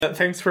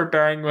Thanks for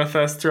bearing with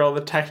us through all the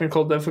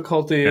technical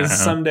difficulties.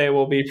 Someday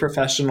we'll be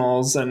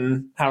professionals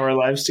and have our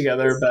lives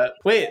together. But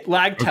wait,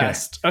 lag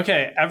test.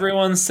 Okay,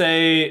 everyone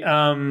say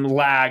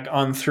lag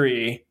on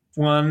 3.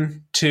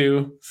 1,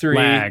 2, 3.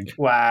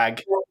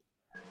 Lag.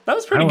 That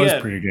was pretty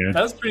good.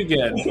 That was pretty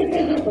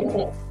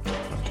good.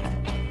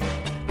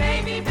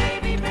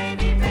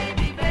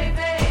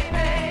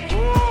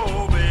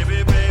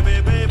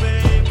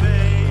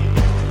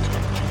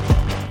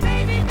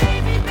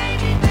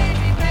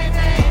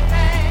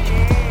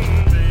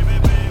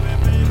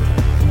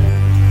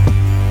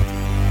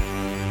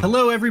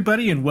 Hello,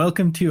 everybody, and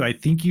welcome to I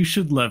Think You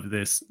Should Love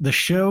This, the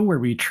show where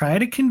we try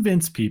to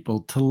convince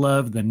people to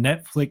love the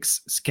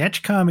Netflix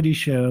sketch comedy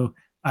show,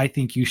 I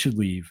Think You Should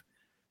Leave.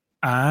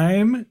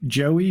 I'm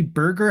Joey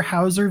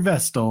Bergerhauser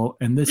Vestal,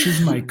 and this is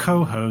my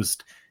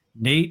co-host,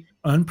 Nate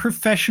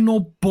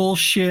Unprofessional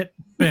Bullshit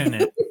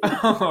Bennett.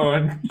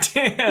 Oh,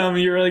 damn,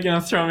 you're really going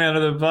to throw me under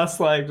the bus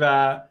like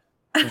that.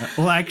 Yeah,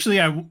 well, actually,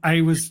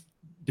 I was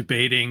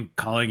debating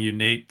calling you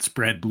Nate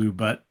Spread Blue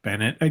Butt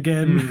Bennett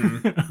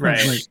again.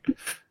 Right.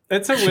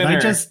 It's a winner. Should I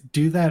just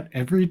do that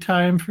every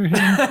time for him?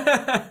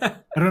 I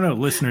don't know.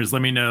 Listeners,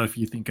 let me know if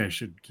you think I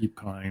should keep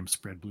calling him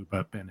Spread Blue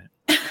Butt Bennett.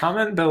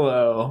 Comment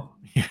below.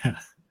 Yeah.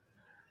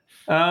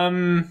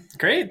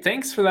 Great.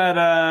 Thanks for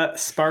that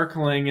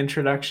sparkling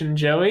introduction,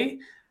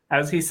 Joey.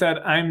 As he said,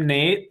 I'm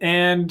Nate.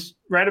 And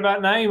right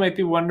about now, you might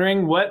be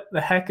wondering, what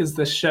the heck is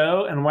this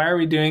show and why are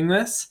we doing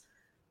this?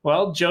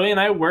 Well, Joey and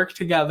I work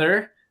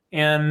together.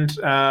 And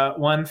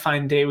one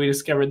fine day, we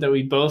discovered that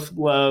we both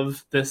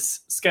love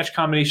this sketch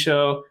comedy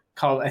show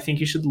called I Think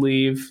You Should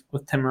Leave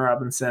with Tim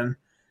Robinson.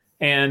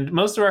 And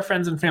most of our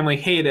friends and family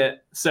hate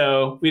it.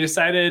 So we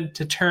decided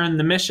to turn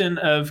the mission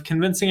of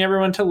convincing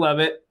everyone to love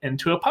it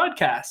into a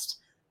podcast.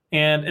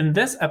 And in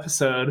this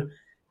episode,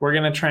 we're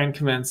going to try and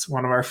convince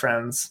one of our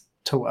friends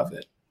to love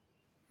it.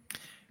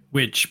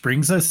 Which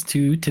brings us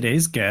to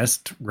today's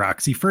guest,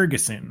 Roxy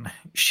Ferguson.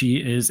 She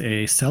is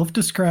a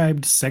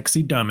self-described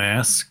sexy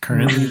dumbass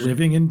currently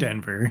living in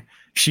Denver.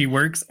 She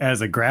works as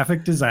a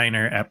graphic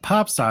designer at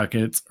Pop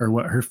Sockets, or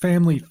what her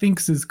family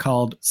thinks is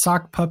called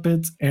sock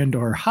puppets and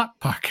or hot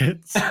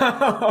pockets.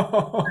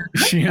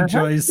 She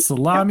enjoys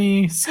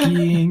salami,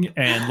 skiing,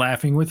 and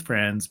laughing with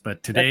friends.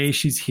 But today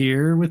she's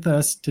here with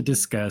us to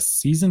discuss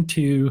season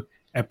 2,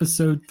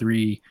 episode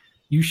 3.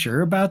 You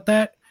sure about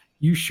that?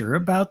 You sure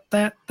about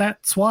that?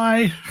 That's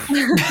why.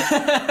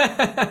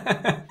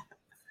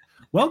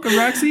 Welcome,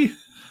 Roxy.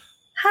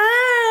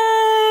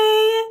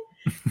 Hi.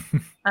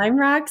 I'm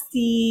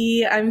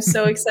Roxy. I'm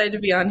so excited to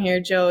be on here,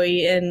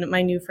 Joey, and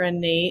my new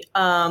friend, Nate.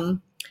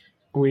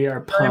 We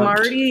are pumped. I'm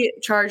already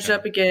charged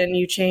up again.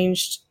 You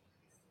changed.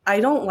 I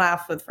don't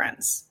laugh with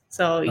friends.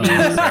 So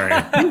sorry.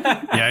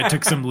 Yeah, I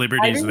took some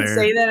liberties there. I didn't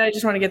say that. I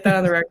just want to get that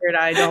on the record.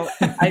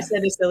 I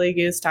said a silly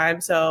goose time.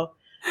 So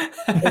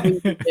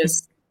if we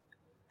just...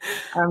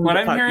 what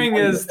I'm hearing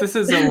is this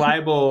is a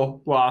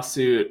libel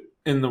lawsuit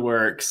in the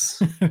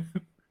works.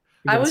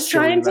 I was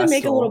trying to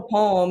make a little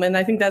poem, and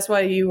I think that's why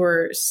you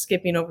were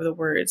skipping over the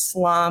words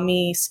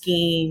salami,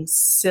 skiing,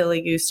 silly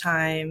goose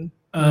time.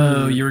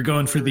 Oh, you were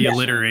going for the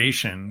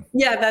alliteration.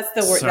 Yeah, that's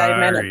the word that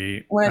I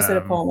meant. When I said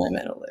a poem, I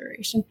meant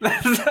alliteration.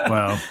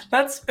 Well,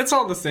 it's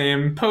all the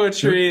same.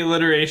 Poetry,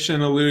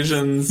 alliteration,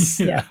 allusions.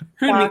 Yeah.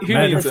 Who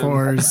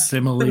metaphors, needs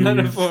similes.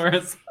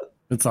 Metaphors.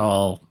 It's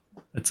all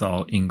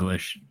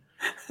English.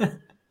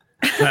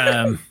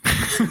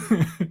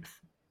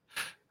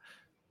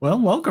 Well,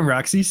 welcome,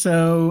 Roxy.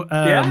 So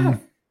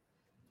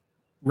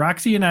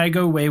Roxy and I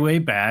go way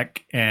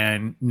back,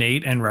 and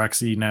Nate and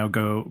Roxy now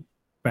go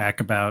back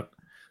about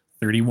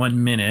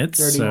 31 minutes.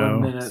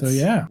 31 minutes. So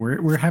yeah,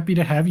 we're happy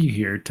to have you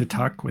here to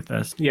talk with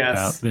us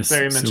about this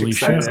very much silly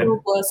excited. show.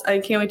 So blessed. I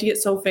can't wait to get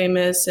so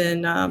famous,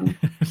 and I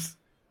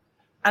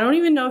don't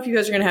even know if you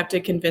guys are going to have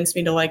to convince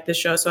me to like this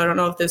show, so I don't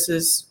know if this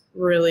is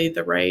really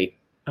the right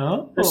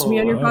person to be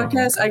on your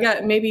podcast. I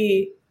got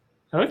maybe...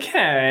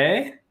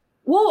 Okay.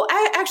 Well,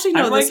 I actually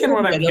know. I'm liking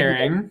what I'm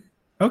hearing.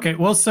 Okay,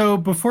 well, so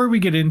before we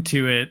get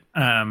into it,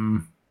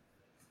 how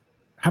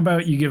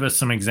about you give us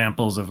some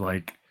examples of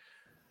like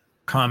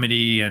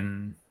comedy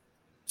and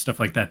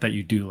stuff like that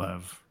you do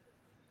love?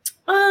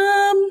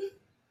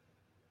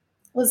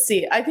 Let's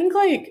see. I think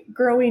like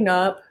growing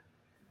up,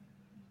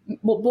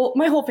 well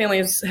my whole family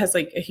has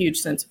like a huge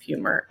sense of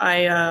humor.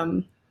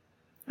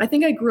 I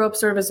think I grew up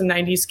sort of as a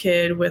 90s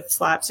kid with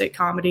slapstick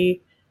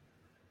comedy,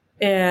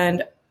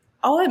 and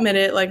I'll admit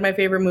it, like my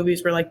favorite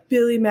movies were like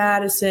Billy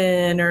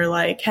Madison or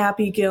like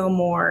Happy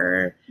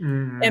Gilmore.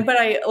 But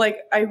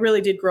I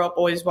really did grow up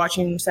always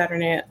watching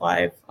Saturday Night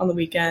Live on the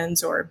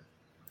weekends or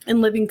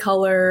in Living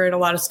Color and a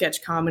lot of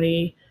sketch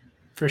comedy.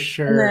 For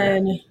sure.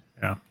 And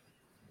then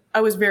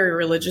I was very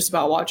religious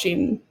about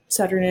watching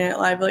Saturday Night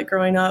Live like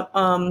growing up.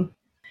 And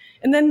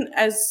then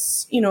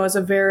as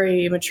a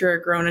very mature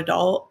grown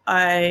adult,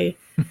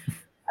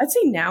 I'd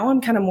say now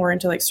I'm kind of more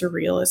into like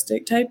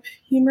surrealistic type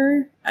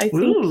humor. I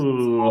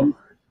think,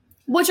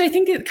 which I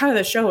think it kind of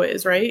the show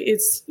is, right?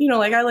 It's,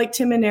 like I like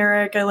Tim and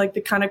Eric. I like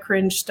the kind of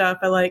cringe stuff.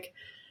 I like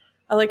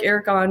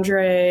Eric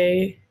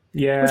Andre.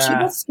 Yeah.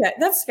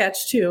 That's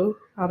sketch too.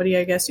 Comedy,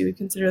 I guess you would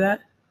consider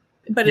that.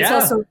 But it's Yeah.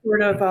 also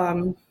sort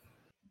of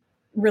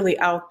really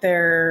out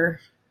there.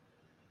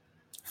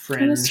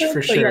 Fringe stuff. for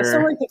But sure. yeah, so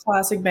like the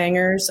classic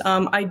bangers.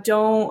 I'm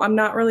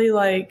not really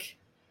like.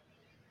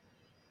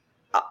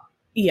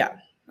 Yeah,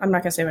 I'm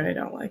not gonna say what I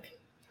don't like.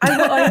 I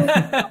love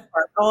South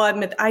Park. I'll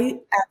admit, I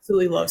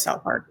absolutely love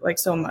South Park like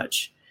so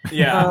much.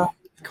 Yeah,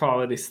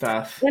 quality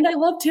stuff. And I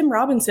love Tim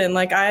Robinson.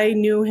 Like I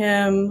knew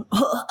him.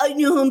 I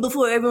knew him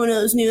before everyone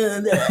else knew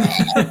him.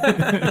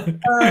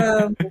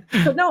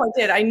 But no, I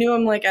did. I knew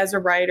him like as a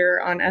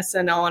writer on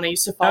SNL, and I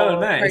used to follow. Oh,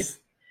 nice.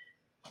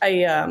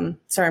 Sorry, I'm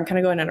kind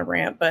of going on a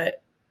rant,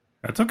 but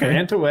That's okay.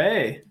 Rant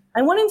away.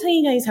 I want to tell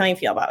you guys how I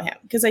feel about him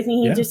because I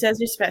think he just is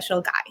a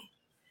special guy.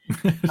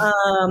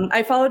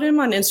 I followed him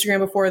on Instagram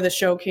before the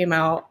show came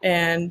out,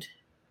 and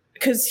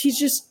because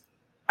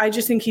I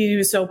just think he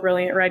was so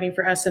brilliant writing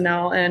for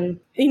SNL, and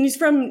he's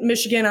from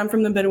Michigan. I'm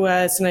from the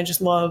Midwest, and I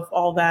just love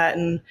all that.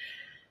 And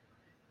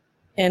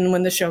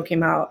when the show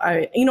came out,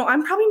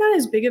 I'm probably not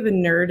as big of a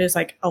nerd as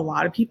like a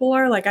lot of people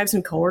are. Like I have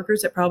some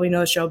coworkers that probably know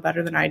the show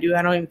better than I do.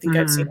 I don't even think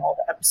I've seen all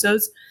the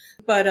episodes,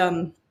 but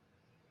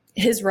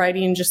his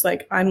writing, just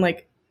like I'm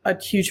like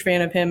a huge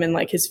fan of him and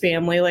like his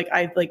family. Like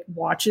I like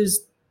watch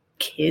his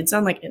kids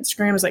on like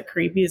Instagram is like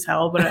creepy as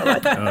hell, but I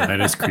like Oh, that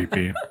is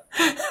creepy.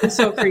 It's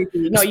so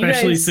creepy. No,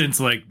 especially since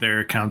like their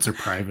accounts are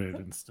private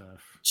and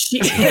stuff.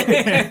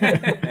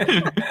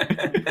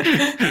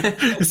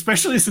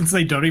 Especially since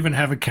they don't even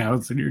have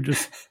accounts and you're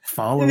just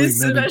following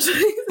them.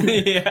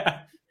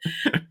 Yeah.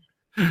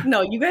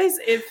 No, you guys,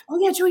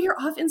 Joe, you're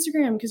off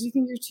Instagram because you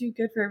think you're too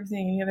good for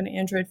everything and you have an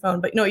Android phone.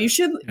 But no, you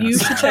should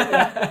check it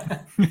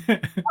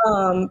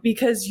out.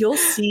 Because you'll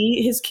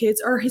see his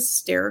kids are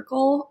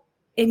hysterical.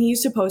 And he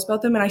used to post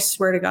about them, and I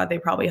swear to God, they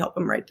probably help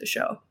him write the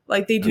show.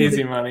 Like they do.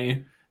 Easy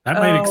money. That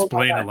might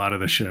explain a lot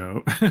of the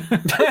show.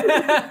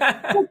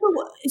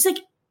 It's like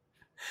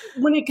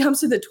when it comes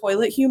to the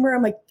toilet humor,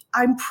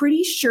 I'm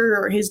pretty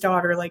sure his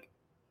daughter like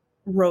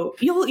wrote.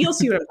 You'll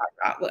see what I'm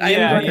talking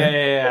about.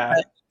 Yeah.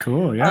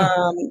 Cool. Yeah.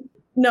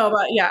 No,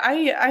 but yeah,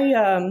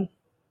 I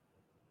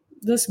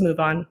let's move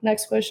on.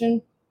 Next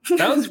question.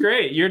 That was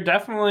great. You're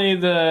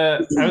definitely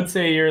I would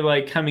say you're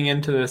like coming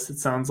into this. It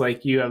sounds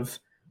like you have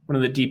one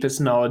of the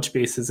deepest knowledge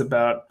bases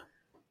about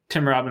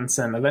Tim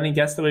Robinson of any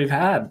guest that we've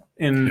had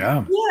in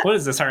what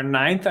is this, our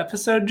 9th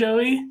episode,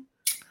 Joey?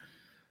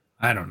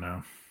 I don't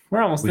know.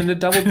 We're almost into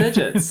double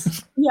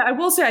digits. Yeah, I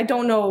will say I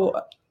don't know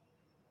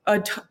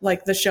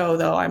like the show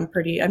though.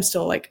 I'm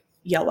still like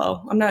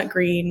yellow. I'm not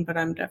green, but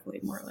I'm definitely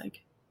more like.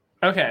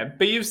 Okay,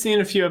 but you've seen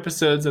a few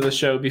episodes of the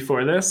show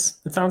before this,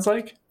 it sounds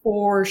like?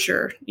 For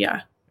sure,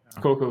 yeah.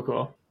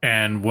 Cool.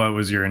 And what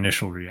was your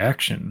initial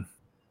reaction?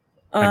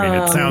 I mean,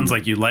 it sounds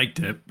like you liked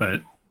it,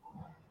 but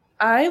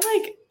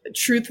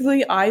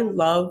truthfully, I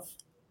love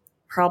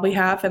probably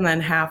half, and then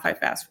half I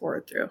fast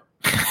forward through.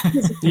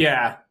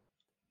 Yeah.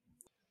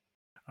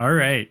 All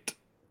right.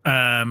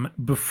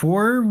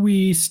 Before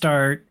we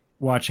start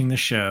watching the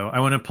show,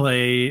 I want to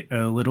play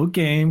a little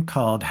game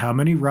called How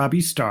Many Robbie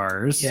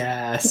Stars?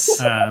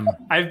 Yes.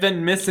 I've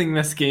been missing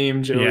this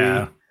game, Joey.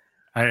 Yeah.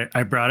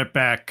 I brought it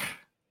back.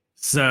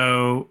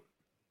 So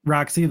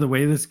Roxy, the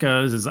way this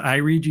goes is I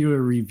read you a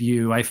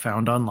review I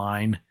found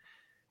online,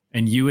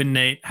 and you and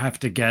Nate have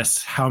to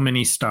guess how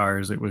many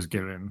stars it was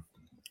given.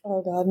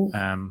 Oh,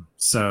 God.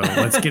 So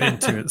let's get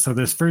into it. So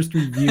this first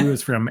review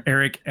is from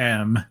Eric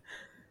M.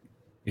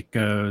 It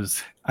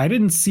goes, I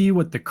didn't see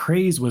what the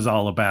craze was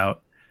all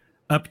about.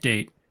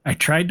 Update. I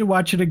tried to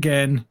watch it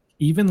again,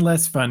 even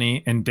less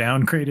funny, and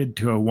downgraded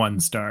to a 1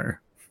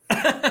 star.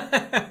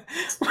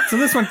 So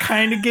this one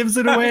kind of gives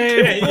it away.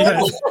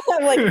 Okay.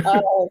 I'm like,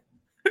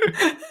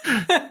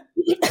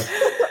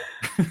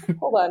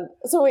 hold on.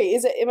 So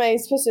wait, am I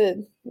supposed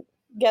to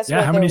guess?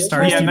 Yeah, how many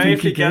stars? Yeah, do now you you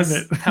have think to he gave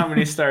guess it? how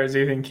many stars do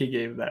you think he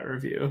gave that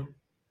review?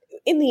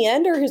 In the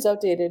end, or his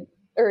updated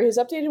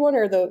one,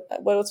 or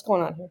what's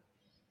going on here?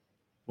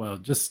 Well,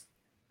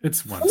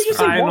 it's 1 What did you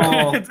star. say,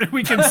 Final.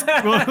 We can.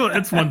 Well,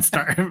 it's 1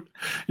 star.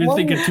 You're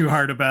thinking too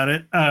hard about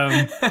it.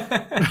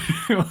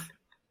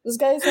 This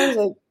guy sounds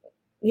like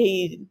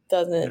he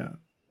doesn't. Yeah.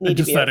 Need I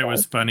just to be thought it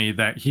was funny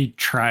that he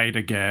tried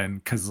again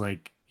because,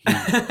 like,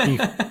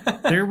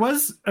 there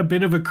was a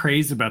bit of a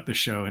craze about the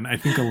show, and I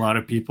think a lot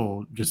of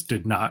people just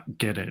did not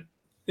get it.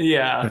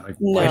 Yeah. Like,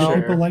 why do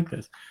sure. people like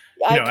this?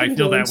 I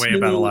feel that way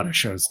about a lot of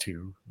shows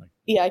too. Like,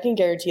 yeah, I can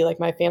guarantee. Like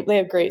my family, they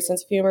have great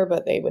sense of humor,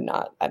 but they would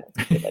not. I don't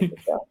think they like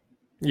the show.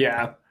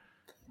 Yeah.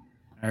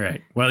 All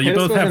right. Well, you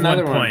both have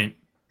 1 point.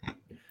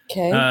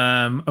 Okay.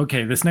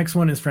 Okay. This next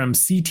one is from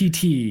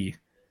CTT.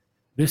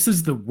 This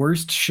is the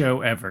worst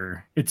show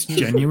ever. It's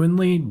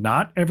genuinely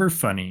not ever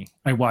funny.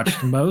 I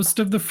watched most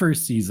of the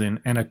first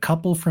season and a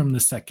couple from the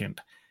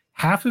second.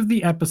 Half of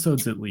the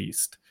episodes at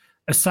least.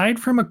 Aside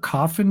from a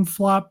coffin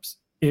flops,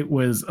 it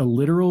was a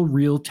literal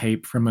reel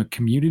tape from a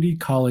community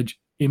college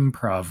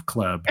improv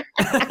club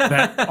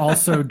that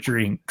also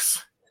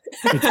drinks.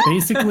 It's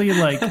basically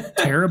like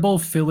terrible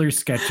filler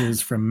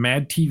sketches from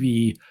Mad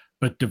TV,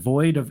 but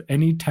devoid of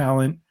any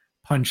talent,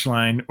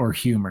 punchline, or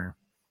humor.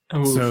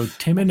 So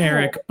Tim and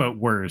Eric, but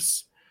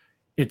worse.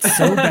 It's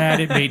so bad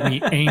it made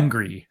me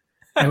angry.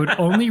 I would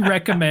only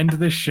recommend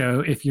this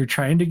show if you're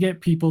trying to get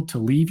people to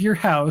leave your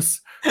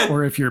house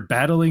or if you're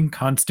battling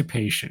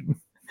constipation.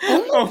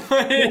 Oh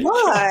my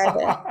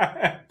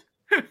God.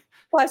 God.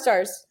 5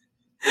 stars.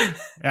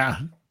 Yeah.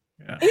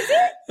 Is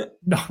it?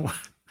 No.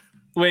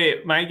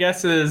 Wait, my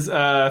guess is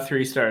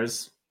 3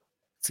 stars.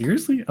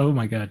 Seriously? Oh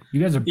my God. You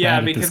guys are bad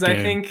at because this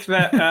game.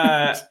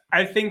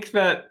 I think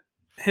that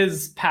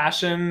his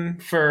passion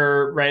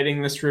for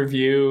writing this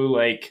review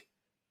like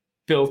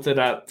built it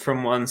up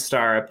from 1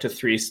 star up to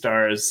 3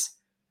 stars.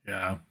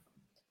 Yeah.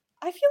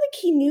 I feel like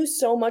he knew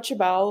so much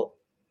about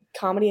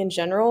comedy in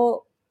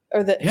general,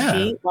 or that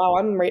he. Wow,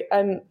 I'm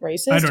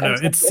racist. I don't know.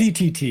 It's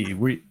CTT.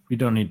 We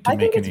don't need to make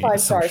any. I think it's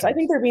 5 stars. I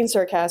think they're being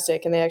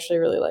sarcastic, and they actually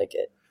really like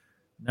it.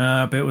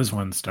 Nope, it was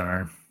 1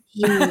 star.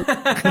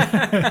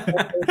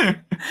 The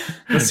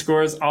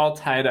score's all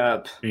tied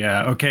up.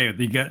 Yeah. Okay.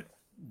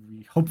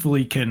 We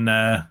hopefully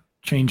can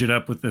change it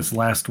up with this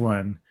last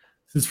one.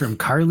 This is from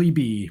Carly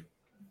B.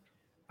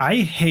 I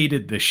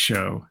hated this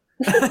show.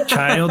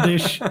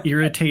 Childish,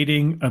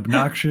 irritating,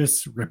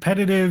 obnoxious,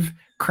 repetitive,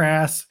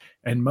 crass,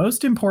 and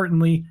most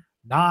importantly,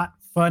 not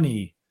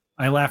funny.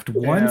 I laughed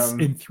once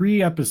in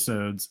 3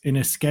 episodes in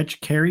a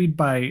sketch carried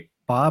by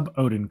Bob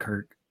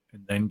Odenkirk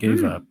and then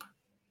gave up.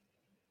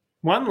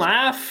 1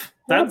 laugh?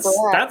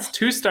 That's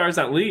 2 stars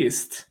at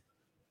least.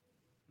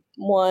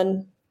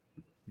 1.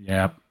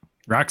 Yep.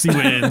 Roxy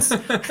wins.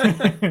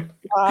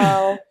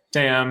 Wow.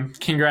 Damn.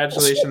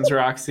 Congratulations,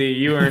 Roxy.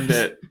 You earned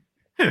it.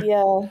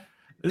 Yeah.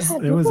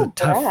 It was a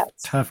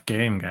tough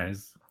game,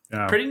 guys.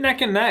 Yeah. Pretty neck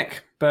and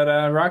neck, but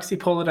Roxy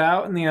pulled it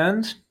out in the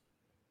end.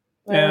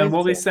 And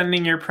we'll be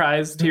sending your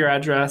prize to your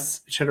address.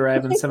 It should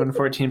arrive in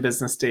 7-14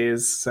 business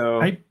days.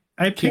 So I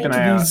picked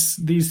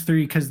these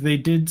 3 because they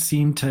did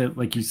seem to,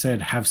 like you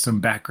said, have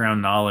some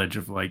background knowledge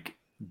of like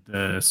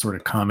the sort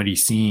of comedy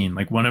scene.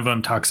 Like one of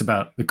them talks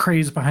about the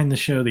craze behind the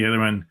show. The other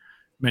one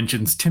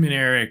mentions Tim and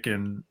Eric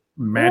and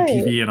Mad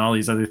TV and all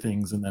these other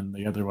things. And then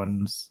the other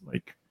one's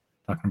like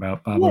talking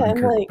about Bob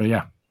Odenkirk. But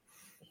yeah,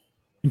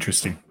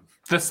 interesting.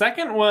 The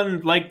second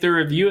one, like the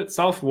review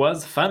itself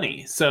was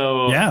funny.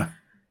 So yeah,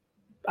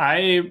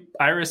 I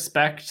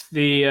respect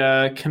the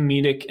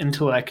comedic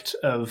intellect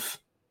of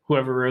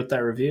whoever wrote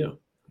that review.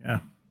 Yeah.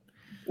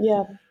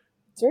 Yeah.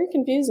 It's very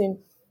confusing.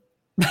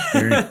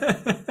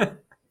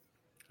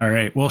 All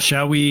right. Well,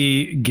 shall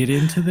we get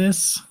into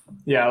this?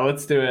 Yeah,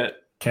 let's do it.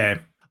 Okay.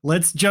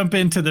 Let's jump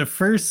into the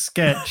first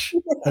sketch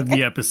of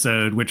the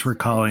episode, which we're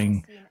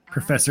calling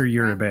Professor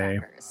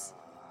Uribe.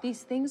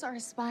 These things are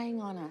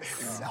spying on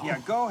us. Yeah,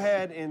 go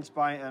ahead and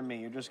spy on me.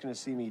 You're just going to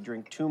see me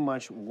drink too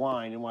much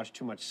wine and watch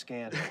too much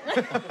Scandal.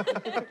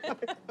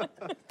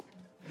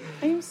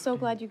 I am so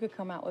glad you could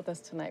come out with us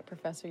tonight,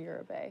 Professor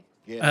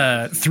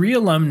Uribe. 3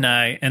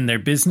 alumni and their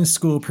business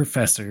school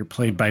professor,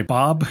 played by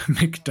Bob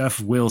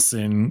McDuff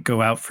Wilson,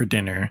 go out for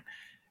dinner.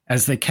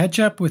 As they catch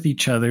up with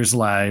each other's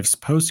lives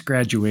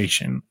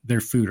post-graduation,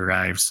 their food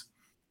arrives.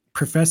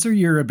 Professor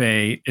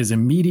Uribe is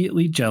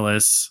immediately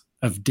jealous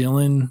of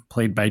Dylan,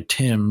 played by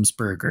Tim's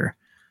burger.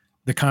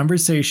 The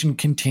conversation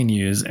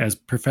continues as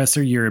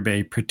Professor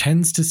Uribe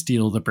pretends to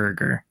steal the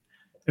burger.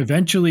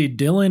 Eventually,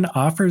 Dylan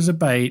offers a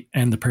bite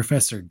and the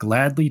professor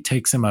gladly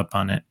takes him up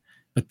on it,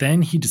 but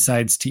then he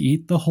decides to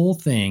eat the whole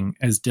thing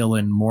as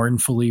Dylan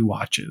mournfully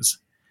watches.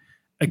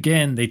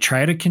 Again, they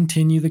try to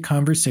continue the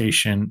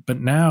conversation, but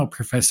now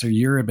Professor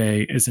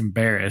Uribe is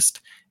embarrassed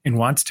and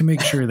wants to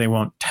make sure they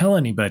won't tell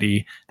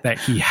anybody that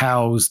he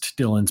housed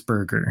Dylan's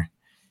burger.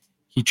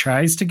 He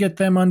tries to get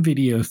them on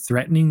video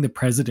threatening the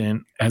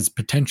president as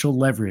potential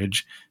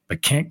leverage,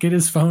 but can't get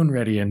his phone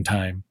ready in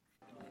time.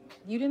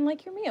 You didn't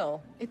like your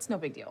meal. It's no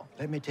big deal.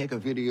 Let me take a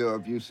video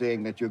of you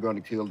saying that you're going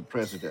to kill the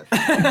president.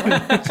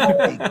 It's a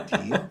big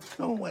deal.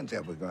 No one's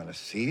ever going to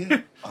see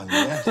it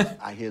unless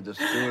I hear the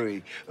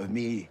story of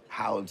me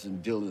housing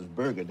Dylan's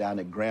burger down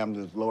at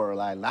Graham's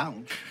Lorelei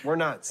Lounge. We're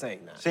not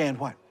saying that. Saying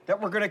what? That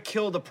we're going to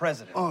kill the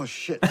president. Oh,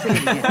 shit. Say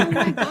it again. Oh,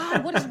 my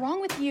God. What is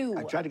wrong with you?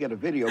 I tried to get a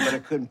video, but I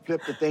couldn't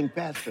flip the thing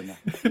fast enough.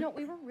 You know,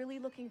 we were really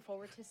looking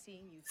forward to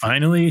seeing you.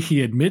 Finally,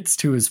 he admits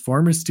to his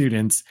former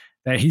students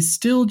that he's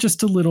still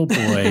just a little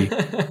boy,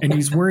 and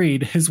he's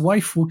worried his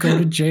wife will go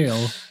to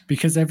jail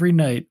because every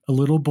night a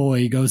little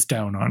boy goes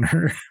down on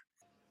her.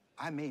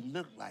 I may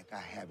look like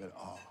I have it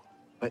all,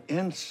 but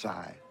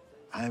inside,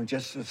 I am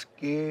just a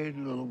scared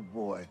little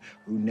boy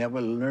who never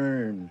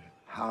learned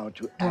how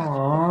to ask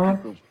for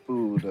people's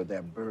food or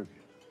their burgers.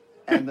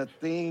 And the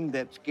thing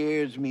that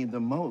scares me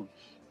the most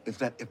is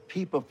that if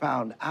people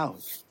found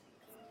out,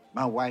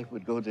 my wife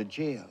would go to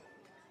jail.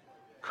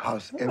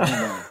 Because every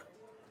night,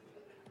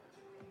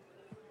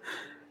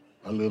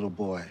 a little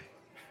boy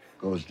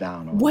goes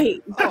down on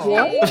Wait, what? I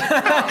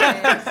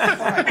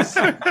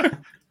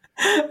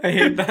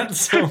hate that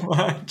so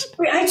much.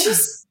 Wait, I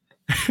just...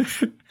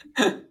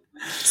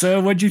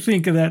 So what'd you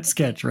think of that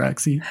sketch,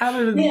 Roxy? How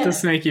did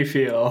this make you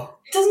feel?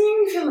 It doesn't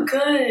make me feel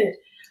good.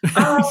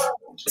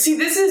 See,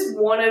 this is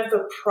one of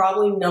the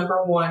probably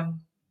number 1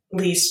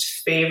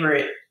 least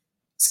favorite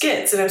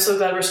skits, and I'm so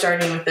glad we're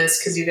starting with this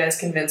because you guys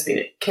convinced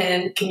me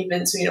can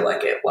convince me to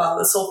like it. Wow,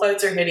 the soul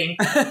fights are hitting.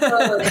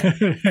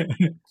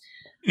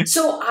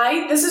 So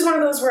this is one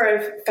of those where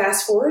I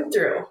fast forward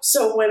through.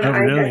 So when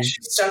I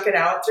actually stuck it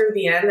out through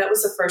the end, that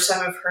was the first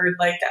time I've heard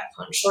like that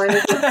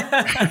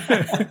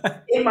punchline.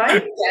 In my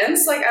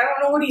defense, like I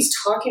don't know what he's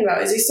talking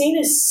about. Is he saying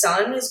his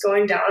son is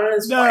going down on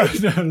his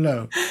wife?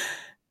 No.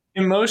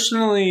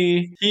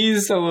 Emotionally,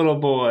 he's a little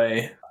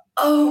boy.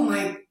 Oh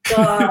my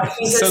god!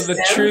 So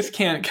the truth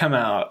can't come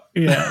out.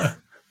 Yeah.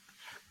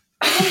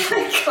 Oh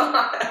my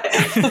god!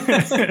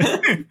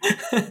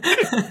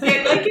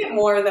 I like it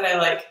more that I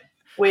like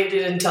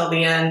waited until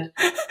the end.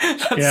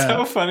 That's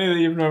so funny that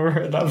you've never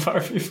heard that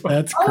part before.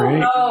 That's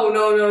great. Oh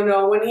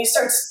no! When he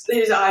starts,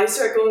 his eyes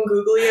start going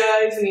googly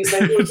eyes, and he's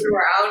like looking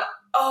around.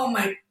 Oh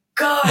my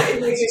god!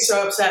 It makes me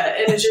so upset,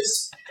 and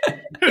it's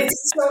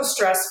so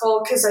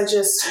stressful because I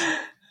just.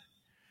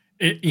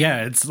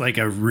 It's like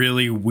a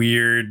really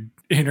weird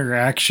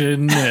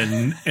interaction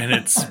and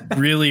it's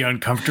really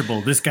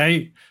uncomfortable. This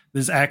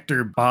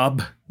actor,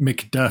 Bob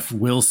McDuff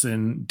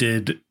Wilson,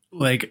 did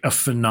like a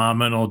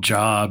phenomenal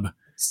job.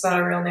 It's not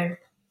a real name.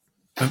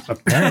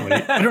 Apparently.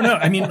 I don't know.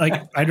 I mean,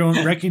 like, I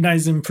don't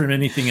recognize him from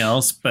anything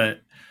else, but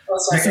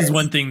this is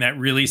one thing that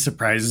really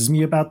surprises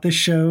me about this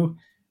show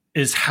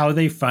is how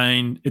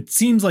it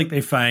seems like they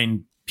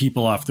find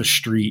people off the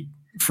street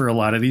for a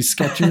lot of these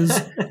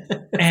sketches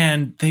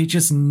and they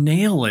just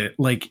nail it.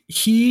 Like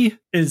he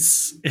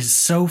is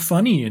so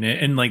funny in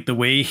it, and like the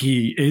way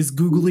he is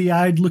googly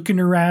eyed looking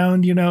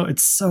around,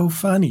 it's so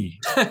funny.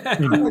 Oh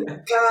my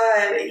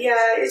god,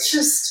 yeah, it's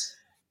just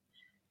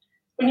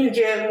when you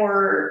get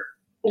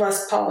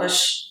less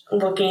polished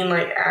looking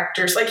like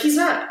actors, like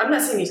I'm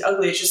not saying he's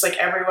ugly, it's just like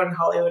everyone in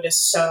Hollywood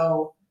is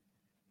so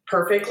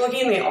perfect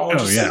looking, they all look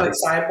like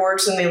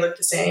cyborgs and they look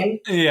the same.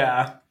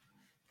 Yeah.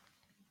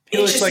 He it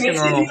looks just like makes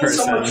a normal it feel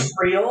person. so much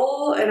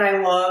real, and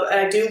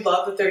I do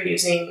love that they're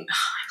using. Oh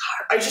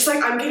my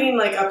god! I'm getting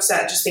like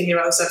upset just thinking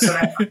about this episode.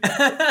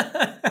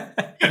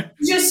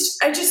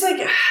 I just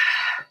like.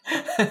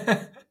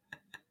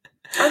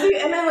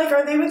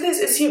 Are they with this?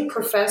 Is he a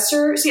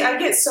professor? See, I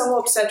get so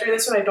upset during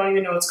this when I don't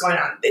even know what's going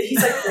on. He's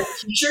like the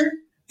teacher.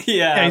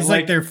 Yeah, he's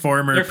like their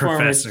former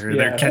professor.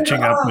 They're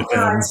catching up with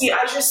him. See,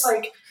 I just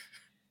like.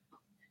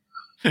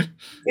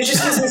 It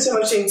just gives me so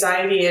much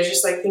anxiety. It's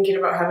just like thinking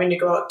about having to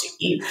go out to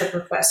eat with the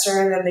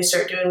professor, and then they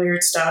start doing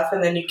weird stuff,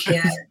 and then you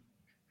can't.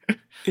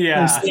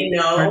 Say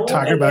no. They're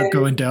talking about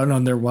going down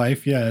on their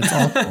wife. Yeah, it's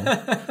awful.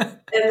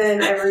 And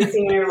then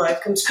everything in your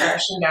life comes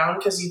crashing down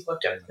because you've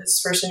looked up this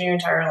person your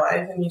entire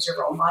life, and he's your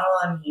role model,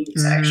 and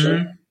he's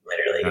actually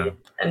literally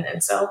an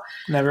incel.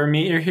 Never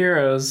meet your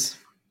heroes.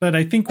 But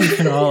I think we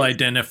can all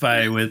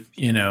identify with,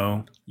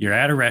 you're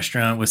at a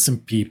restaurant with some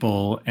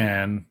people,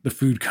 and the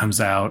food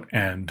comes out,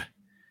 and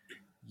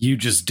you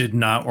just did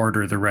not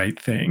order the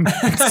right thing.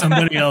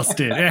 Somebody else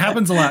did. It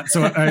happens a lot.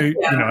 So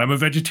I'm a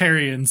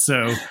vegetarian.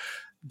 So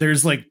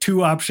there's like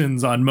two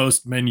options on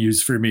most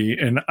menus for me.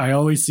 And I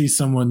always see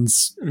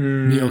someone's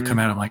meal come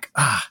out. I'm like,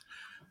 I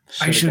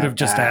should have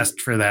just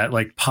asked for that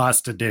like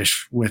pasta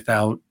dish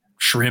without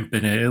shrimp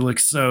in it. It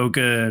looks so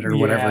good or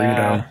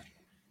whatever,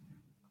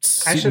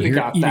 I should have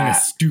got eating that. a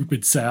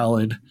stupid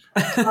salad.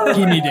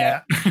 Give me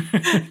that.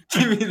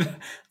 Give me that.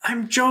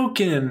 I'm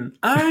joking.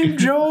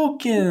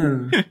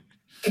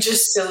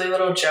 Just silly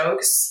little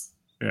jokes.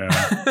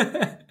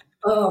 Yeah.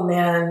 Oh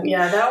man,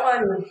 yeah, that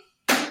one.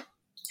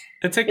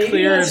 It's a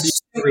clear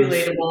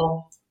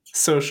relatable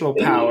social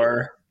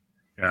power.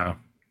 Yeah.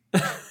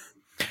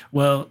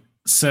 Well,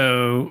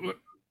 so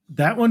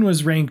that one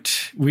was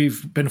ranked.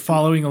 We've been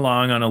following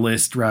along on a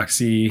list,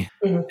 Roxy,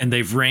 and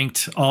they've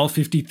ranked all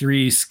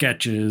 53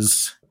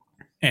 sketches,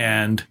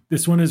 and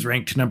this one is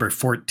ranked number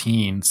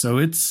 14. So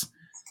it's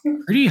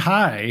pretty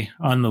high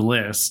on the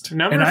list.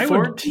 Number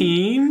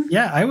 14?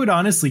 I would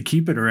honestly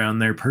keep it around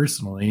there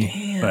personally.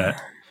 Damn. But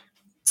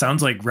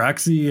sounds like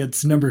Roxy,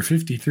 it's number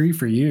 53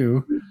 for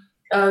you.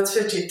 Oh, it's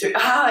 53. It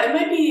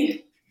might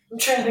be. I'm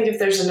trying to think if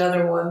there's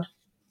another one.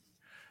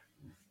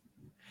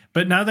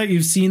 But now that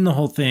you've seen the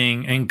whole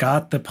thing and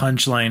got the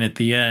punchline at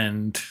the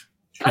end,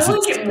 I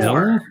like it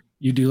more.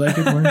 You do like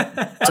it more?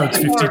 So it's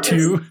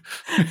 52?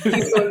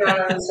 He's going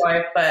down on his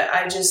wife, but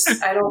I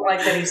don't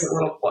like that he's a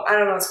little boy. I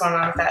don't know what's going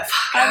on with that.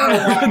 I don't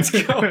know what's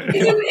going on.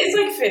 It's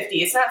like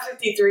 50. It's not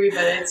 53,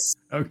 but it's...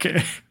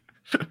 Okay.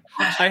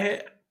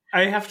 I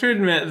have to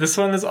admit, this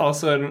one is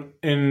also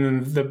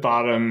in the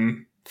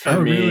bottom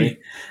for me. Really?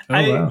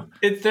 Wow.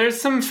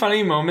 There's some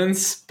funny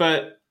moments,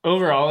 but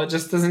overall, it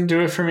just doesn't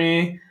do it for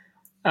me.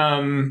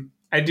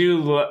 I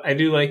do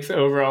like the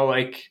overall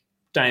like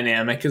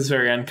dynamic is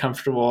very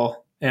uncomfortable.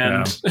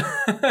 And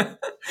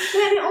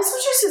it also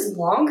just is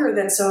longer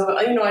than some of it.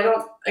 I don't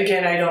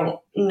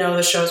know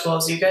the show as well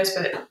as you guys,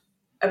 but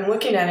I'm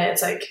looking at it.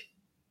 It's like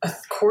a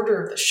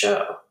quarter of the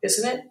show,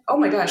 isn't it? Oh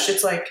my gosh,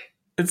 it's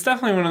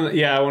definitely one of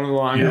the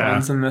longer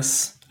ones in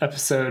this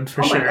episode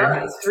for sure. Oh my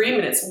god, it's 3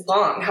 minutes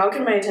long. How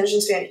can my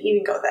attention span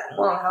even go that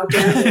long? How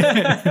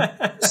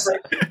dare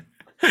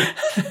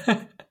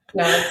you?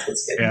 No,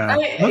 it's good. Yeah.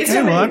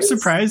 Okay, well, I'm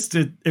surprised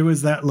it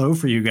was that low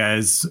for you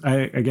guys.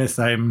 I guess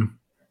I'm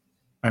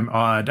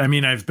odd. I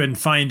mean, I've been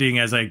finding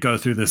as I go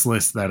through this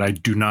list that I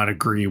do not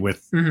agree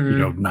with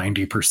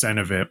 90%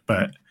 of it,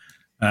 but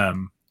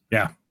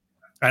yeah,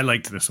 I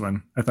liked this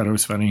one. I thought it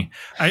was funny.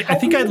 I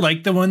think I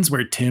like the ones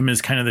where Tim is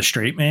kind of the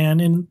straight man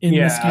in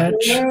the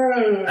sketch.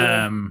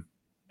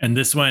 And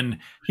this one,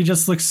 he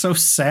just looks so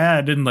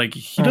sad and like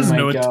he doesn't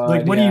know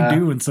what do you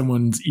do when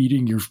someone's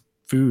eating your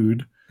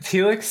food?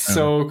 He looks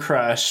so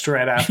crushed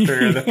right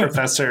after the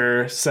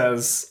professor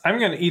says, "I'm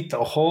going to eat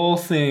the whole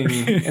thing."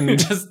 And he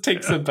just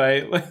takes a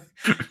bite. Like,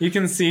 you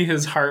can see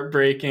his heart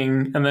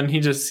breaking. And then he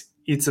just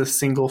eats a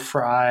single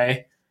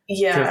fry.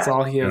 Yeah. That's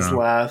all he has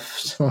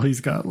left. That's all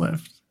he's got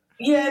left.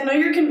 Yeah, no,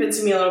 you're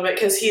convincing me a little bit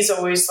because he's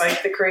always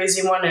like the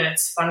crazy one. And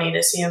it's funny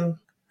to see him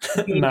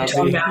be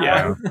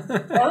yeah.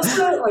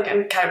 Also, like,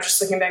 I'm kind of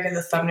just looking back at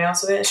the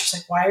thumbnails of it. It's just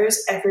like, why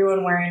is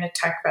everyone wearing a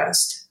tech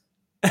vest?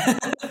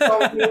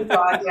 Well,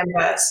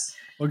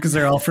 because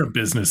they're all from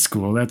business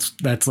school. That's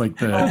like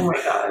the. Oh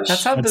my gosh!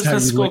 That's how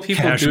business school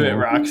people casual. Do it,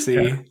 Roxy.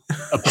 Yeah.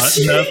 A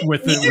button up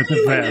with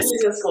a vest.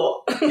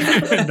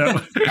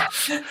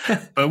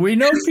 But we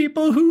know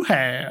people who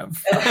have.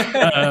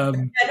 I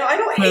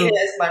don't hate it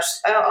as much.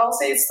 I'll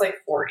say it's like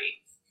 40.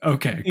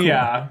 Okay. Cool.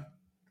 Yeah.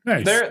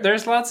 Nice.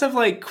 There's lots of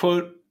like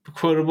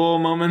quotable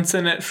moments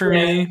in it for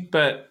me,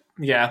 but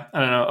yeah, I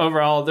don't know.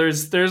 Overall,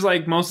 there's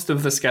like most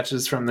of the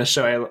sketches from this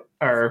show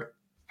are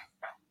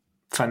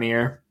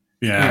funnier.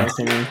 Yeah.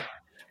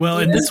 Well,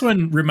 and this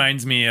one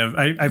reminds me of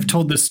I've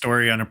told this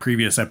story on a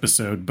previous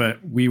episode, but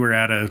we were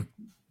at a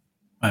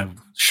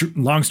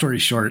long story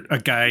short, a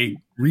guy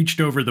reached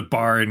over the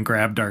bar and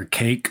grabbed our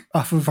cake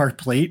off of our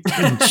plate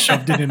and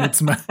shoved it in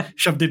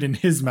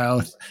his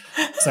mouth.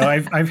 So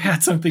I've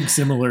had something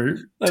similar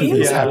to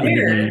this happen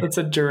to me. That's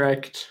a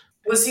direct.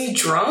 Was he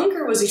drunk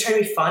or was he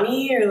trying to be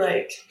funny or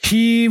like?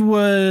 He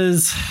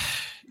was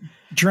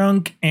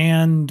drunk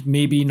and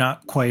maybe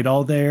not quite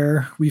all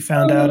there. We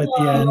found out at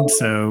the end,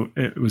 so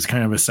it was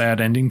kind of a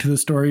sad ending to the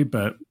story.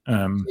 But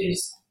the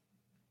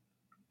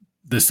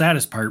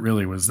saddest part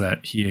really was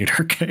that he ate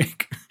our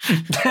cake.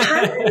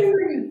 I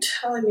remember you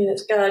telling me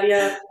this. God,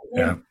 yeah.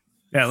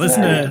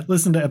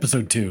 Listen to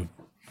episode 2.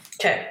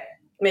 Okay,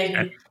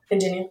 maybe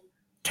continue.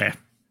 Okay,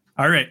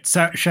 all right.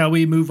 So shall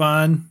we move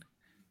on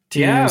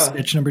to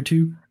sketch number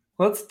 2?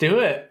 Let's do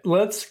it.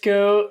 Let's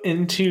go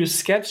into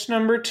sketch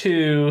number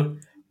 2.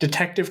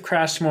 Detective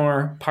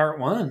Crashmore, Part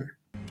 1.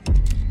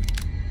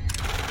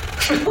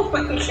 Oh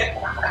my god.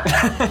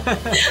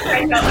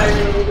 I know, I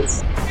remember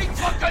this.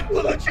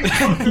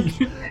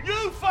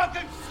 You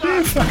fucking suck!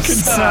 You fucking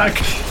suck!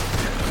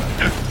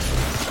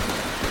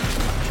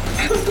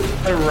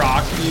 The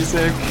rock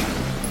music.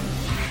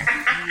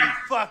 You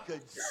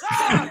fucking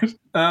suck!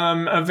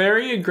 A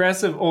very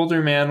aggressive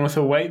older man with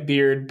a white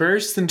beard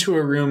bursts into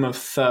a room of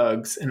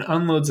thugs and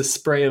unloads a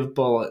spray of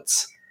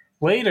bullets.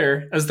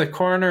 Later, as the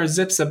coroner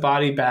zips a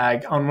body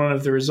bag on one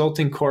of the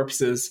resulting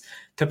corpses,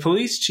 the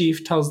police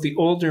chief tells the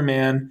older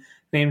man,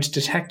 named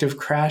Detective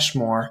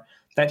Crashmore,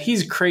 that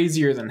he's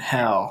crazier than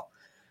hell.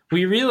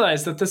 We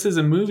realize that this is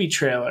a movie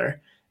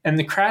trailer, and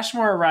the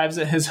Crashmore arrives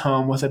at his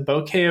home with a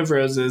bouquet of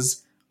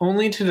roses,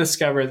 only to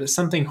discover that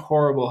something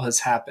horrible has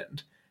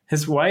happened.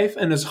 His wife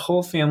and his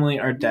whole family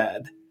are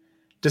dead.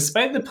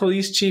 Despite the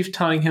police chief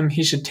telling him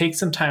he should take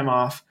some time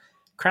off,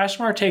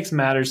 Crashmore takes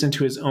matters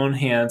into his own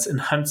hands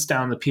and hunts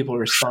down the people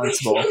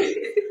responsible.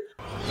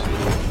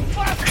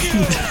 Fuck you!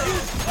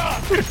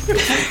 You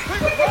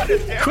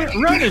suck! Quit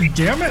running,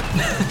 damn it!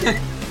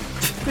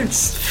 It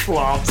just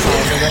flops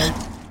over there.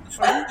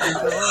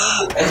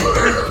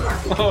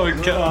 Oh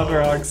god,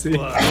 Roxy.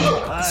 Sorry,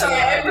 I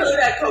have really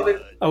bad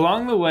COVID.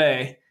 Along the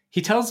way,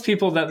 he tells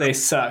people that they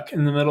suck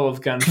in the middle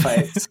of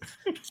gunfights,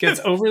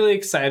 gets overly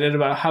excited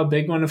about how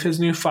big one of his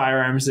new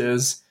firearms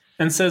is,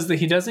 and says that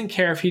he doesn't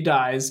care if he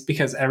dies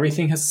because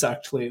everything has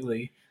sucked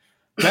lately.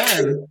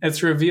 Then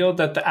it's revealed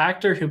that the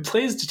actor who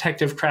plays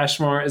Detective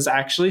Crashmore is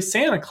actually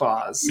Santa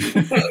Claus.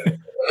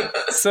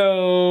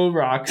 So,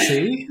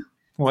 Roxy,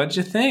 what'd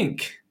you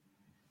think?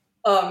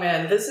 Oh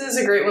man, this is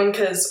a great one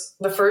because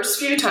the first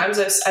few times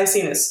I've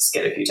seen this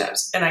skit a few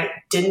times and I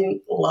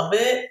didn't love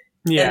it.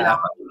 Yeah.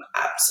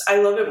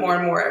 I love it more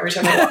and more every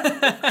time I watch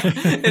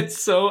it.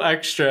 It's so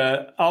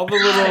extra. All the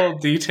little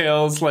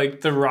details,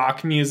 like the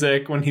rock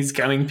music when he's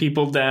gunning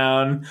people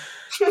down.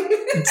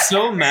 It's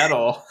so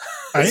metal.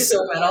 It's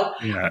so metal.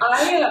 Yeah.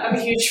 I'm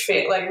a huge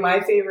fan. Like,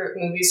 my favorite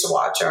movies to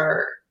watch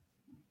are,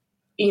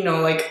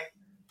 like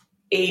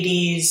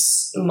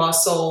 80s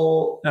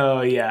muscle.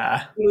 Oh,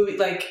 yeah. Movie,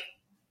 like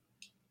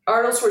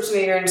Arnold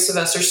Schwarzenegger and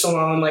Sylvester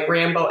Stallone, like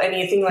Rambo,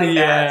 anything like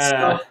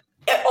that. So,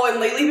 and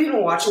lately we've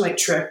been watching like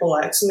Triple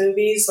X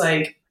movies,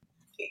 like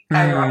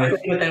ironically,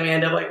 but then we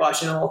end up like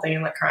watching the whole thing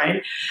and like crying.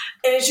 And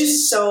it's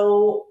just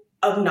so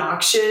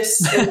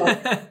obnoxious. And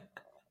like,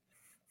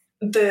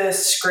 the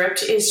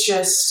script is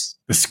just...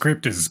 The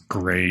script is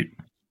great.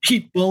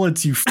 Eat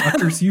bullets, you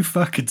fuckers, you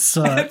fucking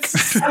suck.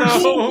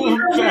 So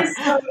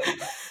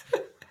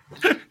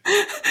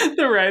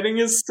The writing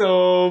is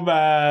so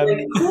bad. Like,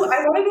 I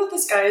want to know what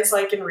this guy is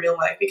like in real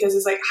life, because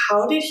it's like,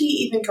 how did he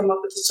even come up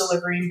with this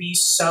delivery and be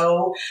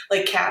so,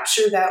 like,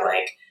 capture that,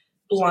 like,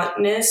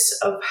 bluntness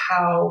of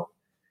how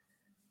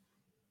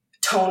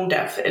tone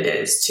deaf it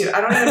is, too.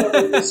 I don't even know what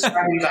to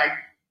describe. He's like,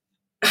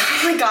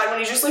 oh my God, when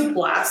he just, like,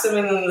 blasts him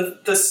and then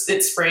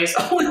it sprays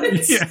all in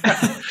his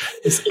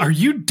Are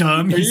you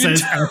dumb? He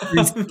says after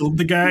he's killed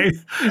the guy.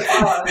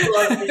 Oh,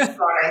 I love this gun.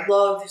 I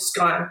love this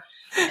gun.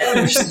 And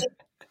I'm just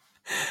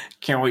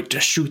Can't wait to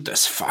shoot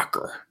this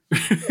fucker.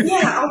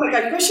 yeah, oh my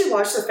God, you guys should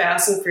watch the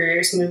Fast and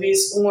Furious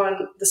movies.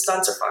 One, the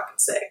stunts are fucking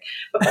sick.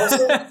 But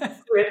also, the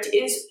script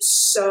is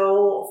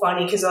so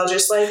funny because they'll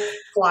just, like,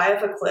 fly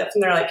off a cliff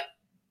and they're like,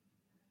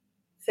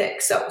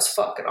 thanks, that was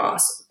fucking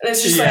awesome. And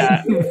it's just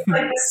like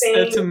the same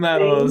It's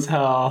metal thing. as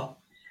hell.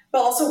 But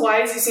also,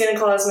 why is he Santa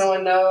Claus? No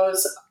one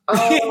knows. Who's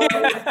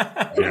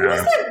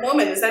that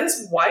woman? Is that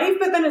his wife?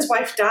 But then his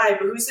wife died.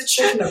 But who's the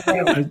chick in the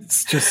family?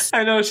 It's just.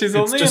 I know she's It's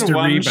only just in a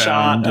one rebound,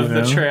 shot of you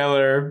the know?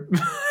 trailer.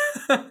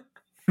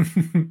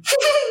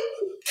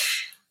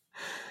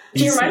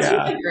 He reminds me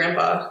of my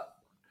grandpa.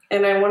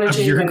 And I want to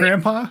change Your my name.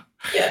 grandpa?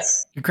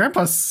 Yes. Your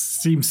grandpa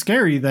seems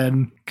scary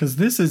then, because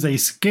this is a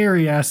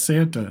scary ass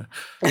Santa.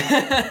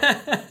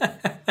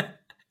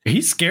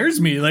 He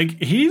scares me. Like,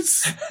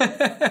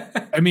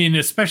 I mean,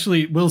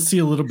 especially, we'll see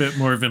a little bit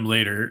more of him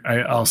later.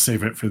 I'll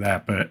save it for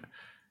that. But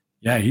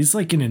yeah, he's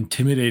like an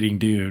intimidating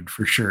dude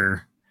for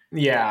sure.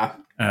 Yeah.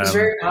 He's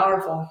very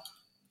powerful.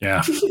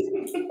 Yeah.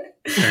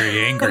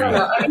 Very angry. I don't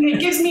know. I mean, it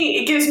gives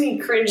me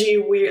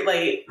cringy, weird,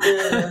 like,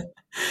 ugh.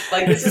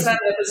 Like, this is not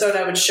an episode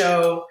I would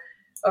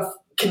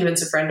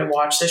convince a friend to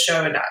watch the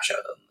show and not show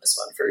them this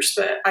one first.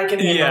 But I can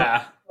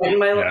handle it in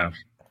my life.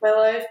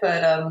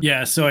 But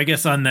yeah. So I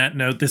guess on that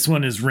note, this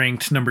one is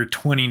ranked number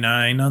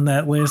 29 on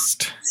that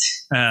list.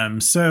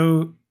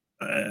 So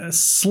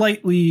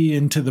slightly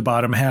into the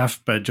bottom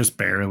half, but just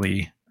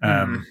barely.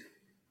 And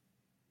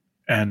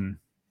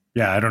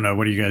yeah, I don't know.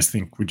 What do you guys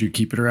think? Would you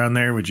keep it around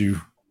there? How do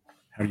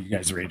you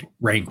guys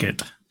rank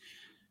it?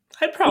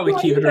 I'd probably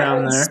keep it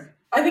around there.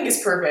 I think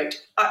it's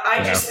perfect.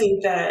 I just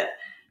think that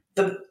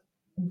the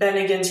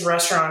Bennigan's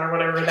restaurant or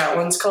whatever that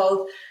one's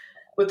called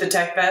with the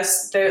tech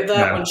vest, that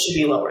one should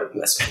be lower than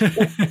this one.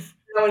 That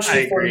one should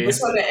be 40.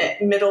 This one,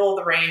 middle of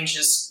the range,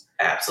 is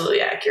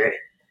absolutely accurate.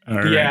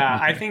 Right. Yeah,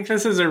 I think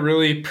this is a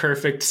really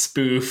perfect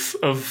spoof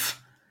of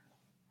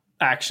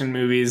action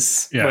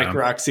movies, like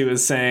Roxy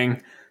was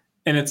saying.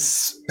 And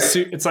it's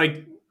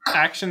like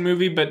action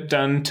movie, but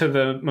done to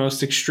the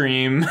most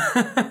extreme.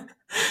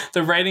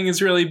 The writing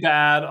is really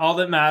bad. All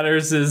that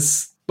matters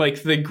is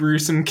like the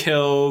gruesome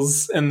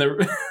kills and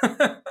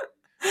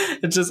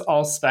it's just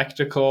all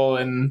spectacle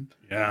and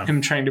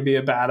him trying to be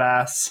a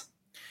badass.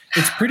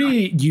 It's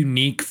pretty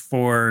unique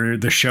for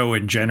the show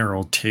in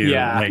general too.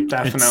 Yeah, like,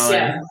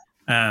 definitely.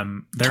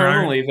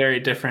 Totally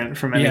very different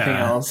from anything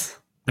else.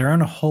 There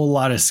aren't a whole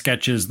lot of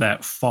sketches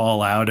that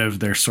fall out of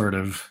their sort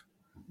of,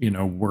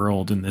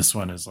 world, and this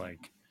one is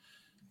like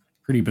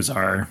pretty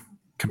bizarre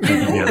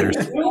compared to the others.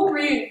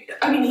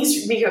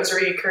 He's Miko's a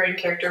reoccurring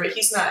character, but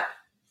he's not.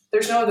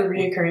 There's no other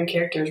reoccurring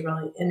characters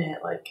really in it.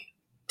 Like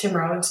Tim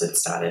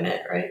Robinson's not in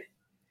it, right?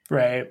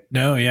 Right.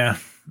 No, yeah.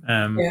 I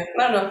don't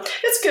know.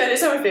 It's good.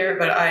 It's not my favorite,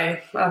 but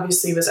I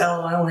obviously was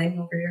LOLing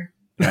over here.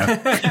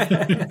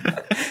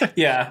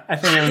 Yeah, I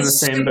think I'm in the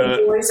same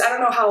boat. Voice. I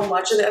don't know how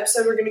much of the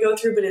episode we're going to go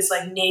through, but it's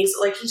like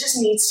nasal. Like he just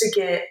needs to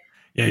get.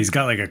 Yeah, he's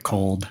got like a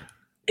cold.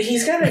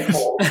 He's got a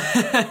cold.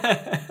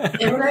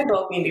 Him and I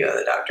both need to go to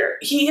the doctor.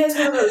 He has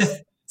one of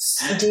those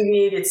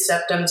deviated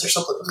septums or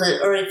something,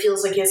 or it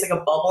feels like he has like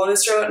a bubble in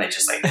his throat, and I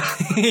just like,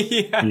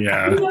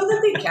 yeah. I know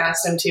that they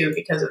cast him too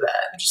because of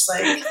that. I'm just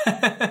like,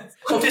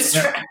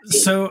 distracting.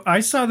 So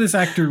I saw this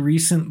actor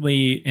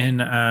recently in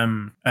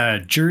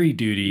Jury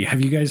Duty.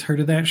 Have you guys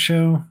heard of that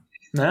show?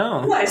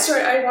 No. Yeah,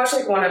 I watched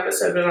like one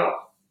episode, but I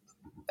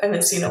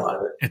haven't seen a lot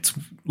of it. It's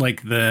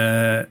like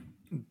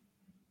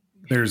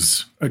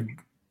there's a.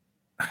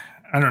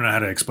 I don't know how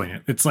to explain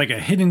it. It's like a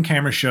hidden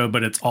camera show,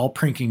 but it's all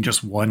pranking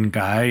just one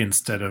guy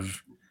instead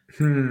of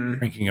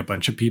pranking a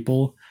bunch of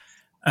people.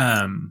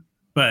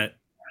 But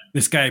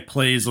this guy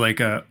plays like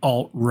a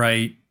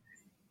alt-right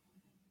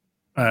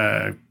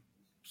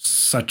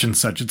such and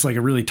such. It's like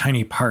a really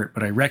tiny part,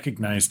 but I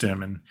recognized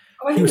him, and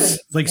he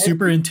was like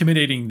super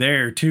intimidating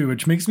there too,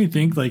 which makes me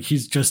think like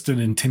he's just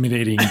an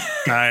intimidating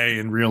guy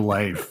in real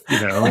life.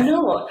 I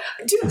know.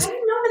 Dude, I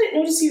didn't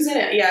notice he was in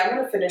it. Yeah, I'm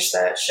going to finish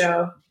that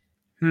show.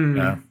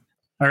 Yeah.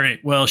 All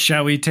right. Well,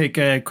 shall we take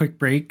a quick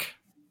break?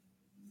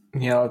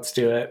 Yeah, let's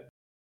do it.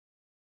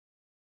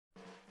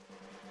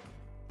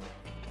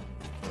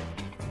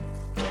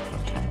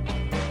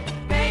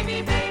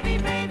 Baby, baby,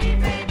 baby,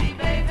 baby,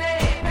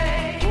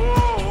 baby.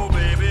 Oh,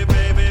 baby,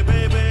 baby,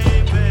 baby,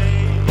 baby.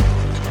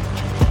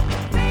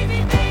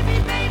 Baby,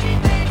 baby, baby,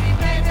 baby,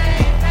 baby.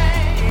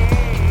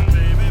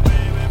 Baby,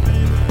 baby,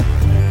 baby.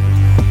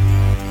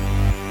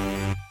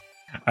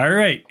 All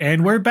right.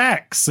 And we're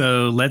back.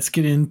 So let's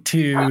get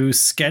into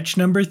sketch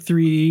number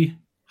 3,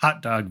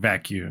 hot dog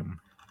vacuum.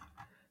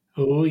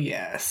 Oh,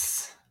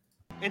 yes.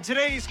 In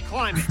today's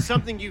climate,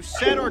 something you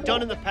said or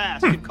done in the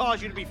past could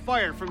cause you to be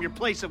fired from your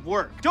place of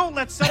work. Don't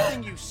let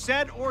something you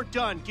said or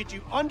done get you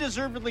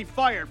undeservedly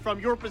fired from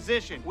your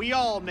position. We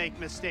all make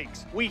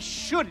mistakes. We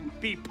shouldn't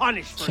be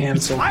punished for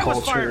Cancel it. I was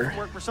culture. fired from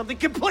work for something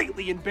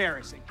completely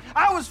embarrassing.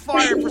 I was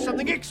fired for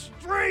something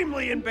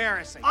extremely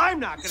embarrassing. I'm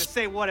not going to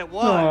say what it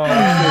was. Oh, poor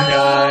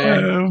guy.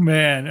 Oh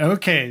man.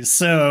 Okay,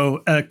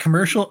 so a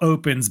commercial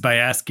opens by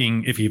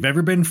asking if you've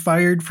ever been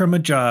fired from a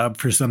job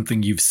for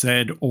something you've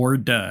said or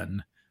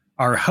done.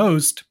 Our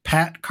host,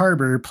 Pat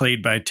Carber,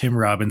 played by Tim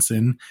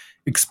Robinson,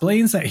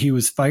 explains that he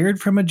was fired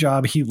from a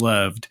job he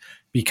loved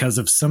because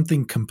of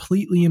something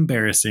completely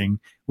embarrassing,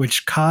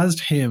 which caused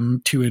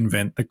him to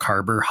invent the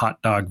Carber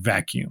hot dog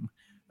vacuum,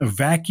 a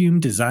vacuum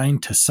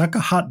designed to suck a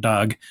hot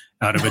dog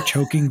out of a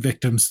choking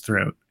victim's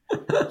throat.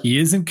 He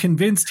isn't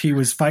convinced he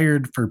was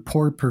fired for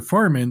poor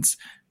performance,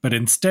 but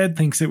instead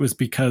thinks it was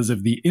because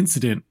of the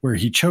incident where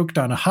he choked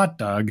on a hot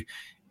dog,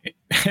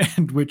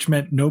 and which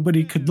meant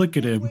nobody could look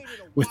at him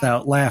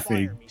without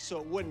laughing. So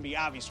it wouldn't be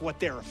obvious what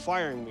they were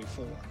firing me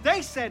for.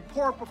 They said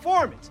poor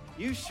performance.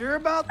 You sure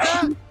about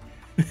that?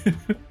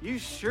 You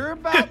sure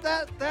about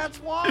that? That's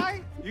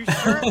why? You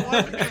sure it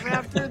wasn't because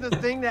after the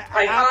thing that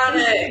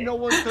happened, Iconic. no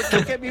one could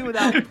look at me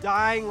without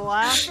dying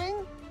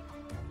laughing?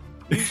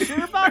 You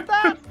sure about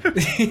that?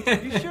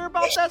 You sure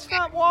about that's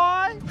not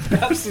why?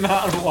 That's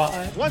not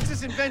why. Once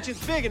this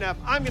invention's big enough,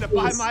 I'm going to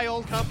buy my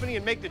old company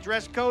and make the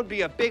dress code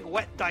be a big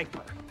wet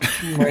diaper.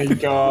 Oh my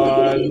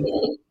god.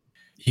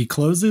 He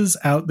closes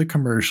out the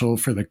commercial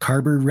for the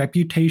Carber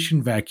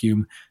reputation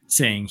vacuum,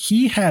 saying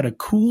he had a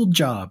cool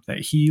job that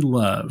he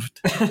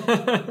loved.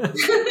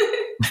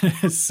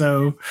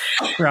 So,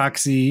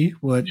 Roxy,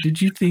 what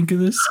did you think of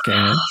this sketch?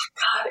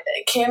 God,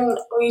 can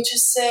we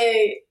just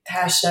say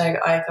hashtag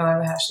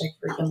icon, hashtag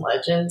freaking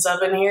legends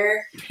up in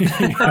here?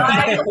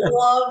 I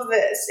love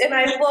this. And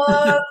I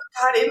love,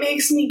 God, it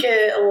makes me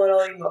get a little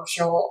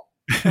emotional.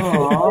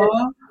 Aww.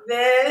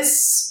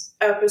 This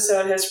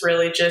episode has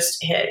really just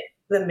hit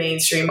the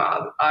mainstream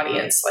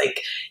audience.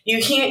 Like,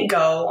 you can't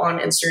go on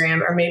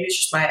Instagram, or maybe it's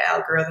just my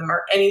algorithm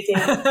or anything.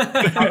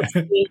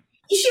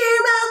 You sure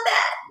about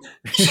that?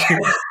 You sure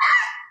about that?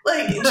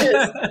 Like,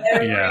 just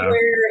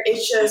everywhere.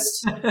 It's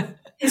just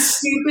his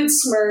stupid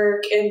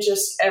smirk and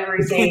just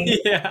everything.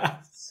 Yeah.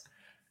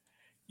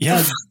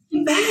 Yeah,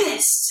 The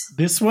best.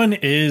 this one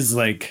is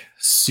like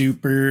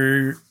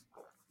super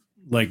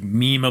like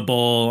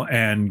memeable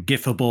and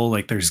gifable.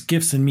 Like there's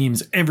gifs and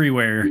memes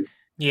everywhere.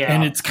 Yeah.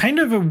 And it's kind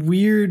of a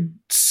weird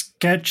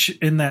sketch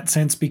in that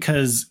sense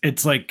because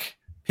it's like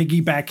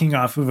piggybacking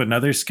off of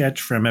another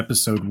sketch from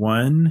episode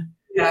 1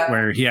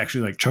 where he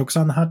actually like chokes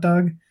on the hot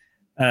dog.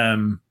 I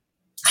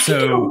can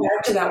go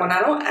back to that one.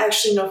 I don't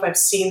actually know if I've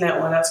seen that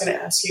one. I was going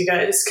to ask you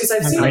guys because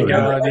I've seen my it.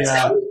 God, yeah.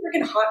 How many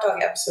freaking hot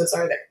dog episodes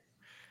are there?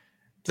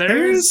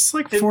 There's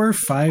like 4 or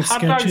 5 hot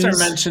sketches. dogs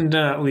are mentioned in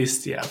at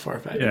least 4 or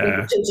 5.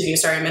 Yeah. Continue.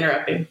 Sorry, I'm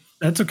interrupting.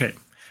 That's okay.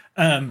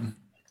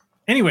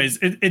 Anyways,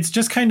 it's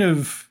just kind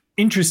of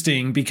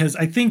interesting because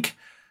I think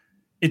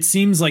it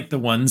seems like the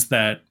ones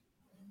that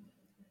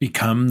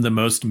become the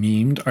most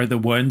memed are the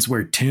ones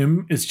where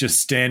Tim is just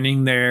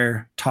standing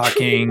there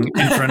talking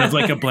in front of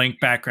like a blank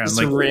background,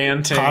 Just like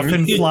ranting.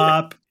 Coffin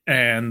Flop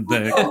and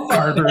the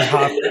Carber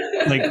Hop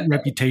like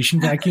reputation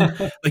vacuum.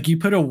 Like you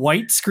put a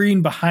white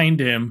screen behind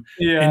him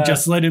and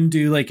just let him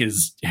do like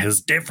his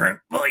different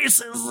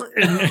voices,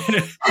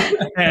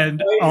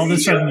 and all of a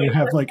sudden you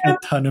have like a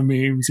ton of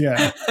memes.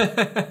 Yeah,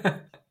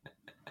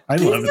 I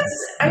love it.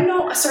 I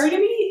know. Sorry to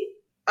be.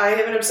 I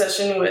have an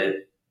obsession with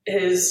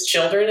his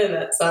children, and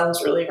that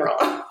sounds really wrong.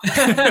 Like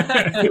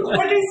I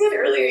said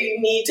earlier, you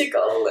need to go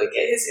look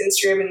at his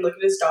Instagram and look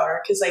at his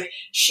daughter because, like,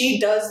 she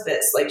does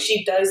this. Like,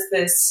 she does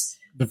this.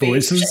 The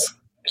voices.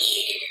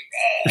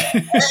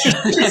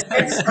 Just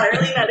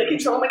spiraling out of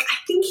control. I'm like, I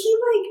think he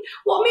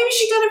well, maybe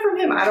she got it from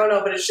him. I don't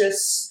know, but it's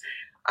just.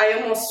 I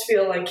almost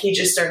feel like he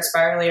just starts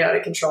spiraling out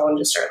of control and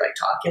just start like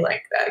talking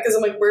like that because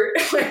I'm like, where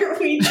are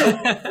we?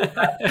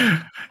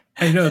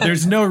 I know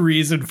there's no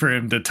reason for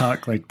him to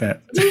talk like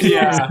that.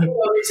 Yeah. No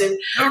reason.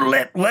 Don't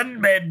let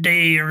one bad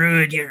day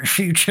ruin your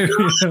future.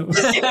 He's so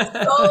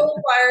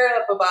fired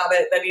up about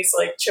it that he's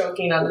like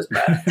choking on his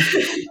breath.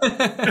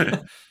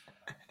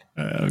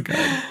 Oh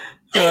god.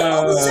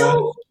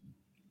 So,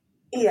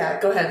 yeah,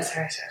 go ahead.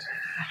 Sorry.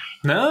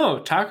 No,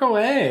 talk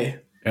away.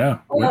 Yeah.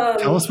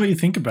 Tell us what you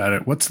think about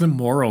it. What's the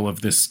moral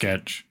of this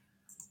sketch?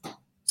 Is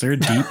there a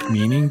deep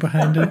meaning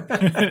behind it?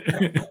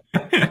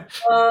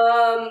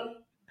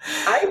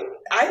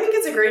 I think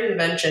it's a great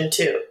invention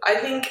too. I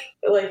think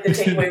like the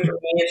takeaway for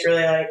me is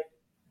really like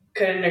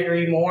couldn't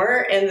agree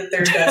more, and that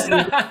there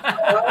doesn't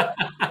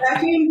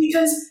vacuum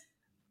because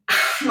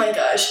oh my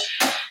gosh,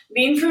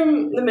 being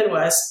from the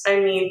Midwest, I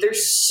mean,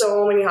 there's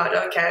so many hot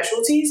dog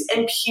casualties,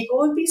 and people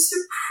would be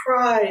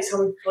surprised how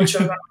many people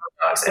choke on hot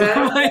dogs. And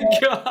Oh my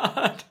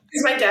god.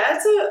 because my dad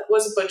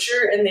was a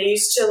butcher, and they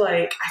used to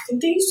I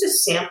think they used to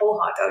sample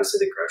hot dogs at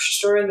the grocery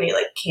store, and they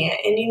can't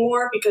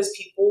anymore because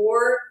people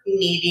were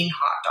needing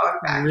hot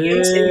dog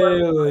vacuums.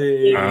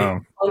 Really?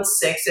 On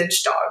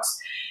 6-inch dogs.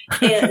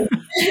 And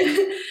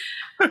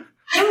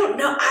I don't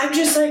know. I'm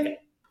just like,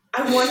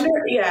 I wonder.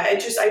 Yeah, I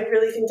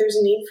really think there's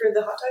a need for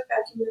the hot dog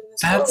vacuum in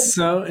this. That's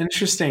so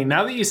interesting.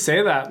 Now that you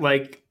say that,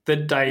 like the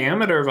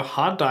diameter of a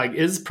hot dog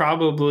is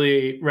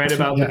probably right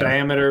about the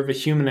diameter of a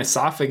human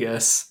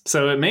esophagus.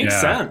 So it makes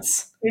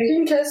sense. You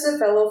can kiss a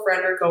fellow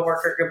friend or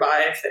coworker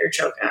goodbye if they're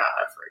choking out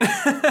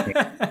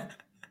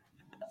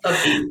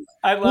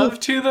I love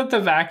too that the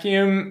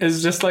vacuum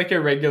is just like a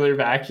regular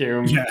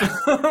vacuum. Yeah.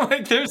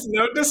 Like there's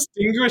no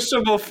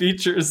distinguishable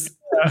features.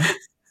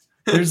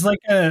 There's like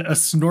a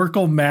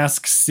snorkel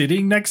mask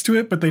sitting next to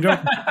it, but they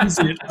don't use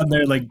it on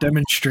their like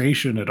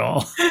demonstration at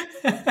all.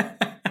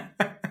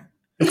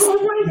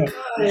 Oh my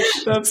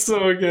gosh. That's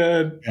so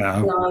good.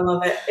 Yeah. No, I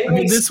love it. I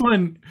mean,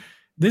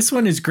 this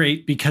one is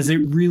great because it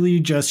really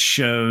just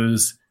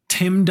shows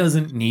Tim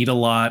doesn't need a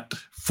lot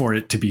for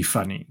it to be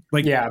funny.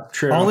 Like, yeah,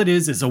 true. All it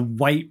is a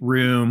white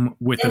room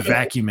with a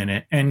vacuum in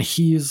it, and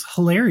he's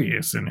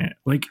hilarious in it.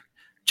 Like,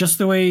 just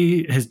the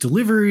way his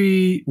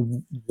delivery,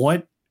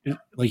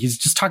 he's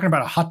just talking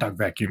about a hot dog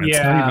vacuum. It's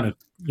not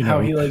even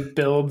how he like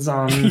builds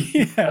on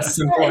a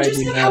simple I just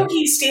idea. like how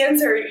he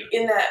stands there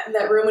in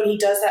that room when he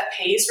does that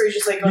pace where he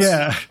just like goes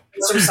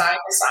from side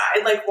to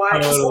side. Like, why?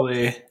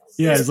 Totally.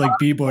 Yeah, it's like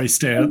B-boy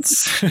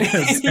stance,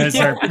 as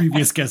our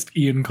previous guest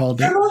Ian called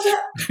it.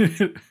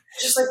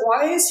 Just like,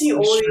 why is he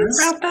always sure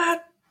about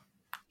that?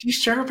 You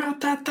sure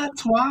about that?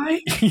 That's why.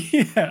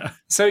 Yeah.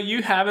 So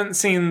you haven't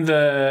seen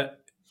the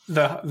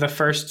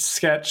first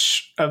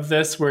sketch of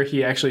this where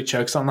he actually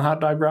chokes on the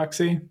hot dog,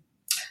 Roxy?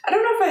 I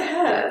don't know if I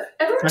have.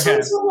 Everyone's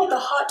talking about the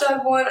hot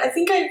dog one. I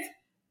think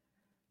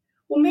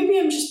maybe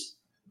I'm just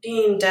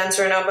being dense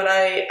right now, but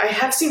I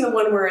have seen the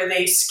one where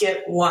they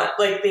skip one,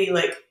 like they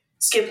like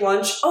skip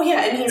lunch. Oh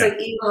yeah, and he's like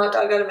eating a hot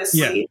dog out of his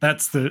sleeve.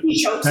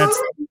 He chokes on it?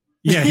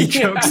 Yeah, he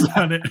chokes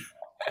on it.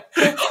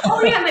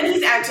 Oh yeah, and then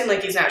he's acting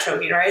like he's not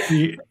choking, right?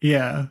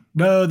 Yeah.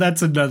 No,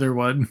 that's another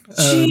one.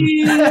 That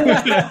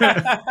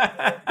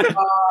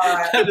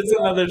is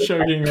another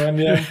choking one,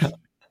 yeah.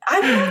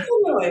 I don't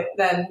know it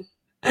then.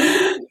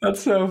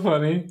 That's so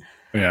funny.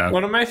 Yeah.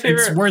 One of my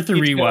favorite. It's worth a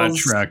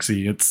rewatch,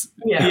 Roxy. It's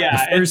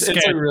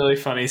it's a really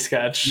funny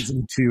sketch.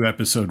 Season 2,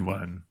 episode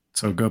 1.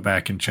 So go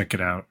back and check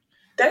it out.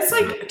 That's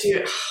like,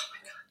 dude.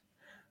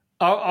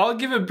 I'll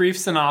give a brief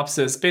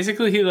synopsis.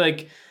 Basically, he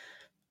like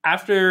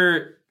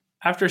after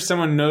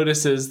someone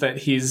notices that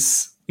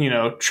he's,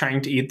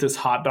 trying to eat this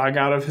hot dog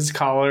out of his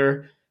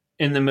collar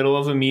in the middle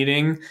of a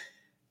meeting,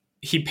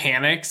 he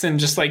panics and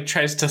just like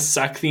tries to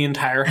suck the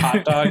entire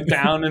hot dog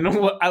down. And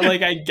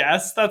I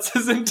guess that's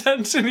his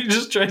intention. He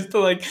just tries to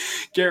like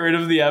get rid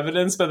of the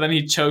evidence, but then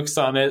he chokes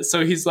on it.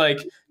 So he's like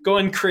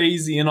going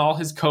crazy, and all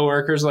his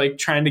coworkers like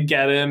trying to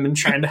get him and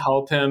trying to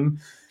help him.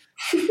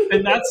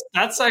 And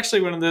that's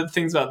actually one of the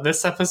things about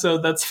this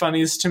episode that's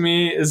funniest to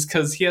me, is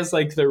because he has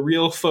like the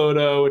real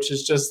photo, which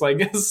is just like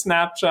a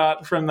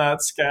snapshot from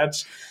that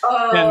sketch.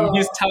 And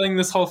he's telling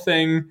this whole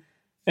thing,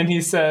 and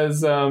he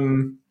says,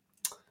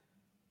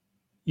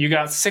 you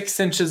got 6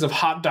 inches of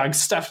hot dog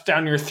stuffed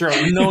down your throat.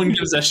 No one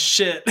gives a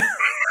shit.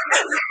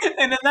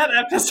 And in that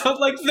episode,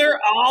 like they're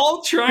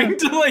all trying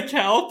to like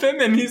help him,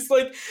 and he's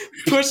like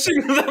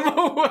pushing them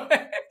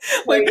away.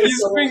 Like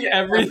he's doing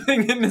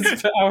everything in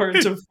his power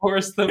to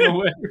force them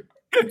away.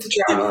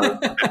 Drama.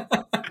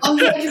 Oh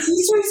yeah, because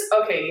he's always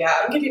okay. Yeah,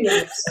 I'm getting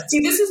this. See,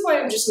 this is why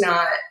I'm just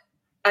not.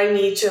 I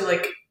need to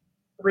like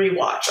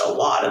rewatch a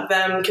lot of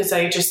them because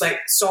I just like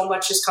so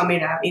much is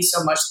coming at me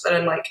so much that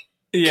I'm like,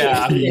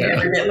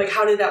 like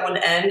how did that one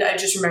end? I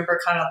just remember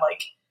kind of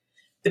like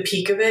the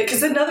peak of it,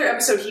 because another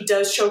episode he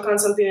does choke on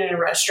something in a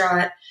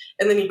restaurant,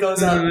 and then he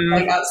goes up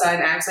like outside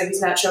and acts like he's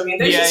not choking.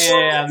 There's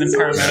and then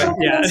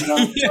paramedic,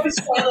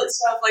 toilet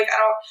stuff. Like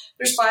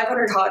there's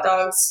 500 hot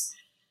dogs.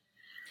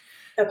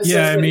 Episodes,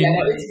 yeah, I mean,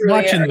 it's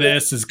really watching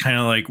this is kind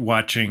of like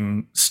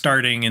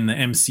starting in the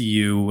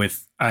MCU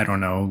with, I don't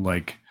know,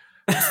 like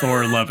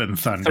Thor: Love and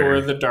Thunder, Thor: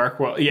 The Dark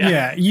World.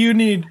 Yeah,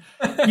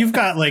 you've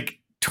got like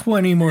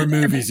 20 more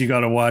movies you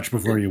got to watch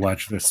before you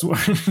watch this one.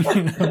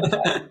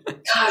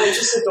 God, I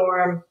just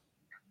adore him.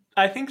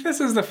 I think this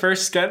is the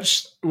first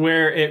sketch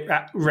where it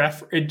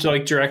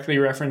like directly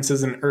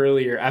references an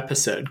earlier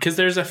episode, because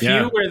there's a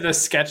few where the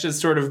sketch is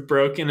sort of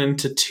broken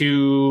into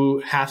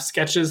 2 half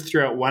sketches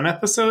throughout one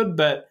episode,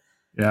 but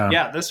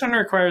this one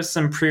requires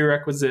some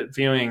prerequisite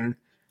viewing.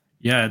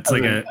 Yeah, it's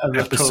like an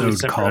episode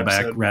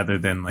callback rather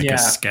than like a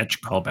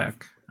sketch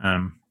callback.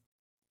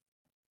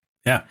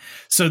 Yeah.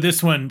 So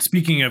this one,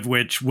 speaking of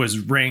which, was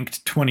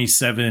ranked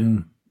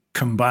 27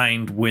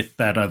 combined with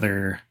that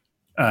other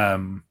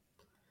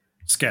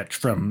sketch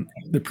from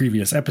the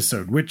previous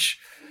episode, which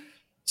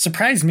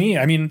surprised me.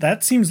 I mean,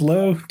 that seems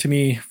low to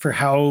me for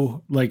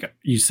how, like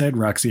you said,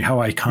 Roxy, how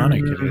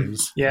iconic it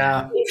is.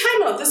 Yeah.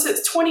 Time out. This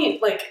is 20,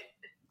 like,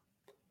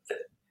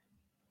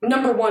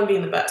 number 1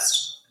 being the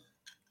best.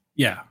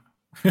 Yeah.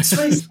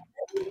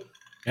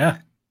 Yeah.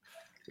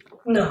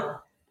 No.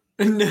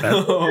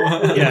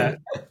 Yeah.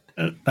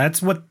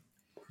 That's what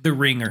the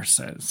Ringer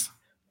says.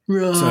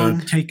 Wrong.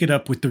 So take it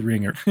up with the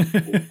Ringer. No,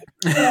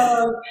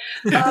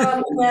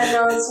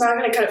 it's not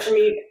going to cut it for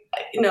me.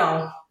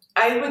 No,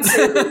 I would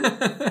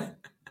say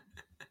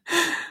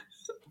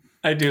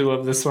I do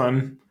love this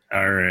one.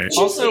 All right.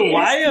 Also,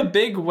 why a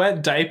big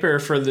wet diaper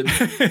for the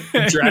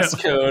dress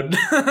code?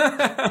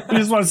 He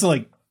just wants to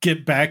like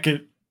get back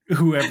at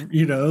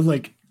whoever,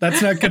 like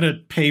that's not going to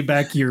pay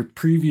back your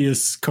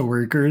previous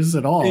coworkers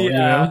at all.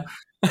 Yeah.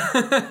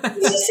 Did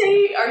he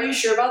say, are you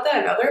sure about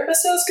that in other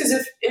episodes?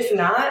 Because if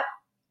not,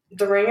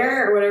 The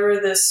Ringer or whatever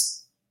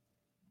this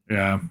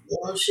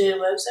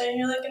bullshit website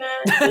you're looking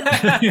at,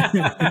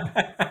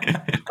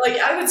 like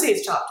I would say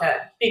it's top 10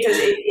 because it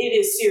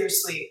is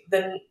seriously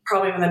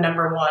probably the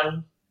number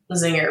one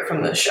zinger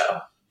from the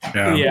show.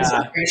 Yeah. So,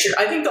 are you sure?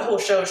 I think the whole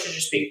show should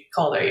just be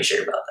called Are You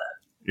Sure About That?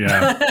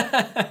 Yeah.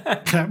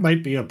 That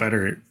might be a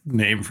better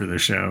name for the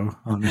show,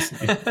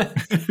 honestly.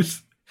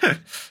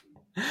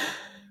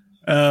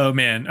 Oh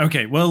man.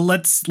 Okay. Well,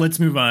 let's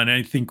move on.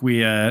 I think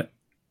we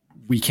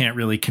can't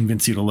really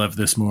convince you to love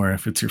this more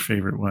if it's your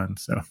favorite one.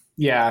 So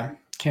yeah,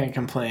 can't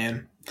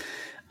complain.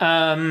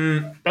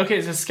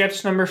 Okay, so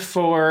sketch number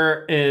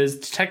 4 is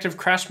Detective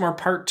Crashmore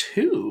Part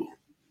 2.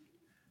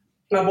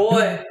 My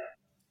boy.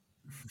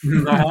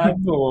 My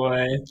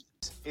boy.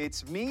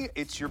 It's me,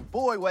 it's your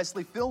boy,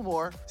 Wesley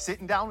Fillmore,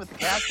 sitting down with the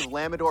cast of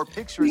Lamador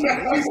Pictures'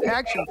 latest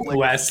action flick,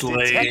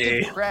 Wesley.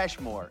 Detective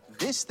Crashmore.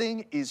 This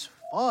thing is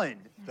fun.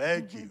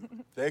 Thank you.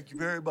 Thank you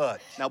very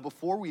much. Now,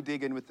 before we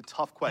dig in with the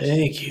tough questions,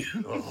 Thank you.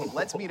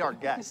 let's meet our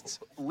guests.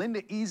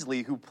 Linda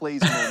Easley, who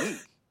plays Monique.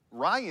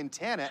 Ryan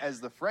Tanna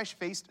as the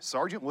fresh-faced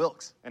Sergeant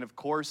Wilkes. And of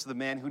course, the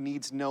man who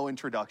needs no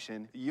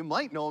introduction. You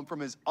might know him from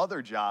his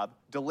other job,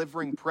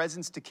 delivering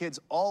presents to kids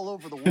all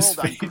over the world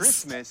on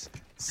Christmas,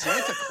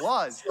 Santa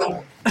Claus.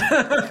 Did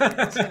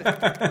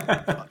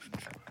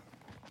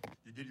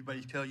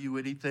anybody tell you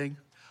anything?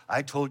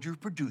 I told your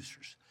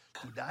producers.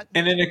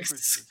 In an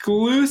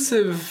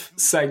exclusive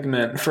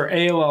segment for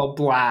AOL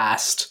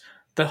Blast,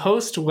 the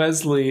host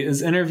Wesley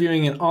is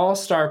interviewing an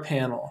all-star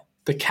panel,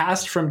 the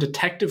cast from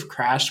Detective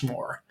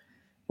Crashmore.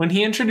 When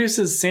he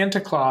introduces Santa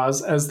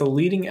Claus as the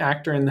leading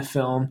actor in the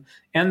film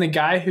and the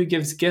guy who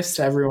gives gifts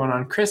to everyone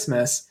on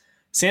Christmas,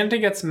 Santa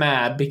gets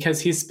mad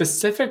because he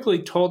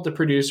specifically told the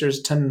producers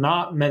to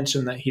not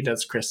mention that he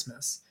does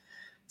Christmas.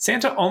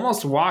 Santa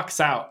almost walks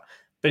out,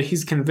 but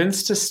he's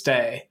convinced to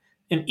stay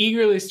and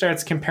eagerly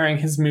starts comparing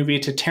his movie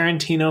to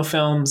Tarantino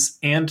films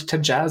and to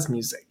jazz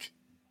music.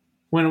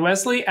 When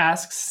Wesley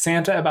asks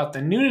Santa about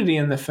the nudity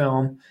in the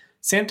film,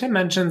 Santa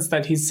mentions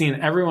that he's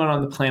seen everyone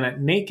on the planet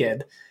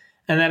naked,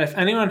 and that if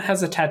anyone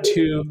has a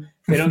tattoo,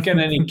 they don't get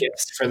any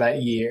gifts for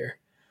that year.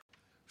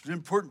 It's an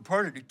important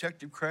part of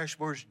Detective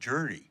Crashmore's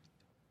journey.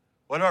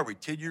 What are we,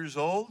 10 years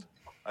old?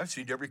 I've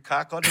seen every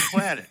cock on the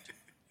planet.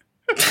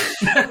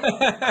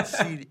 I've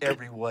seen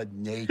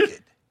everyone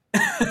naked.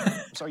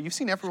 I'm sorry, you've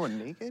seen everyone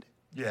naked?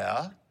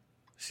 Yeah.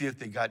 See if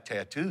they got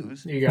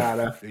tattoos. You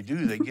gotta. If they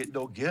do, they get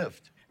no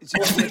gift. Is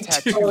if you get a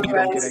tattoo, you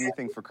don't get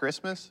anything for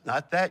Christmas?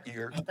 Not that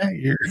year. Not that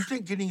year. You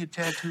think getting a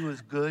tattoo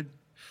is good?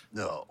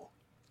 No.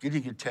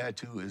 Getting a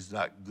tattoo is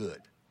not good.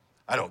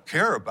 I don't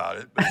care about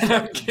it. But it's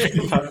not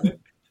good.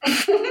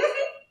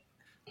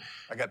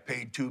 I got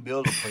paid $2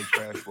 million to play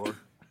Crashmore.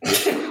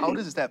 How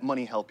does that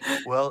money help you?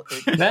 Well,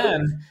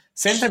 Then,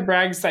 Santa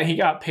brags that he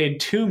got paid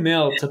 $2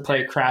 million to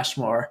play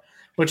Crashmore,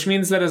 which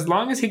means that as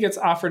long as he gets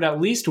offered at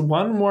least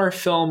one more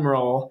film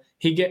role,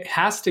 he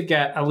has to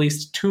get at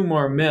least 2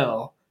 more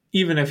mil,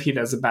 even if he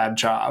does a bad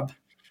job.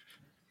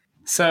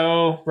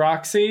 So,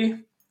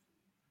 Roxy,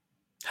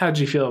 how'd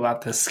you feel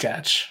about this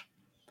sketch?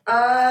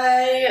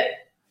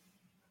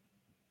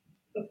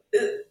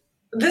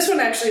 This one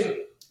actually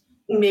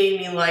made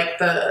me like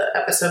the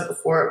episode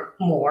before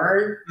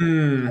more. I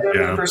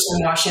remember the first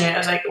time watching it, I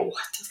was like, what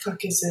the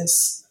fuck is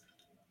this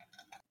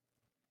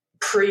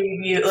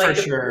preview? Like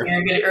the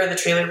premiere video, or the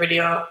trailer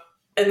video.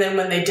 And then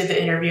when they did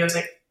the interview, I was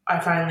like,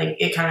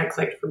 it kind of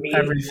clicked for me.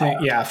 Everything,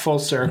 full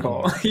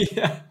circle.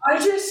 Yeah.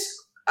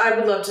 I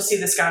would love to see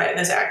this guy,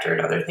 this actor,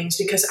 and other things,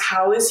 because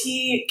how is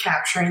he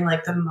capturing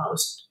like the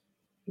most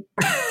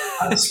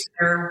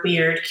obscure,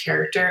 weird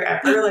character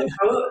ever? Like,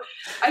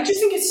 I just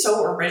think it's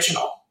so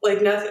original.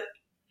 Like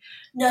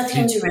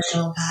nothing's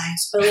original,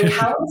 guys. But like,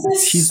 how is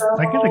this? He's so...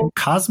 like a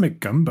cosmic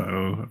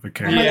gumbo of a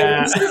character.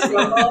 Yeah.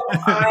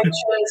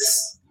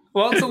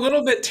 Well, it's a I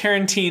little bit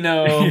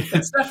Tarantino.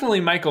 It's definitely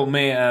Michael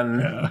Mann.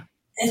 Yeah.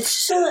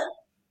 It's just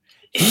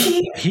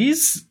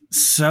He's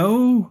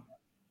so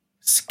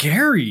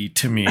scary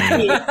to me.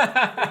 Am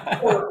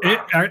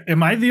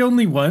I the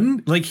only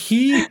one? Like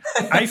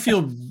I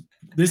feel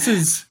this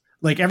is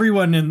like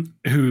everyone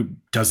who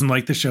doesn't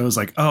like the show is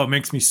like, oh, it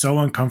makes me so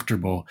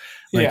uncomfortable.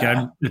 Like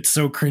it's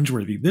so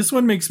cringeworthy. This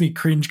one makes me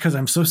cringe because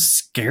I'm so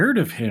scared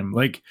of him.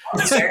 Like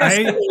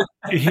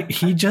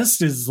he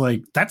just is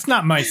like, that's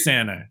not my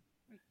Santa.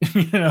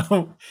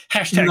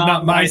 Hashtag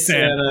not my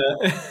Santa.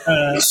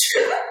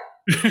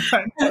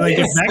 Like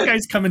if that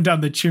guy's coming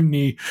down the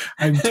chimney,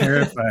 I'm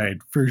terrified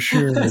for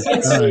sure. It's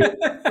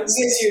gonna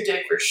see your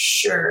dick for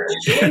sure.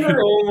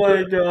 Oh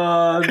my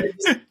god.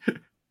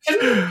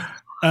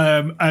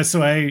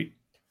 So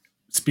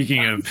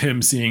speaking of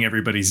him seeing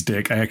everybody's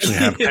dick, I actually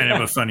have kind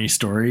of a funny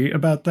story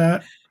about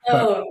that.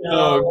 Oh no!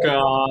 Oh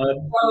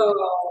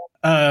god!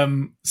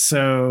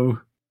 So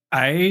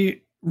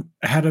I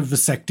had a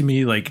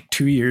vasectomy like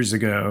 2 years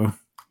ago,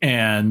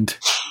 and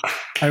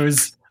I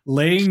was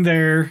laying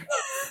there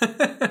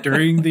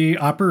during the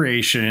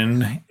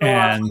operation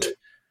and,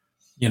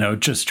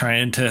 just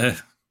trying to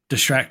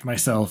distract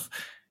myself.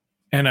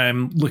 And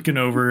I'm looking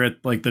over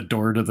at like the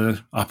door to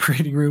the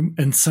operating room,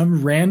 and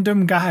some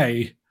random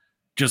guy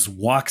just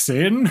walks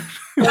in.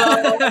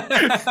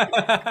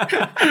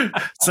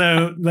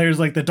 So there's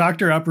like the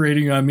doctor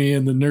operating on me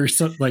and the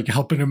nurse like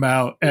helping him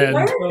out. And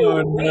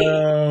Oh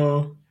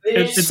no.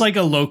 it's like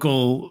a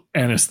local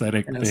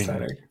anesthetic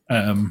thing.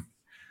 Am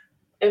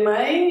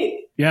I?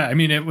 Yeah, I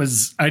mean,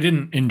 I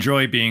didn't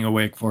enjoy being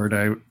awake for it.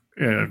 I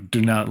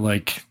do not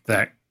like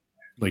that,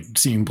 like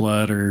seeing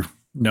blood or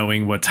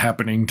knowing what's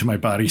happening to my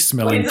body,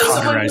 smelling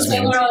cauterized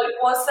veins. Like,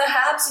 what's the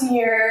haps in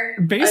here?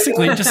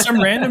 Basically, just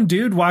some random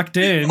dude walked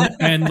in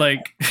and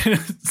like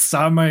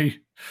saw my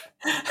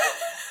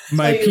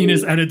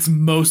penis at its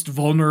most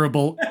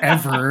vulnerable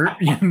ever,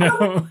 And,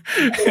 legal?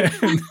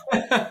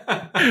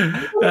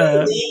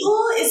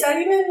 Is that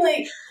even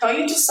like? Don't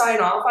you just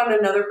sign off on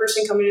another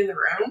person coming in the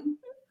room?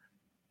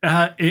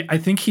 I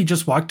think he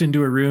just walked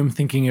into a room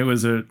thinking it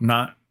was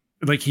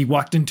he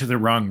walked into the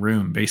wrong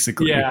room,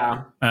 basically.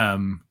 Yeah.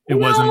 It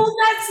wasn't. No,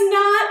 that's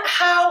not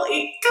how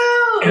it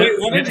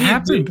goes. It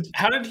happened.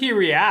 How did he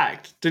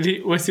react?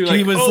 Was he like?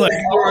 He was oh, like,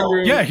 wrong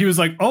room? yeah, he was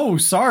like, oh,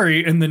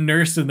 sorry, and the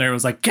nurse in there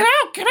was like, get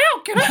out, get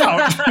out, get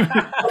out.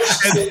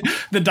 And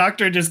the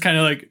doctor just kind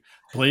of like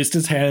placed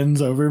his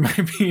hands over my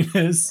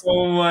penis.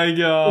 Oh my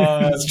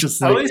god! It's just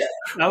like,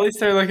 at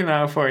least they're looking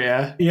out for you.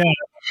 Yeah,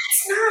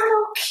 it's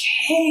not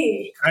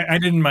okay. I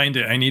didn't mind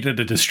it. I needed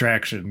a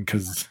distraction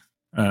because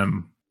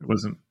it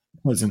wasn't.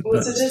 What's a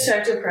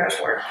distracted crash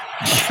work?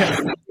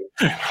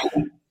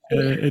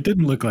 It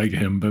didn't look like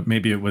him, but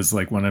maybe it was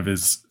like one of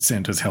his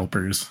Santa's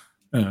helpers.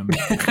 They're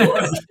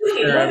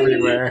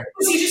everywhere.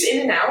 Was he just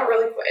in and out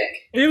really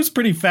quick? It was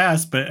pretty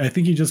fast, but I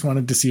think he just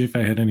wanted to see if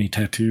I had any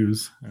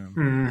tattoos.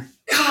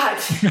 God.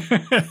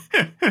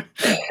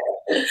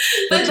 The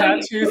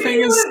tattoo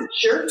thing is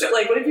jerked.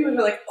 Like, what if you were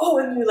like, oh,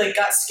 and you like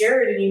got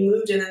scared and you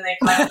moved and then they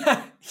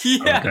clapped?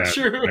 Yeah,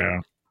 true. Yeah.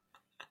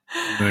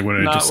 They would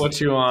have Not just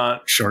what you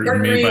want.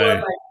 shortened me by.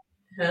 Like,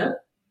 huh?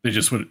 They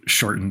just would have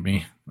shortened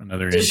me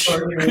another Just inch.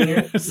 shortened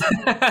you.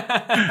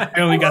 I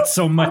only got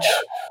so much.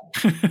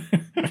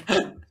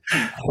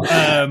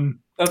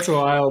 That's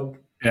wild.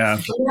 Yeah.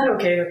 I'm not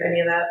okay with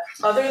any of that.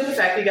 Other than the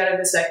fact you got a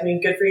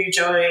vasectomy, good for you,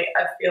 Joey.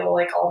 I feel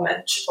like all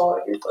men should follow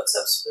your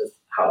footsteps with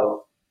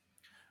how.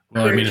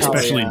 Well, I mean,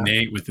 especially yeah.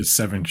 Nate with his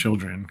 7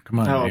 children. Come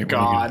on, Oh Nate,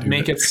 God,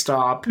 make it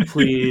stop,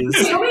 please.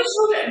 How many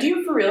children? Do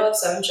you for real have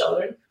 7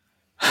 children?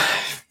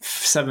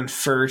 7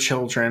 fur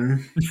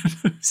children,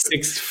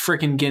 6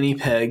 freaking guinea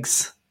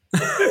pigs.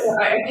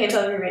 I can't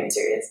tell if you're being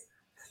serious.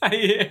 I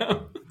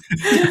am.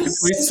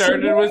 We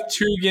started with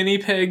 2 guinea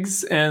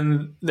pigs,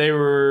 and they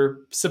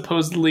were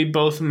supposedly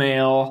both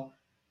male,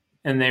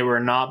 and they were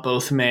not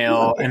both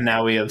male, and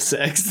now we have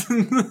 6.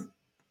 Do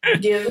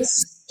you have a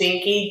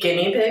stinky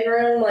guinea pig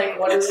room? Like,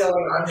 what is going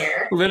on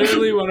here?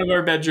 Literally, one of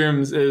our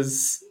bedrooms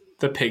is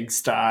the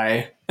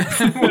pigsty.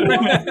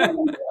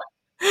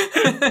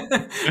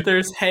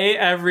 There's hay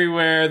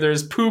everywhere.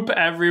 There's poop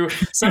everywhere.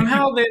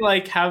 Somehow they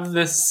like have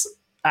this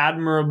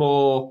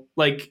admirable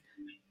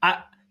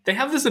they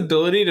have this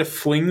ability to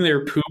fling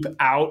their poop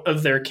out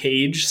of their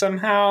cage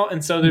somehow,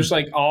 and so there's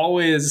like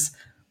always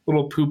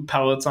little poop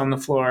pellets on the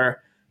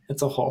floor.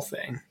 It's a whole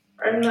thing.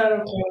 I'm not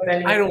okay with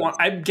any.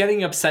 I'm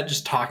getting upset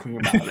just talking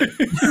about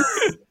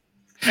it.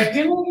 I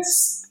feel like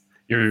it's.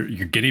 Your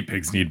guinea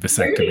pigs need Are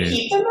you gonna vasectomies.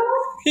 keep them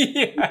all?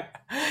 Yeah.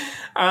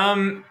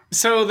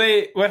 So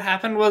what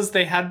happened was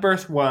they had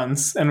birth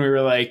once, and we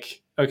were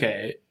like,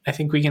 okay, I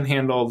think we can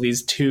handle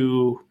these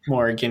 2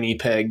 more guinea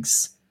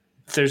pigs.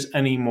 If there's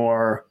any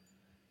more,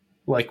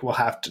 like, we'll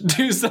have to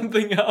do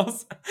something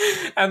else.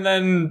 And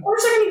then Of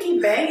course, I'm gonna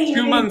keep banging.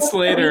 2 months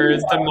later,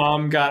 the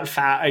mom got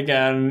fat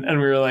again, and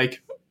we were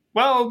like,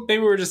 well,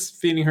 maybe we're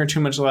just feeding her too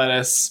much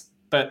lettuce,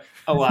 but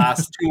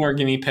alas, 2 more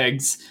guinea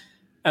pigs.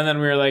 And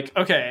then we were like,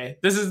 okay,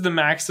 this is the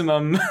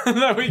maximum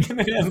that we can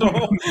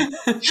handle.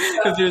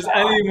 If there's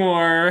any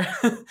more.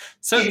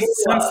 Since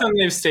then,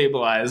 they've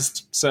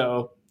stabilized.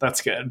 So that's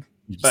good.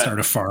 You start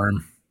a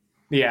farm.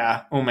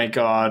 Yeah. Oh my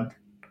God.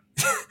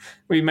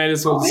 We might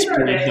as well just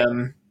breed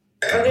them.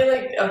 Are they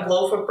like a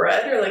loaf of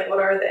bread or like what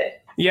are they?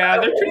 Yeah,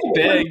 they're pretty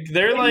big.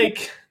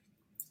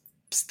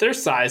 They're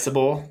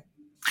sizable.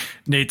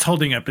 Nate's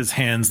holding up his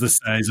hands the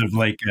size of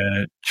like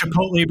a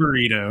Chipotle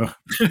burrito.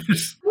 Oh my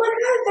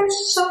God, they're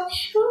so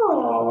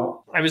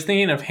cute. I was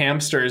thinking of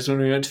hamsters when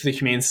we went to the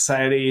Humane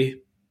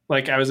Society.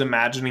 Like I was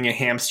imagining a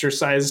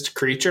hamster-sized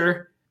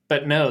creature,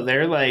 but no,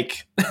 they're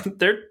like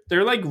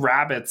they're like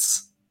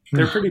rabbits.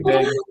 They're pretty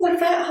big. Oh, they're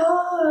fat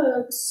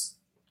hugs.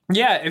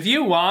 Yeah, if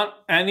you want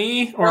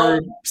any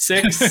or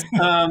 6,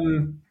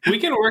 we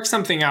can work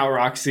something out,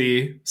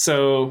 Roxy.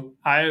 So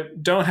I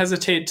don't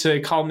hesitate to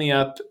call me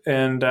up,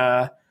 and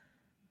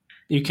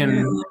you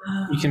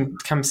can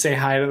come say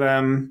hi to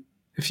them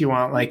if you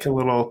want like a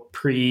little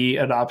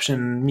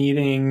pre-adoption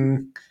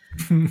meeting.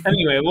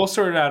 Anyway, we'll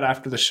sort it out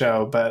after the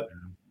show. But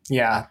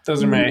yeah,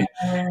 those are my.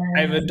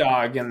 I have a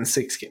dog and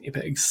 6 guinea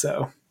pigs.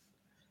 So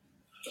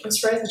I'm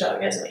surprised the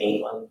dog hasn't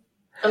ate one.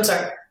 I'm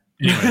sorry.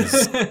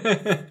 Anyways,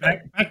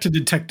 back to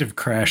Detective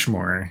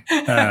Crashmore.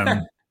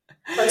 Okay.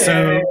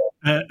 So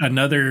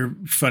another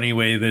funny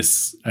way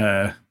this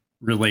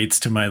relates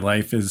to my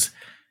life is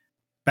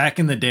back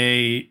in the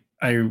day,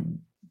 I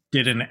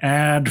did an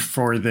ad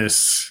for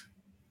this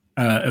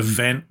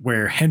event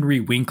where Henry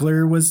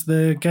Winkler was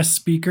the guest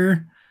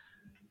speaker,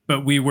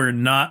 but we were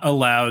not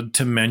allowed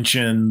to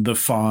mention the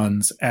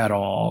Fonz at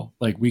all.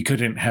 Like we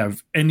couldn't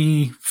have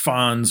any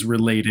Fonz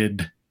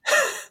related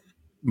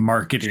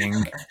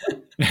marketing.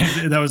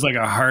 That was like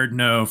a hard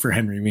no for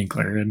Henry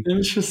Winkler. And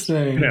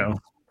interesting. you know,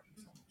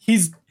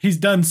 he's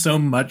done so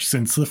much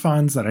since the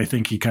Fonz that I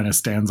think he kind of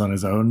stands on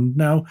his own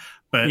now.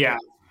 But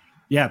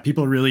yeah,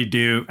 people really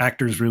do.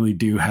 Actors really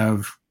do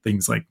have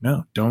things like,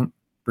 no, don't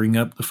bring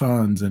up the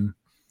Fonz. And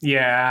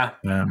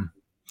that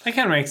kind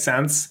of makes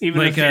sense. Even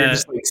like, if you're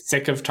just like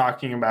sick of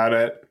talking about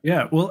it.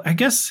 Yeah, well, I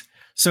guess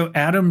so.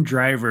 Adam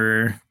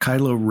Driver,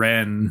 Kylo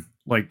Ren,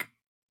 like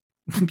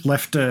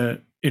left a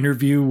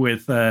interview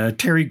with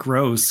Terry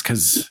Gross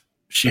because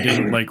she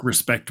didn't like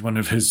respect one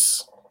of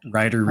his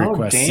rider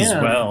requests as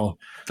well.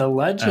 The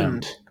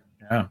legend.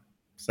 Yeah,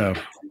 so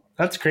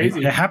that's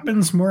crazy. It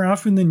happens more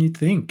often than you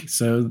think.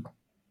 So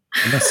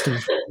I must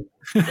have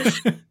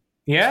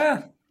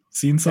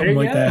seen something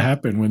like that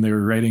happen when they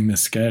were writing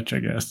this sketch, I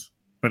guess.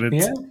 But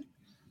it's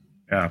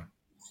yeah.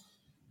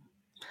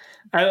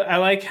 I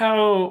like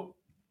how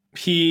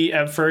he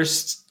at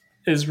first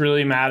is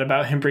really mad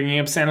about him bringing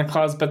up Santa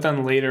Claus, but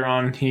then later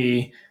on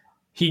he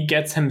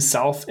gets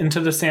himself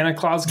into the Santa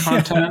Claus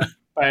content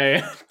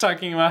by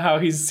talking about how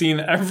he's seen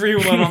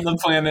everyone on the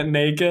planet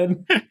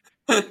naked.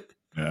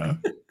 Yeah.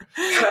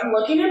 I'm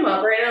looking him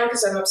up right now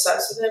because I'm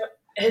obsessed with him.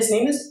 His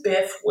name is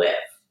Biff Whiff.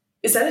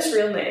 Is that his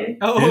real name?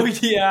 Oh,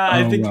 yeah.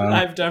 I think wow.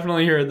 I've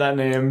definitely heard that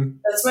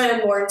name. That's my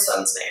unborn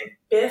son's name.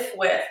 Biff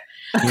Whiff.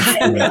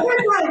 And the other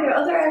guy, the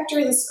other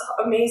actor that's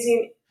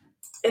amazing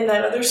in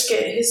that other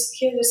skit,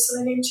 he had a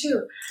silly name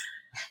too.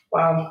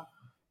 Wow.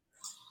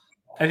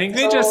 I think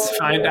they just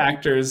find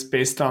actors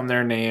based on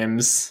their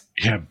names.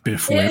 Yeah,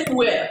 Biff Whiff. Biff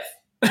Whiff.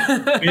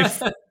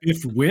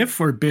 Biff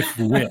Whiff or Biff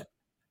Whip?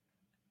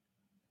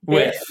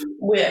 Whiff.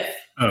 Whiff.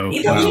 Oh,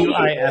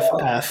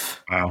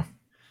 WIFF. Wow.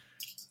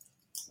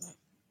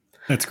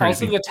 That's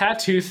crazy. Also, the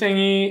tattoo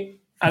thingy,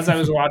 as I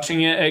was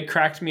watching it, it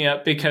cracked me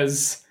up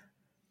because,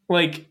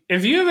 like,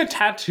 if you have a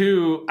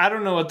tattoo, I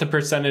don't know what the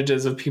percentage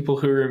is of people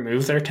who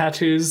remove their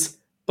tattoos,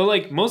 but,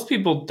 like, most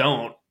people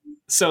don't.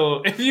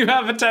 So if you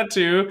have a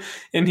tattoo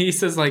and he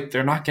says, like,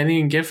 they're not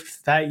getting a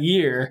gift that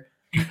year,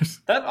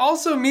 that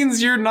also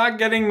means you're not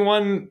getting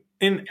one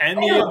in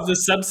any of the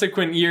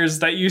subsequent years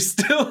that you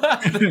still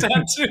have the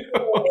tattoo.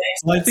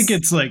 Well, I think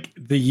it's like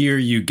the year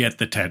you get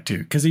the tattoo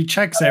because he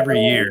checks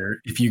every year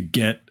if you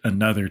get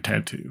another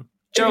tattoo.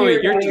 Joey,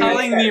 you're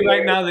telling me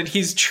right now that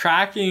he's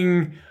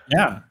tracking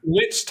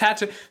which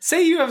tattoo.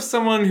 Say you have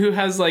someone who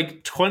has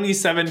like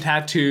 27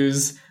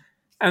 tattoos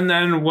and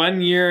then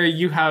 1 year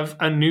you have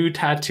a new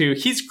tattoo.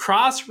 He's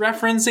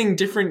cross-referencing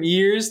different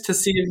years to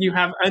see if you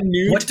have a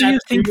new What tattoo. do you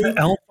think the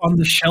elf on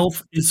the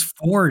shelf is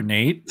for,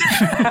 Nate?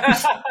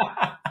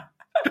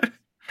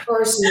 Of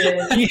course he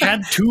is. He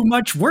had too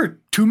much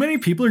work. Too many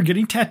people are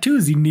getting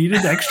tattoos. He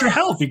needed extra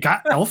help. He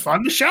got elf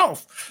on the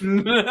shelf.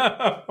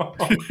 No.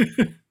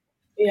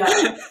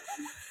 Yeah.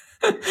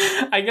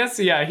 I guess,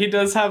 he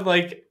does have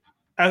like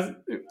an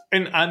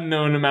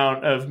unknown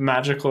amount of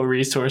magical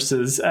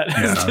resources at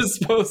his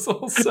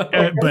disposal. So.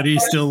 But he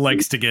still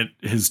likes to get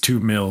his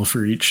 $2 million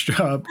for each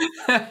job.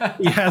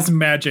 He has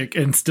magic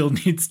and still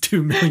needs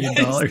 $2 million.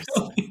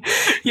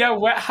 Yeah,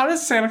 how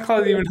does Santa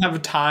Claus even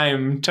have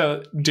time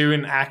to do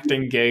an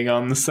acting gig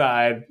on the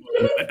side?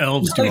 The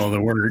elves do all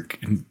the work.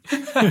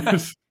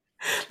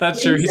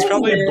 That's true. He's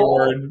probably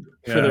bored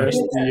for the rest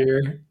of the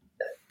year.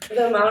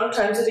 The amount of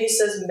times that he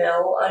says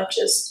mill,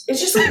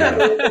 it's just like that.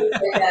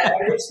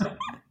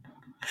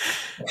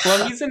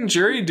 Well, he's in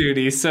jury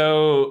duty,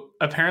 so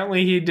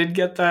apparently he did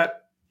get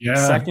that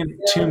second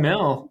 $2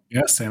 million.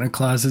 Yeah, Santa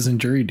Claus is in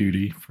jury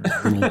duty for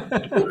a little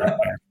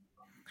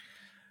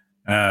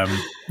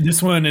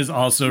this one is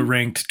also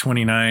ranked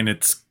 29.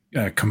 It's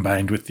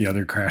combined with the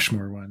other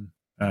Crashmore one.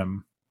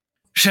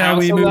 Shall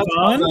we move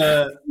on?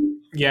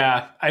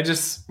 I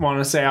just want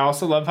to say I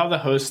also love how the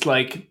host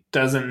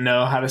doesn't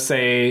know how to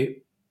say.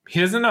 He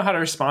doesn't know how to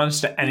respond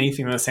to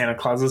anything that Santa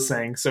Claus is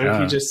saying,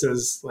 so he just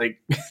says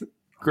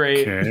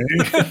great. Okay.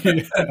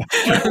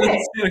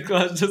 Santa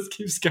Claus just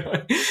keeps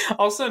going.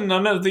 Also,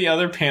 none of the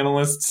other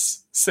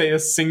panelists say a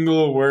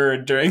single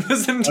word during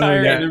this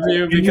entire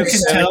interview because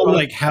you can tell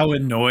how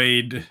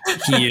annoyed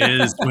he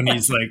is when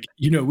he's like,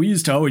 we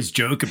used to always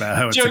joke about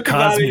how it's a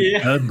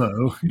cosmic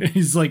Dumbo.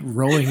 He's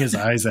rolling his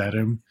eyes at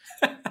him.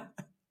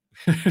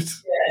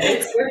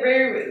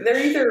 They're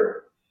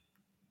either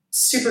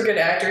super good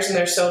actors and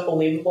they're so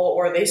believable,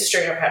 or they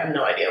straight up have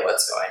no idea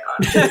what's going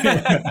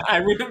on.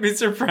 I wouldn't be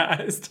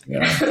surprised.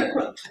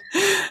 Yeah.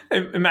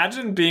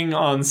 Imagine being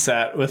on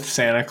set with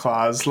Santa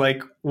Claus.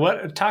 Like,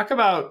 what? Talk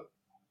about,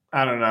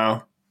 I don't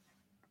know,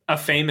 a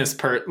famous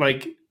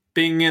like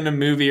being in a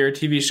movie or a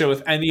TV show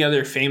with any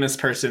other famous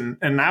person.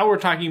 And now we're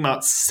talking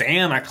about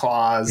Santa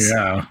Claus.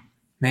 Yeah.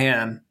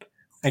 Man,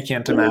 I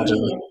can't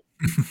imagine.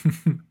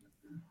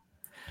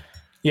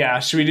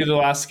 Yeah, should we do the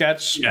last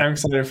sketch? Yeah. I'm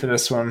excited for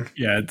this one.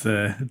 Yeah, it's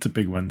a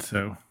big one,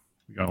 so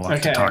we got a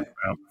lot to talk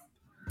about.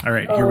 All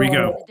right, here we Oh.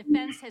 go. The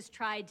defense has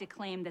tried to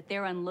claim that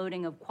their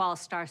unloading of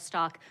Qualstar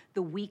stock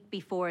the week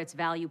before its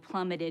value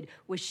plummeted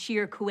was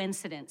sheer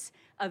coincidence,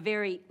 a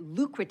very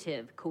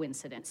lucrative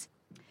coincidence.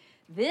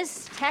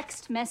 This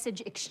text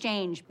message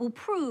exchange will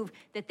prove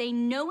that they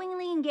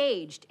knowingly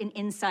engaged in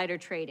insider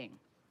trading.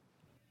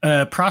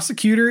 A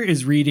prosecutor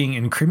is reading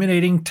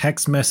incriminating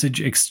text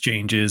message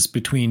exchanges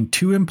between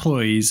two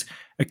employees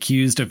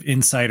accused of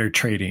insider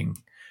trading.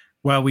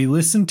 While we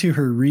listen to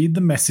her read the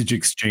message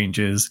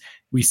exchanges,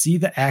 we see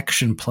the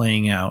action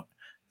playing out.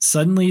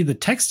 Suddenly, the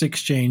text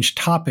exchange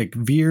topic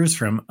veers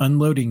from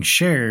unloading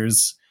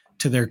shares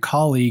to their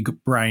colleague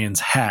Brian's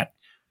hat,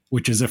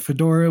 which is a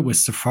fedora with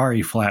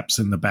safari flaps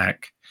in the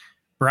back.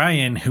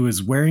 Brian, who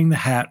is wearing the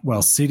hat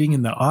while sitting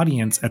in the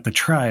audience at the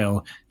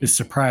trial, is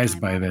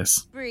surprised by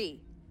this. Bree,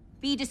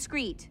 be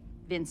discreet.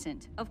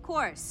 Vincent, of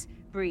course.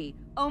 Bree,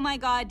 oh my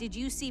God, did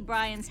you see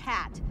Brian's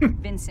hat?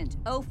 Vincent,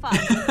 oh fuck.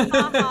 Ha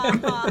ha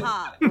ha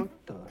ha.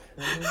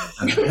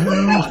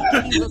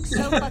 He looks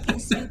so fucking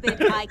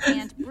stupid, I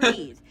can't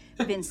breathe.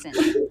 Vincent,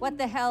 what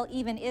the hell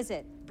even is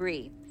it?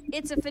 Bree,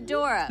 it's a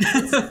fedora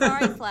with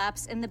safari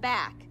flaps in the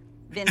back.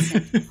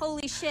 Vincent,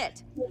 holy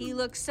shit, he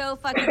looks so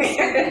fucking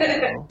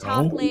stupid.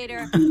 Talk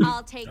later,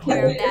 I'll take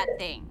care of that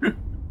thing.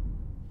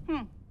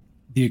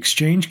 The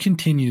exchange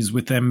continues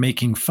with them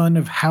making fun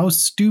of how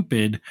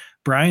stupid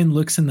Brian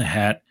looks in the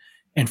hat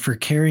and for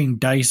carrying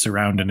dice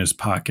around in his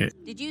pocket.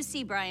 Did you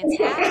see Brian's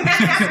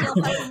hat? He's still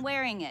fucking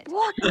wearing it.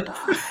 What the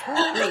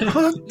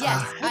hell?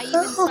 Yes, I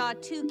even saw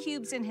 2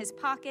 cubes in his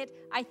pocket.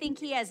 I think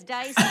he has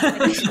dice,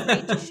 but he's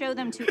afraid to show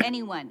them to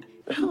anyone.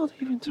 What the hell are they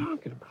even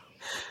talking about?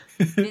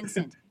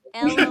 Vincent,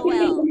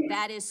 LOL,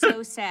 that is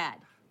so sad.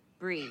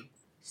 Bree,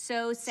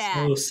 so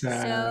sad. So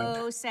sad.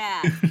 So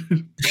sad.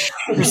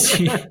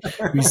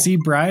 We see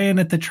Brian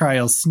at the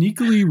trial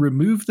sneakily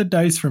remove the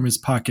dice from his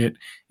pocket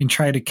and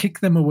try to kick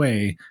them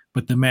away,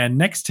 but the man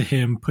next to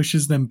him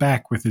pushes them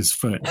back with his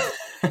foot.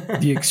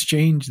 The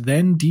exchange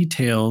then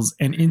details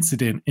an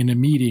incident in a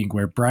meeting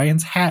where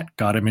Brian's hat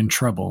got him in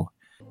trouble.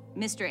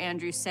 Mr.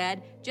 Andrews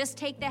said, just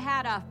take the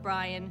hat off,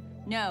 Brian.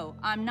 No,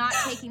 I'm not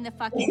taking the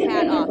fucking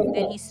hat off.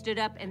 Then he stood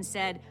up and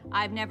said,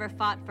 I've never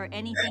fought for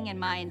anything in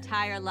my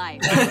entire life.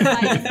 I'm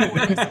fighting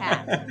for this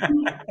hat.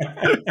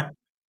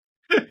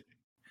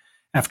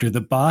 After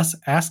the boss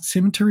asks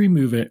him to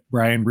remove it,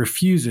 Brian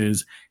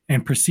refuses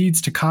and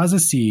proceeds to cause a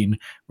scene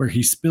where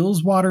he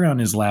spills water on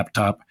his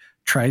laptop,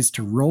 tries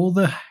to roll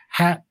the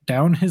hat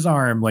down his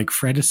arm like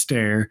Fred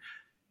Astaire,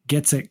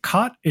 gets it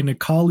caught in a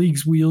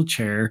colleague's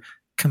wheelchair,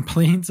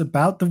 complains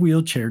about the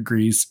wheelchair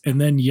grease, and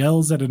then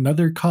yells at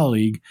another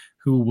colleague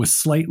who was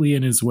slightly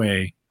in his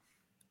way.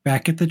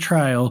 Back at the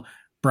trial,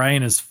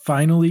 Brian is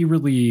finally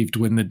relieved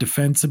when the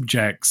defense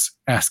objects,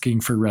 asking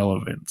for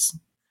relevance.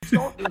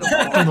 Don't do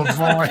The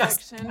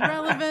voice. Objection.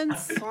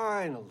 Relevance.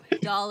 Finally.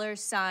 Dollar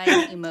sign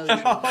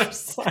emoji.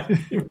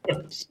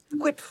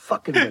 Quit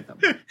fucking with them.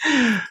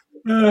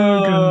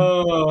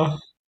 Oh.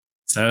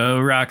 So,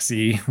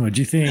 Roxy, what'd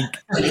you think?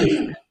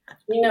 You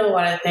know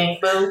what I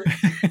think, boo.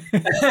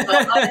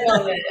 I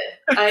love it.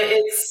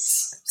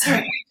 It's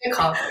sorry, I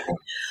cough.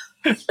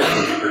 It's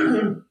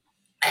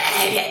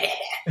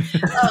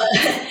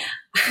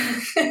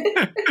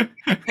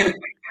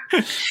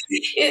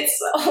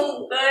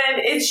so good.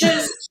 It's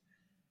just,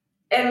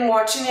 and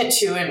watching it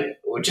too, and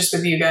just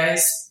with you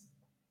guys,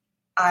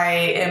 I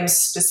am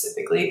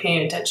specifically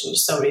paying attention to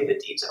so many of the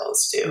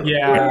details too.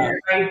 Yeah. Where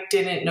I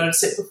didn't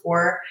notice it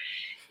before.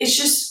 It's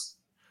just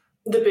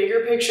the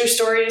bigger picture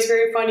story is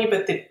very funny,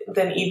 but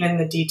then even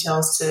the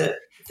details to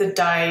the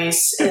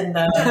dice and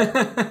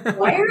the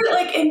why are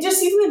like, and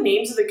just even the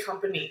names of the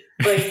company.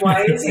 Like,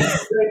 why is it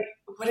like,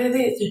 what are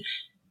they? Did you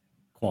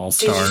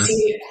Qualstar. see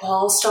it?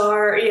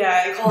 Qualstar?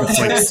 Yeah, It's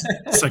Qualstar.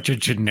 like such a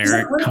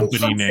generic What the company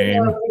fuck's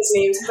name. all these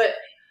names, but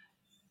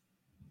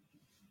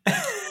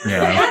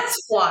Yeah.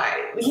 that's why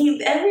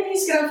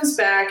everybody's get off his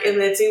back, and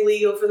it's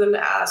illegal for them to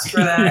ask for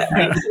that.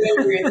 I can't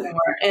agree with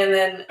more. And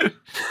then,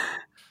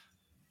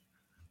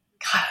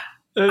 God,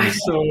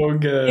 It's so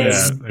good.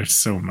 Yeah, there's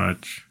so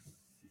much.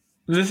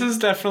 This is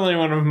definitely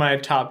one of my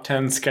top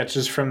 10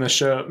 sketches from the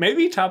show.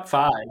 Maybe top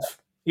 5.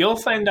 You'll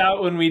find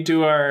out when we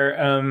do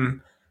our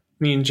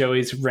me and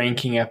Joey's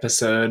ranking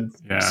episode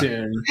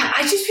soon.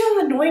 I just feel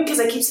annoying because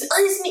I keep saying,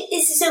 "Oh, this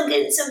is so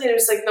good, it's so good."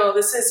 It's like, no,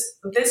 this is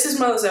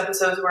one of those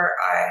episodes where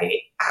I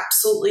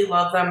absolutely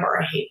love them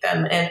or I hate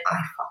them, and I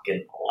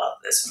fucking love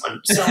this one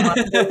so much.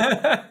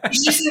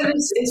 He's just in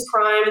his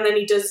prime, and then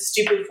he does the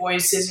stupid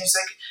voices. He's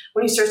like,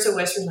 when he starts to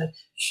whisper, he's like,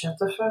 shut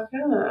the fuck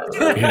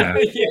up. Yeah.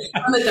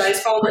 On the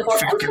dice fall on the floor.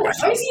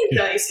 Why is he in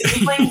dice? Is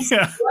he playing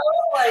Yeah. slow?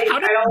 Like, How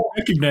did I I don't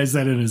recognize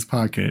that in his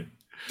pocket?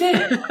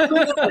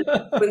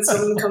 when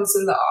someone comes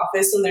in the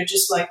office and they're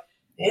just like,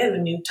 they have a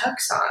new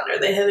tux on, or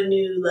they have a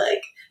new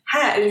like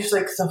hat, and it's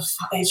like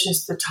it's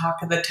just the talk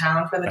of the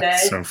town for the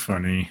That's day. so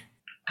funny.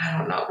 I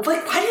don't know.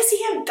 Like, why does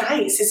he have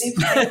dice? Is he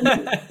playing?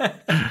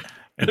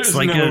 It's There's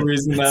like no a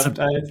reason to it's have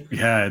dice.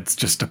 yeah, it's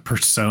just a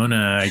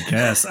persona, I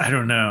guess. I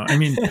don't know. I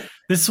mean,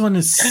 this one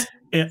is.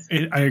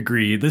 I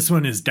agree. This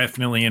one is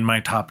definitely in my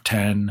top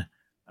 10.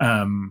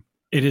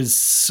 It is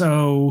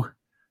so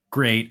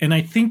great, and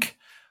I think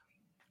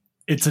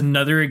it's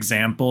another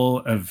example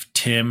of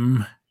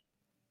Tim,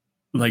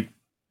 like,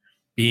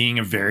 being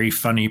a very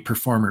funny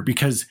performer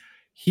because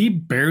he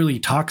barely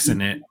talks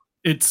in it.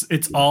 It's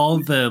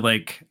all the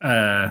like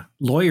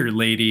lawyer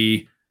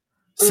lady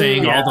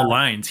saying all the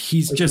lines.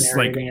 He's just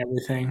like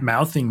everything.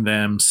 mouthing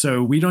them,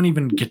 so we don't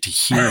even get to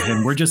hear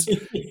him. We're just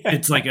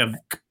it's like a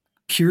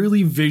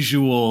purely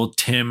visual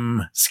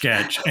Tim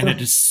sketch, and it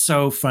is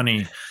so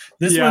funny.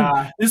 This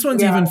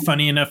one's even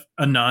funny enough.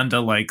 Ananda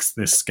likes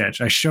this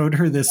sketch. I showed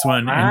her this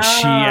one, and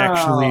she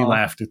actually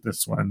laughed at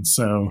this one.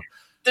 So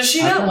Does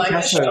she not like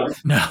the show?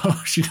 no,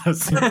 she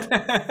doesn't.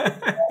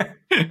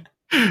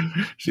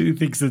 She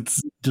thinks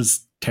it's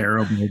just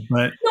terrible.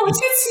 But No, it's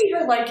good to see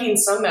her liking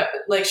some of it.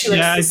 Like she likes.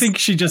 yeah, I this- think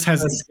she just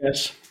has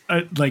sketch.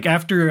 like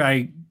after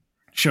I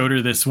showed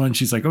her this one,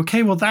 she's like,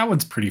 okay, well, that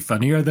one's pretty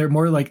funny. Are there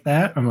more like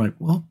that? I'm like,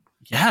 well,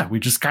 yeah, we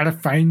just got to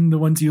find the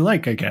ones you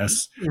like, I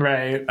guess.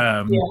 Right.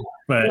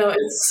 But no,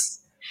 it's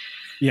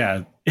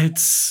yeah,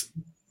 it's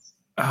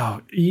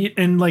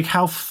and like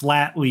how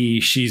flatly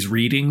she's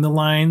reading the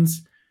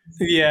lines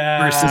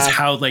Yeah. versus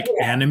how like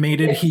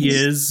animated he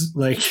is.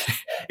 Like,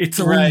 it's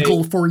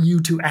illegal for you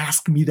to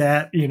ask me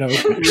that, you know.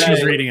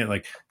 She's reading it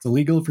like, it's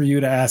illegal for you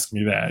to ask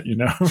me that, you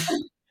know.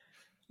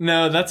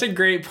 No, that's a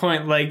great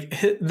point. Like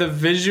the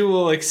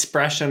visual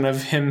expression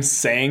of him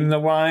saying the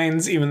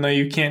lines, even though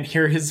you can't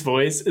hear his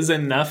voice, is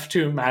enough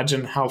to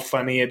imagine how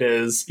funny it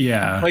is.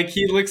 Yeah. Like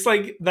he looks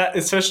like that,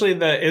 especially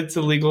the "it's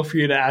illegal for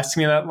you to ask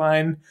me that"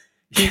 line.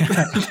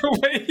 The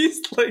way he's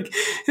like,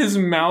 his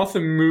mouth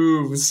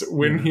moves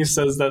when he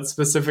says that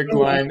specific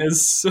line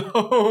is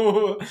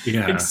so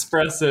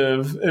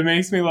expressive. It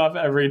makes me laugh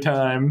every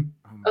time.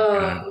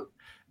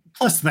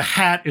 Plus, the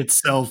hat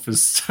itself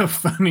is so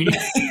funny.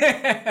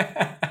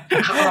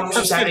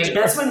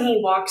 That's when he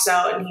walks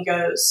out and he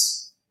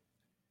goes.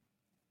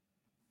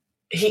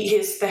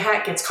 The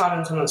hat gets caught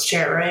in someone's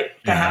chair, right?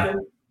 That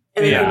happened.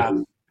 And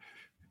then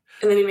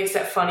and then he makes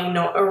that funny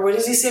note, or what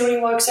does he say when he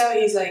walks out?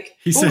 He's like,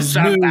 he says,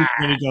 "Moo,"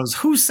 and he goes,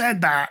 "Who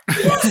said that?" Who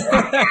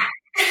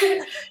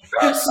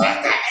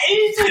said that?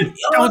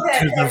 Don't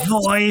do the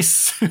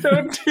voice.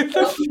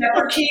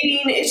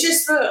 Deprecating. It's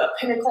just the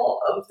pinnacle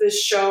of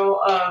this show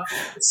of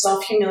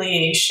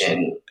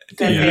self-humiliation.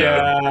 That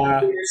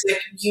it's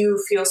like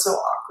you feel so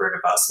awkward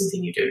about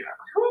something you do.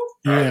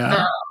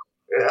 Yeah.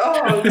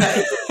 Oh,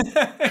 okay.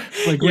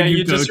 Like when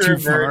you go just too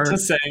revert far. to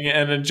saying it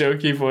in a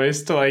jokey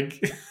voice to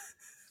like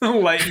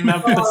lighten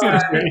up the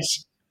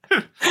situation.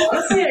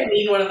 Honestly, I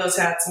need one of those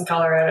hats in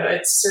Colorado.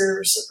 It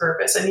serves a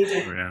purpose. I need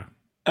to.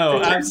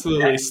 Oh,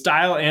 absolutely.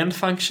 Style and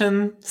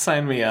function.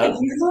 Sign me up.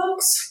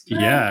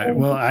 Yeah.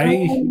 Well,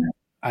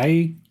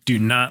 I do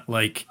not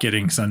like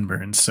getting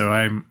sunburned, so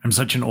I'm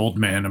such an old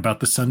man about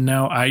the sun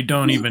now. I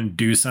don't even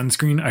do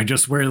sunscreen. I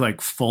just wear like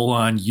full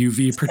on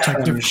UV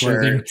protective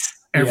clothing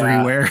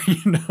everywhere.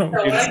 You know, No,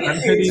 when I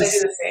get serious, I do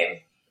the same.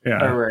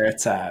 Yeah. Or where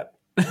it's at.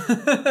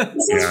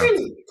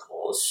 Sunscreen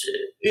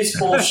bullshit. It's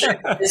bullshit.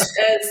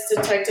 As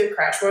Detective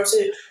Crash wrote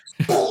it,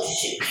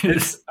 bullshit.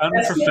 It's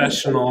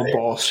unprofessional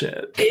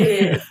bullshit. It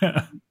is.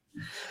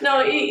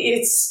 No,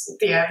 it's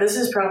this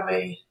is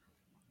probably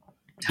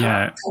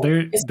Yeah,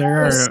 there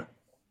are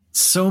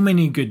so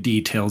many good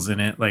details in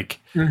it. Like,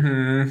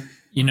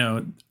 you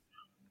know,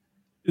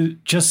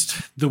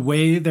 just the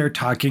way they're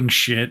talking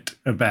shit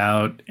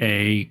about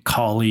a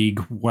colleague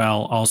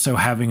while also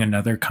having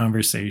another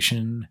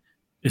conversation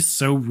is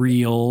so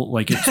real.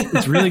 Like,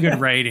 it's really good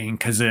writing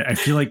because I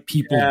feel like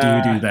people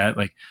do that.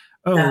 Like,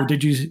 oh,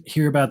 did you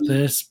hear about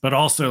this? But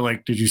also,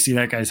 like, did you see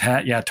that guy's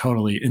hat? Yeah,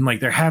 totally. And like,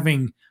 they're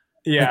having.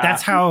 Yeah, like,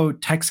 that's how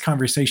text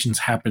conversations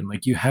happen.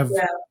 Like, you have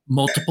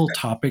multiple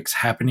topics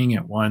happening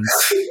at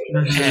once,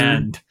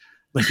 and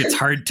like it's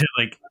hard to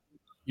like,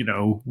 you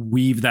know,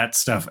 unweave that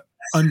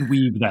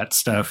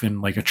stuff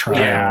in like a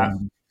trial.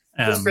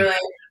 It's brilliant.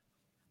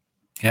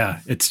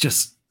 Yeah, it's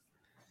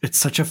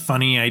such a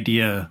funny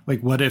idea. Like,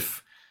 what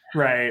if?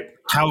 Right.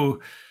 How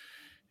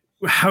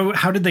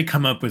did they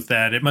come up with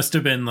that? It must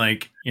have been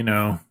like, you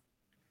know,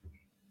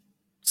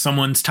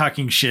 someone's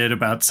talking shit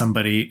about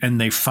somebody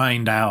and they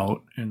find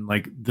out, and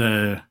like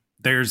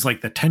there's like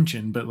the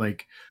tension, but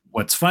like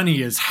what's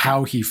funny is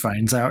how he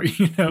finds out,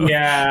 you know?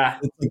 Yeah.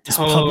 It's like this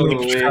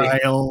public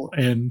trial,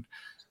 and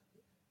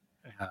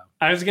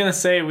I was gonna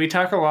say we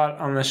talk a lot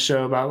on this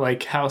show about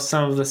like how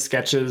some of the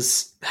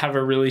sketches have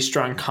a really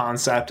strong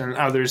concept and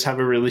others have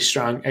a really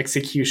strong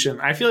execution.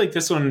 I feel like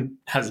this one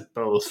has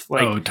both.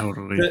 Like, Oh,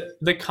 totally.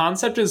 the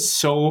concept is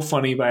so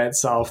funny by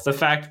itself. The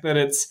fact that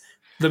it's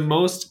the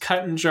most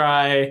cut and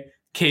dry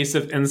case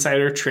of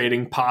insider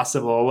trading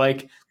possible.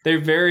 Like, they're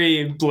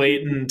very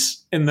blatant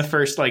in the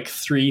first like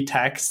 3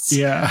 texts.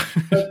 Yeah.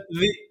 But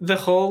the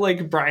whole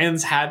like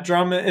Brian's hat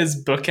drama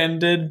is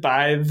bookended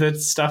by the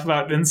stuff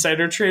about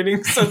insider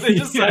trading. So they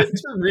decide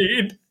to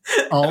read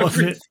All of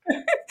it.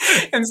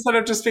 instead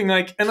of just being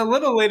like, and a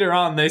little later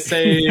on they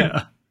say,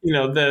 Yeah. you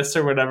know, this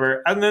or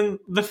whatever. And then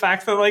the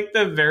fact that like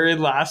the very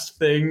last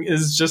thing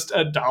is just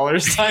a dollar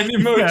sign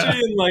emoji Yeah.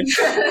 and like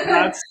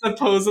that's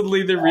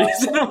supposedly the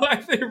reason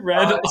why they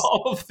read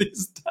all of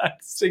these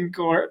texts in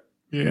court.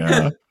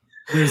 Yeah.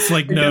 There's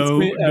like It gets no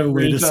me way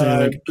every to say time.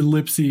 like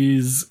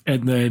ellipses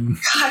and then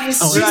God,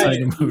 dollar Right.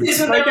 sign emoji.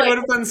 So Like they're it would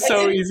have been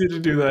so easy to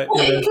do that.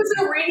 Well, Yeah. because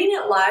they're reading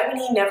it live and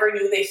he never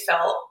knew they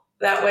felt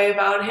that way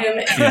about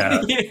him.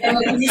 Yeah. And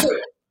like, he's like,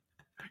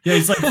 Yeah,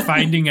 he's like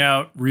finding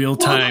out real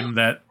time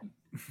that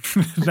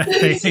that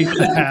they hate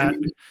the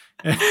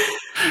hat.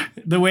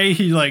 The way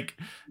he like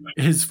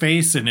his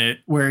face in it,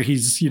 where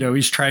he's, you know,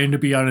 he's trying to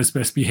be on his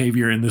best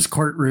behavior in this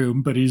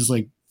courtroom, but he's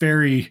like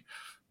very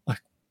like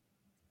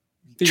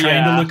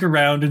trying to look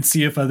around and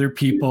see if other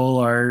people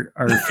are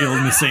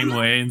feeling the same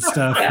way and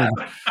stuff.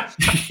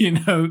 And, you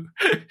know,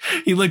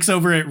 he looks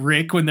over at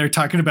Rick when they're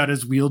talking about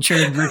his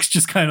wheelchair, and Rick's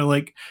just kind of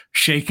like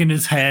shaking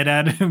his head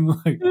at him,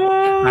 like,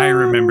 I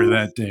remember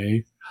that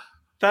day.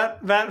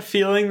 That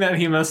feeling that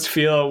he must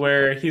feel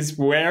where he's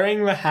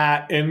wearing the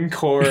hat in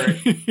court.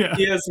 Yeah.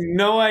 He has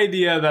no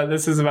idea that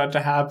this is about to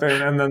happen.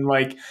 And then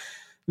like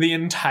the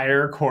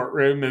entire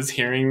courtroom is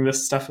hearing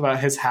this stuff about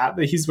his hat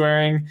that he's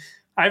wearing.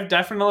 I've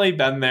definitely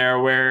been there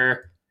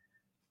where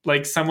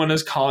like someone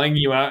is calling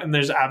you out and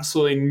there's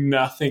absolutely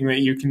nothing that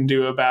you can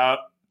do about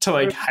to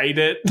like hide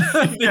it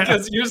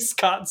because you're just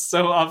caught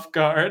so off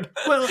guard.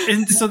 Well,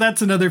 and so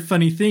that's another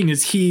funny thing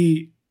is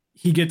he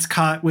gets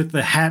caught with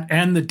the hat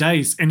and the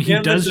dice, and he Yeah,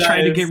 the does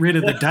try to dice. get rid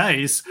of the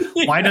dice.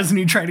 Why doesn't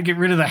he try to get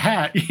rid of the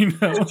hat? You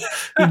know,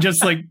 he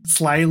just like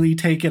slyly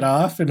take it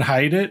off and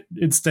hide it.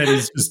 Instead,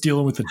 he's just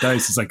dealing with the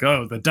dice. It's like,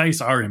 oh, the dice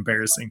are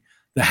embarrassing.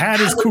 The hat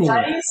is cool.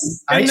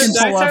 Dice? I And the can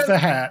pull dice off are- the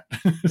hat.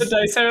 The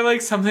dice are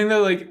like something that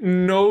like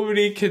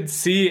nobody could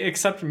see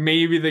except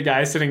maybe the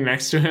guy sitting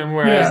next to him,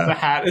 whereas Yeah. the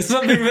hat is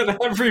something that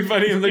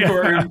everybody in the Yeah.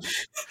 courtroom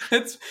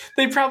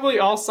they probably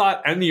all saw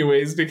it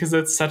anyways because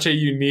it's such a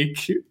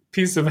unique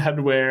piece of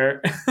headwear.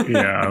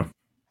 Yeah.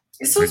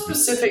 it's so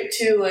specific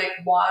too. Like,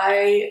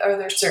 why are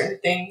there certain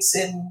things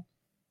in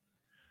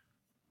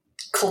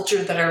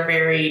culture that are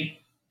very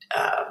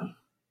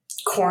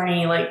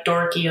corny, like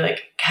dorky,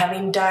 like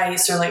having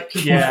dice, or like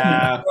people Yeah.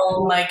 having their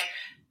own like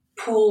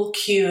pool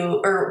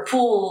cue or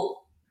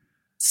pool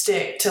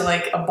stick to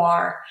like a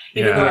bar.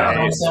 Even though I Yeah.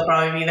 don't still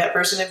probably be that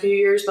person in a few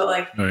years, but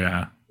like Oh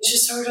yeah. it's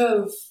just sort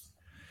of,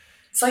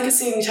 it's like a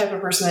same type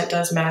of person that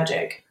does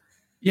magic.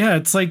 Yeah,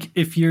 it's like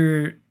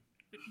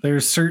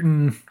there's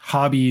certain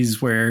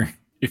hobbies where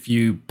if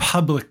you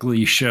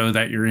publicly show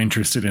that you're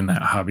interested in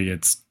that hobby,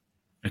 it's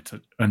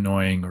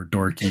annoying or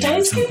dorky or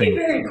Dice can be something.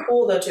 very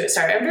cool though too.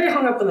 Sorry, I'm very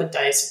hung up on the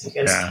dice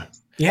because Yeah.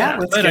 Yeah,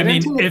 let's But get I mean,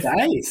 into the if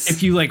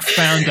dice. you like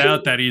found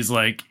out that he's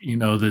like, you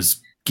know, this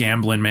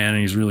gambling man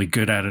and he's really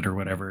good at it or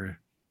whatever,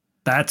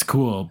 that's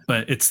cool.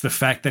 But it's the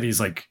fact that he's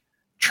like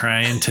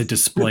trying to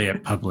display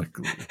it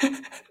publicly.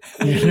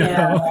 You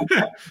know?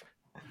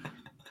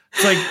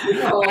 It's like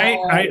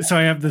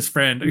I have this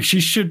friend. She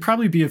should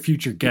probably be a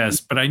future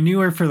guest, but I knew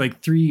her for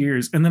like 3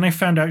 years, and then I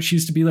found out she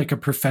used to be like a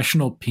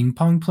professional ping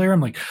pong player.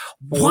 I'm like,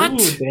 what?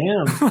 Ooh,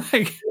 damn.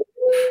 Like,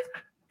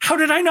 how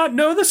did I not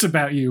know this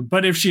about you?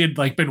 But if she had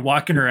like been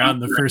walking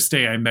around the first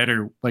day I met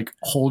her, like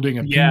holding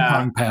a ping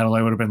pong paddle,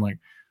 I would have been like,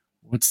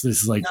 what's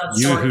this like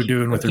yoo-hoo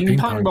doing with her Ping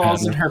pong balls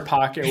paddle? in her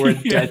pocket were a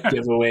dead Yeah.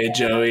 giveaway,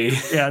 Joey.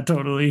 Yeah,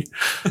 totally.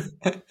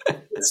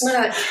 it's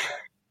not.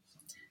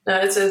 No,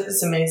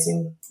 it's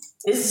amazing.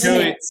 It's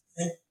Joey,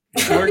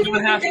 amazing. we're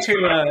gonna have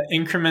to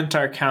increment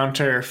our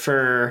counter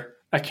for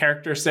a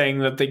character saying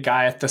that the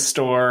guy at the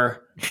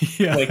store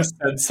Yeah, like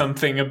said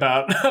something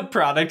about a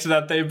product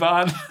that they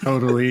bought.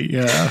 totally.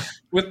 Yeah.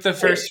 With the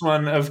first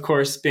one, of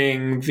course,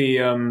 being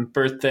the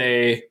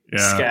birthday Yeah.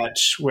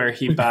 sketch where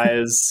he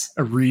buys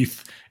A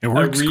wreath. It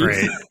works wreath.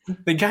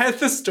 great. The guy at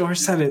the store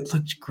said it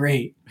looked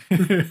great.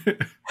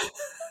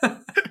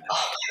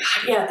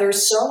 Yeah,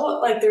 there's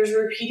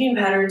repeating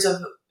patterns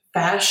of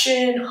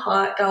fashion,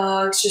 hot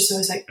dogs, just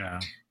always like Yeah.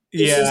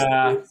 this is-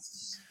 Yeah.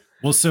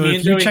 Well, so Me if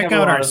and you Joey check have a out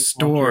lot our of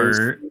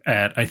store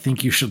at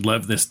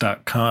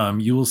IThinkYouShouldLoveThis.com,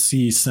 you will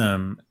see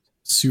some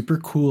super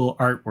cool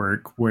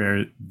artwork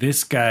where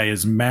this guy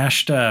is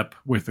mashed up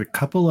with a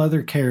couple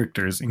other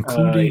characters,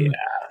 including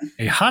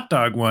a hot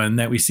dog one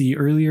that we see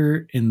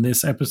earlier in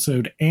this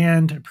episode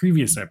and a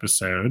previous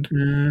episode,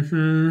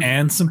 Mm-hmm.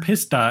 and some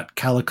Piss Dot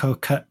calico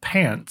cut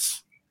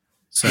pants.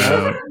 So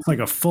it's like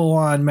a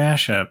full-on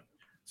mashup.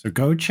 So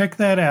go check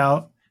that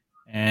out.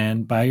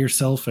 and buy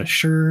yourself a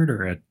shirt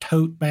or a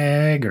tote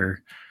bag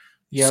or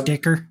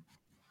sticker.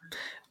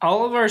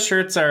 All of our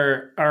shirts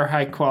are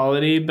high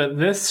quality, but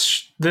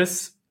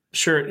this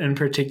shirt in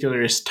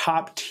particular is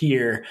top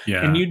tier.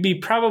 Yeah. And you'd be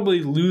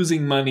probably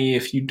losing money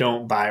if you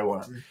don't buy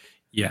one.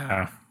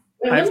 Yeah.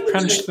 I've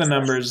crunched the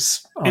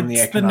numbers on the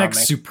It's the economics.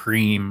 next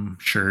Supreme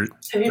shirt.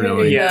 Have you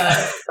really. been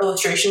doing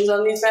illustrations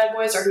on these bad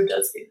boys, or who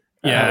does these?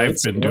 Yeah,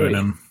 I've been doing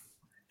them.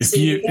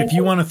 If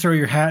you want to throw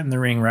your hat in the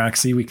ring,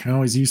 Roxy, we can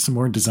always use some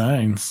more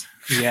designs.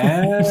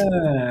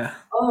 Yeah.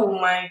 Oh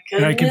my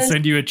goodness. And I can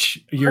send you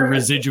your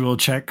residual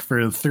check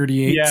for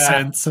 38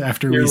 cents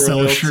after we sell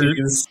a shirt.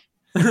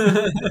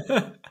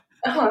 I'm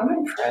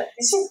impressed.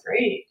 These are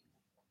great.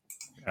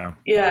 Yeah.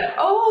 Yeah.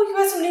 Oh, you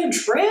got some new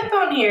drip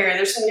on here.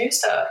 There's some new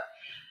stuff.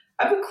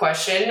 I have a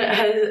question.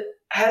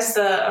 Has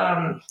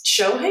the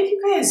show hit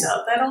you guys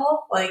up at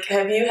all? Like,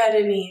 have you had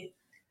any?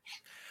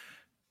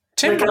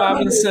 Tim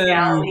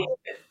Robinson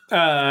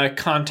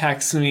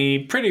contacts me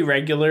pretty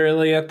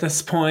regularly at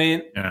this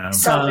point. Yeah.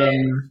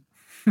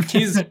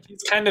 He's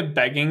kind of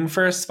begging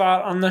for a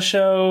spot on the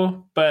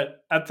show,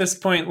 but at this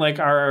point, like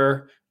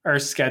our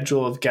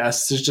schedule of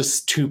guests is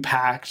just too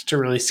packed to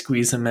really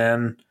squeeze him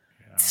in.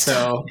 Yeah.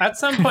 So at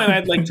some point,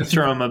 I'd like to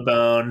throw him a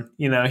bone.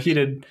 You know, he's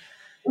done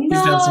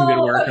some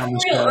good work on the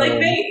show.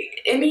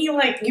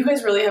 Like you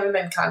guys really haven't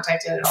been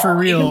contacted at all. For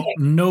real,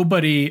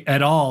 nobody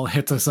at all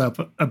hits us up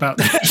about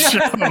the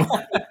show.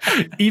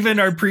 Even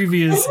our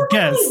previous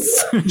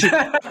guests. In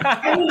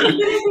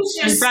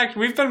fact,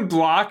 we've been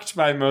blocked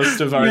by most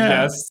of our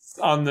guests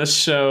on this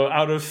show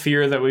out of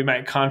fear that we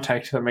might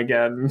contact them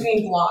again.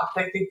 Being blocked,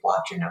 like they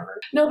blocked your number.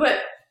 No, but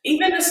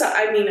even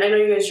aside, I mean, I know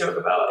you guys joke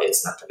about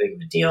it's not that big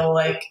of a deal.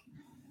 Like,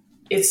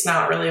 it's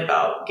not really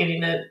about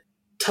getting a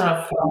ton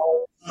of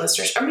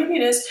listeners. Or maybe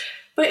it is,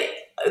 but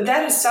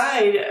that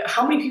aside,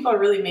 how many people are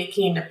really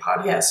making a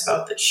podcast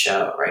about this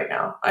show right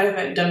now? I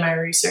haven't done my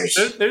research.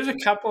 There's a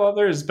couple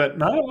others, but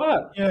not a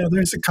lot. Yeah,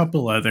 there's a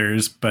couple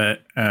others,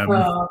 but and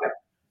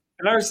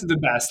ours is the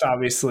best,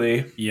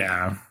 obviously.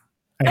 Yeah,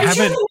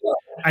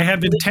 I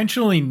have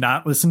intentionally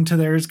not listened to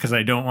theirs because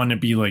I don't want to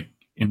be like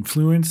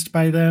influenced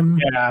by them.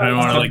 Yeah, I don't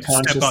want to like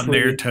step on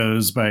their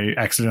toes by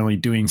accidentally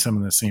doing some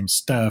of the same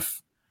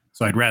stuff.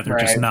 So I'd rather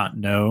just not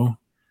know.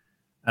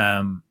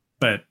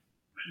 But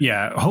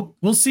yeah,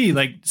 we'll see.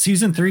 Like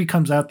season 3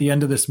 comes out the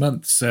end of this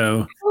month,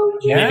 so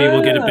maybe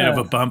we'll get a bit of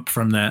a bump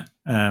from that.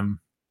 And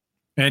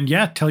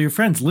yeah, tell your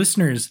friends,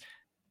 listeners,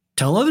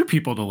 tell other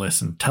people to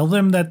listen. Tell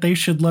them that they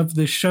should love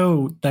this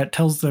show that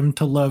tells them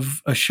to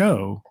love a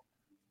show.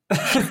 I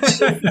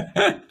still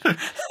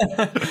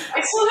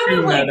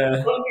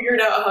haven't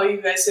figured out how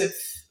you guys have.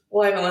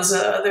 Well, I haven't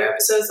listened to other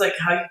episodes. Like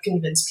how you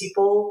convince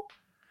people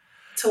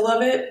to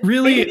love it.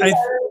 Really,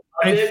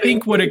 I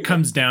think what it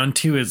comes down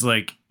to is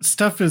like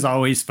stuff is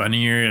always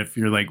funnier if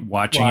you're like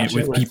watching it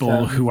with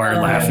people who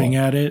are laughing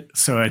at it.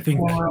 So I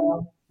think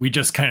we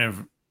just kind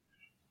of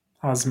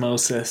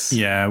osmosis.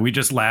 Yeah, we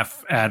just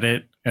laugh at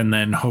it and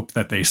then hope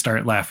that they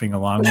start laughing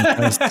along with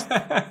us.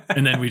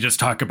 And then we just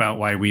talk about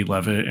why we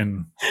love it.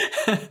 And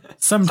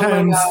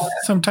sometimes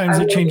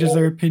it changes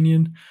their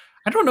opinion.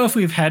 I don't know if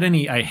we've had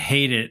any I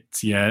hate it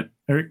yet.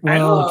 I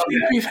don't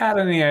think we've had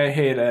any I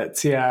hate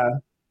it. Yeah.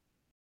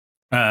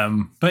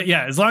 But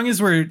yeah, as long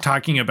as we're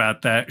talking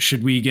about that,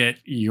 should we get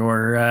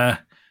your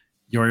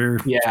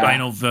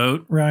final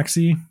vote,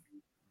 Roxy?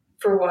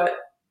 For what?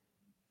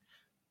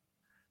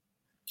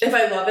 If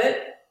I love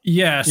it?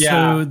 Yeah,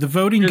 so the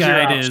voting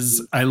guide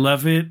is I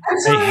love it,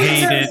 I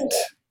hate it,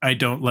 I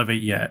don't love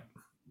it yet.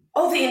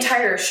 Oh, the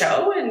entire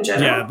show in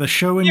general? Yeah, the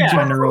show in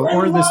general,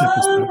 or this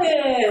episode.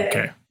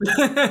 Okay.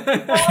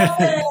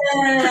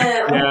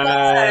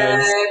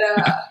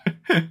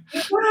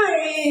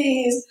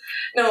 Nice.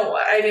 No,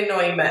 I didn't know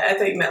what you meant. I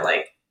thought you meant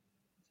like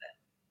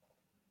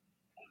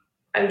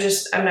I'm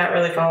not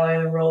really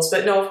following the rules.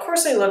 But no, of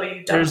course I love it,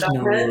 you dumb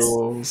heads.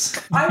 Rules.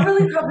 I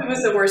really probably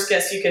was the worst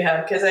guest you could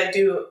have because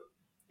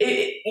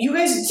you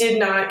guys did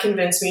not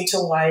convince me to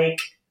like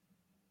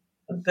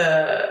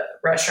the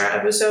restaurant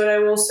episode, I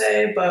will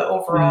say, but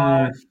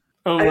overall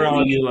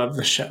you love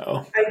the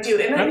show. I do.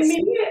 And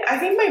I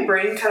think my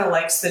brain kind of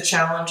likes the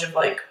challenge of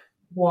like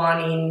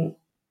wanting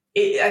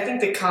it. I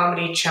think the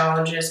comedy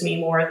challenges me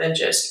more than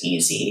just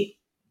easy.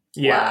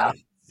 Yeah. Wow.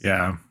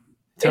 Yeah.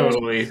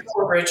 Totally. It's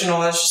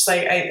original. It's just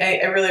like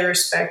I really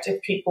respect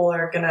if people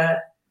are gonna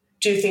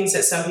do things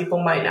that some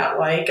people might not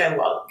like. I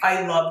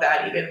love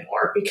that even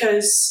more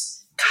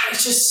because God,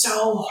 it's just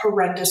so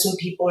horrendous when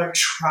people are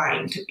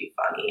trying to be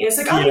funny. It's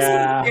like obviously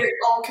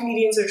all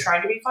comedians are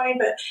trying to be funny,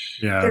 but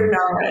they're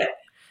not.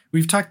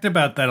 We've talked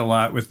about that a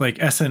lot with like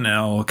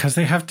SNL because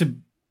they have to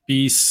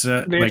be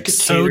so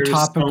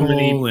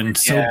topical and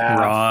so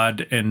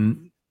broad,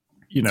 and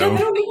you know. Yeah, they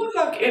don't give a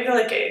fuck if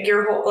like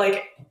your whole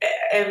like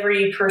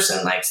every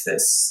person likes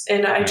this,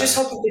 and I just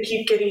hope that they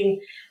keep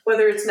getting,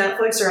 whether it's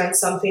Netflix or on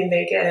something,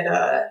 they get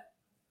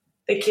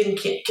they can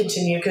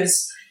continue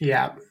because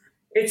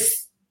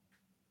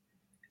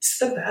It's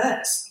the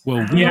best.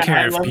 Well, we Yeah, I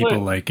care if love people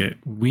it. like it.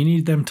 We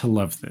need them to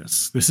love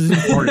this. This is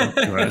important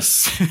to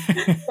us.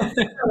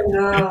 Oh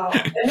no.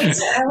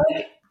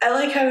 I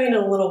like having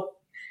a little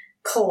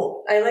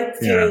cult. I like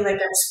feeling like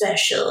I'm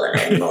special and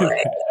I'm more.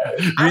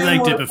 We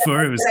liked it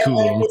before it was I like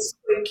cool. this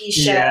quirky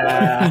show.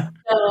 Yeah.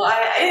 No,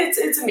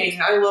 it's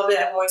amazing. I love it.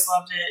 I've always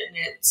loved it, and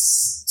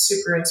it's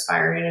super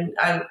inspiring.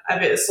 And I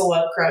have a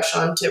celeb crush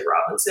on Tip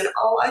Robinson.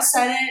 Oh, I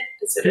said it.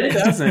 I said Who it.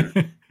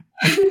 doesn't?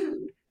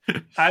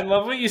 I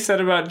love what you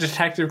said about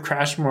Detective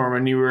Crashmore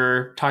when you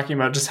were talking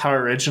about just how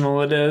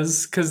original it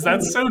is, because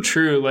that's so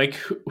true. Like,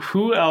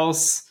 who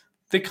else?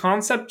 The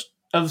concept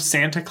of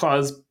Santa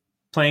Claus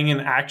playing an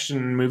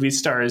action movie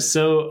star is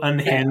so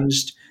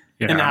unhinged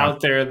and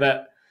out there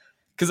that,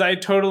 because I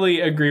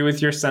totally agree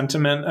with your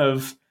sentiment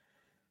of,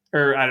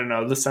 or I don't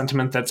know, the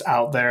sentiment that's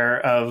out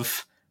there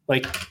of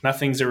like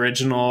nothing's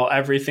original.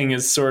 Everything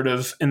is sort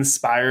of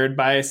inspired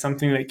by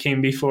something that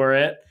came before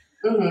it.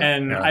 Mhm.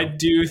 And I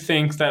do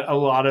think that a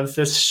lot of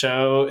this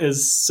show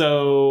is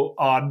so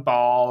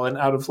oddball and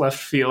out of left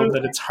field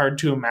that it's hard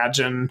to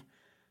imagine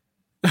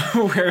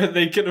where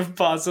they could have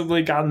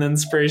possibly gotten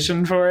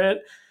inspiration for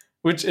it,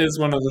 which is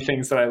one of the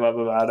things that I love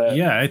about it.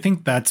 Yeah, I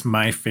think that's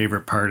my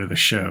favorite part of the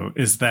show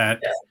is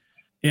that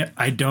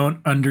I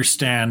don't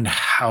understand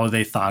how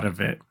they thought of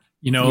it.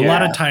 You know, a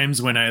lot of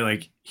times when I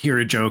like hear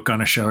a joke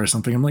on a show or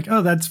something, I'm like,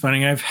 oh, that's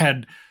funny. I've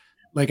had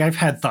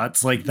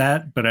thoughts like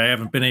that, but I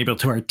haven't been able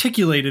to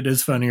articulate it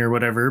as funny or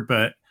whatever.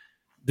 But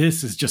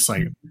this is just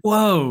like,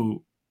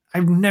 whoa,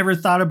 I've never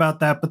thought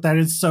about that, but that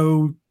is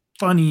so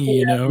funny,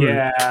 you know?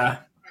 Yeah.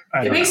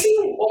 It makes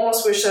me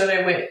almost wish that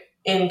I went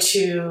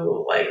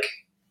into like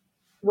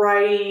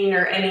writing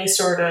or any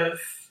sort of.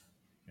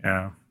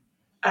 Yeah.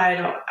 I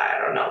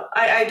don't know.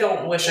 I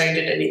don't wish I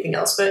did anything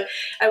else, but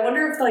I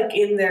wonder if like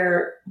in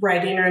their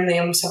writing room they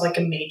almost have like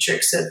a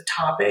matrix of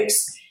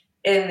topics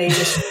and they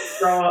just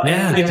throw out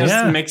They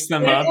just mix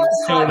them up.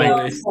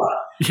 Totally.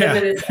 Yeah. And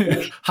then it's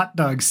like hot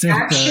dog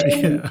Santa.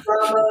 action,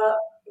 drama,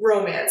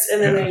 romance,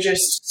 and then they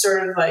just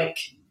sort of like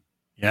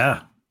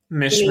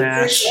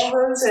mishmash all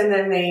those, and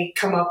then they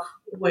come up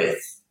with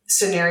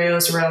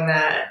scenarios around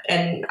that.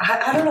 And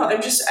I don't know.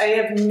 I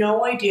have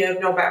no idea,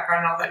 no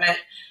background on that.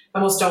 I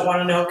almost don't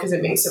want to know because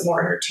it makes it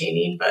more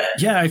entertaining. But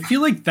yeah, I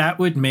feel like that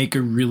would make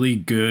a really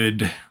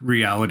good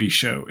reality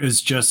show is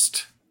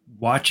just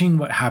watching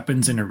what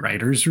happens in a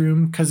writer's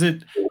room. Because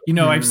it, you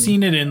know, I've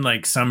seen it in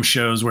like some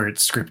shows where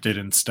it's scripted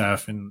and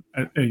stuff and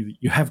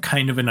you have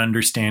kind of an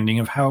understanding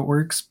of how it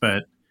works.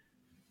 But,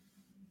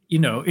 you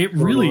know, it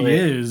really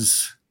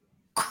is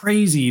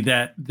crazy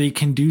that they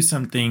can do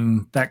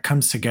something that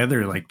comes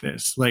together like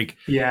this. Like,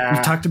 we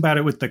talked about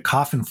it with the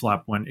coffin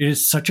flop one. It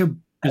is such a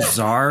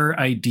bizarre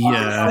idea.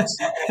 I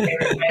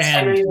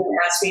don't even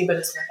ask me, but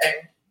it's my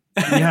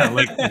thing. Yeah,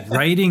 like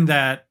writing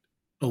that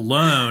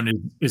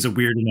alone is a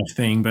weird enough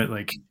thing, but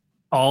like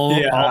all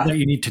that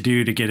you need to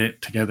do to get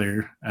it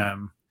together.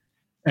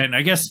 And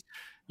I guess,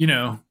 you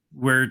know,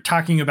 we're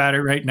talking about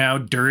it right now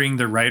during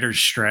the writer's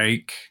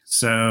strike.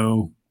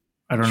 So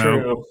I don't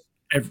know.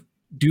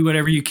 Do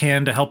whatever you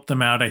can to help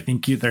them out. I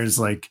think there's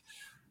like,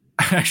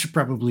 I should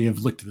probably have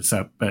looked this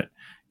up, but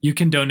you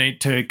can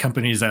donate to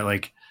companies that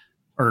like,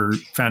 or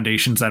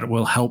foundations that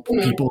will help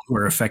people who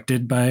are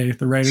affected by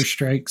the writer's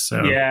strike.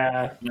 So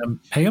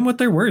pay them what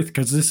they're worth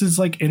because this is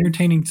like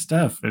entertaining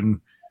stuff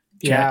and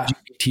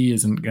ChatGPT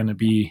isn't going to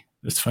be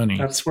this funny.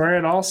 That's where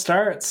it all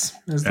starts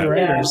is the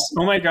writers.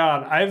 Oh my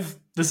God.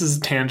 This is a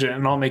tangent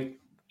and I'll make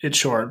it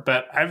short,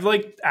 but I've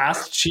like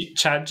asked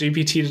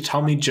ChatGPT to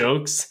tell me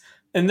jokes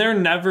and they're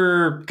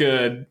never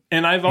good.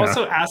 And I've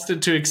also asked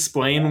it to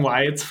explain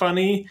why it's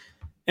funny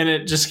and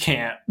it just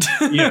can't.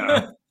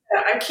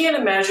 I can't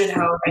imagine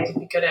how I could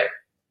be good at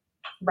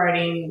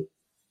writing.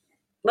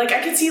 Like,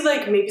 I could see,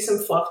 like, maybe some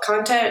fluff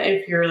content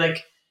if you're,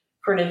 like,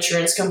 for an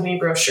insurance company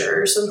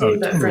brochure or something.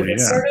 But for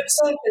this sort of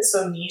stuff, it's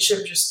so niche.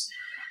 I'm just,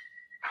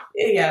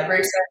 very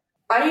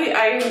excited.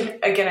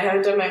 I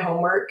haven't done my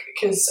homework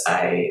because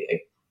I've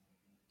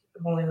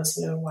only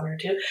listened to one or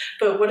two.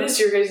 But what is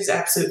your guys'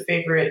 absolute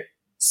favorite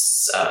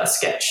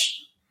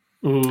sketch?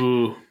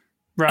 Ooh,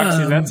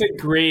 Roxy, that's a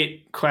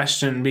great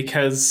question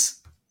because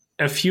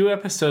a few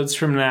episodes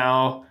from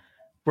now,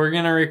 we're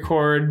going to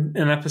record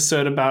an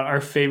episode about our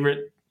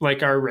favorite,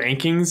 like our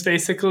rankings,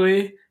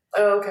 basically.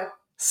 Oh, okay.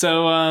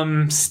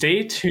 So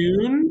stay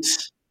tuned.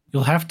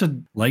 You'll have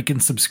to like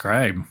and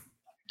subscribe.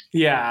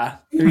 Yeah.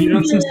 If you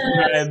don't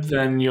subscribe,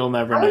 then you'll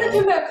never know. I'm going to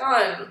come back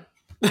on.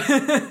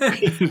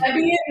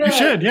 You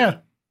should, yeah.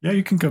 Yeah,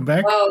 you can come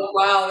back. Oh,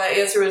 wow. That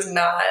answer was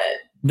not.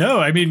 No,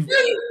 I mean.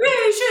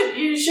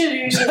 You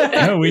should.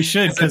 No, we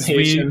should because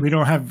we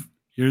don't have.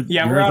 You're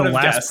we're the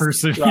last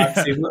person.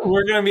 Roxy.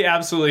 We're going to be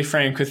absolutely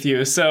frank with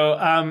you. So,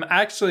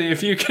 actually,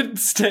 if you could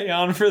stay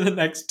on for the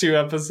next 2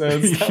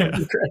 episodes, that would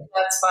be great.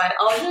 That's fine.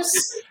 I'll just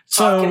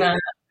talk in a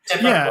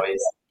different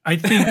voice. I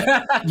think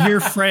your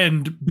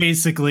friend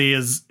basically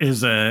is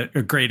a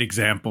great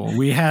example.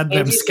 We had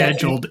them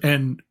scheduled,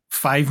 and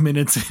 5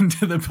 minutes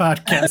into the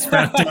podcast,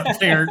 found out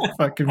they aren't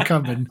fucking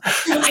coming.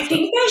 I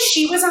think that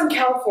she was on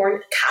California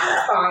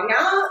time,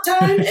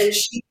 and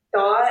she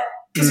thought,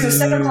 because it was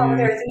 7 o'clock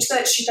there, I think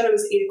she thought it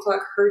was 8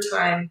 o'clock her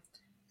time.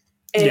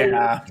 And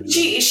Yeah.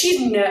 she's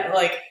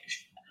like,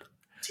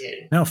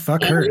 dude. No,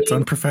 fuck her. It's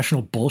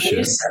unprofessional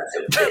bullshit.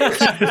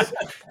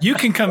 You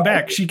can come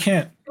back. She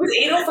can't. It was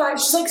 8:05.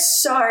 She's like,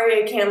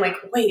 sorry, I can't. I'm like,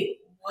 wait,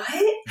 what?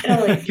 And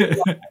I'm like, as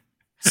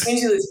soon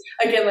as you lose.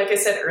 Again, like I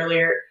said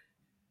earlier,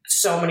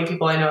 so many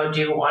people I know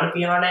do want to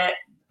be on it.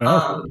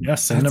 Oh, yeah,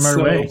 send them our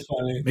so way.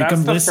 funny. Make That's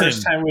them the listen.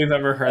 first time we've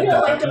ever heard I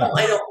that.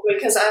 don't,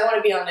 because I want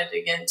to be on it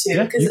again too.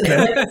 Yeah, Because you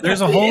can.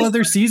 There's a whole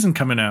other season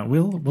coming out.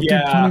 We'll do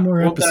plenty more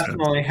we'll episodes.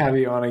 definitely have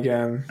you on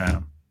again.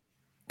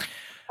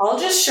 I'll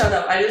just shut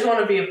up. I just want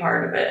to be a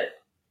part of it.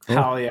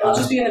 Hell yeah. I'll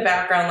just be in the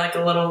background like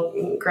a little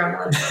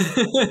gremlin.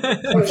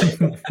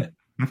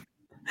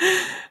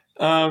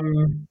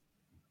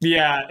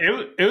 Yeah,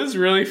 it was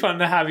really fun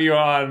to have you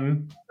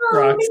on,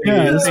 Roxy.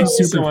 Yeah, this Thank was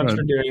you super so much fun.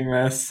 for doing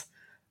this.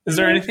 Is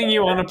there anything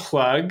you want to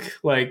plug,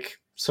 like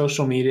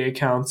social media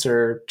accounts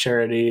or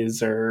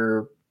charities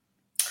or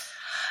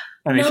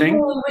anything?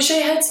 No, I wish I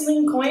had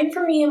something going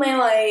for me in my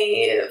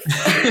life.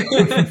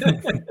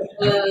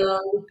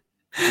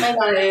 I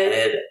got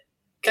it.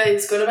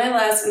 Guys, go to my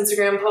last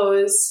Instagram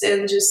post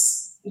and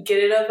just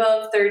get it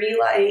above 30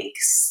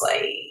 likes.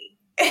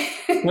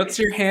 What's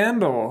your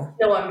handle?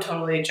 No, I'm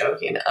totally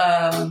joking.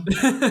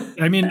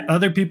 I mean,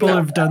 other people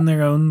have done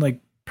their own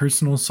like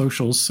personal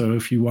socials, so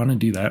if you want to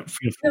do that,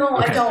 feel free. No,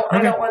 Okay. I don't.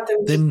 I don't want them.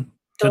 Then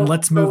don't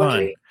let's move go on.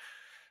 away.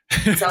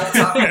 Don't talk.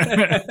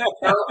 Don't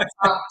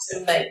talk to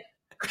me.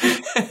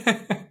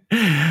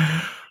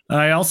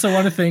 I also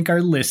want to thank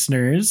our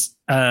listeners.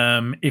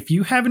 If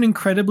you have an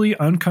incredibly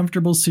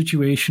uncomfortable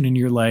situation in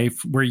your life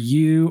where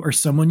you or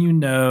someone you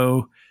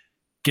know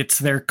gets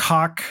their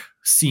cock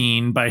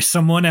seen by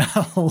someone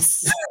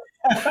else,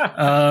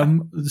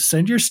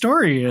 send your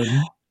story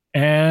in.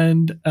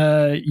 And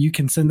you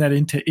can send that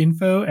into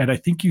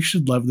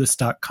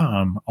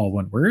info@IThinkYouShouldLoveThis.com, all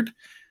one word.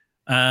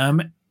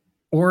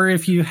 Or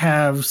if you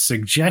have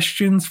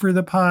suggestions for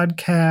the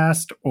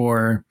podcast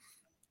or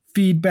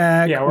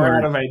feedback. Yeah, we're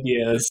out of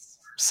ideas.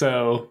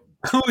 So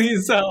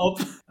please help.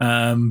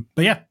 But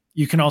yeah,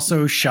 you can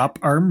also shop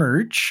our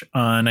merch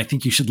on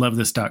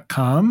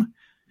IThinkYouShouldLoveThis.com.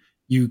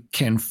 You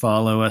can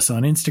follow us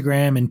on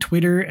Instagram and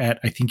Twitter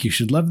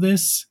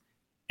 @IThinkYouShouldLoveThis.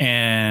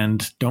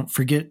 And don't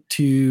forget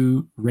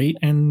to rate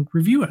and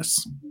review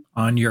us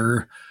on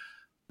your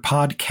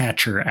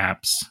podcatcher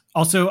apps.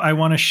 Also, I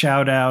want to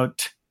shout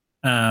out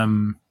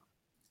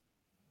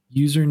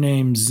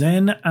username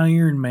Zen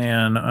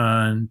Ironman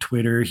on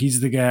Twitter.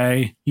 He's the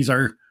guy. He's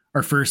our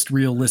first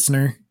real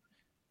listener.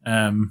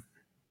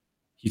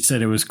 He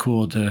said it was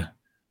cool to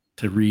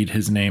read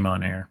his name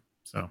on air.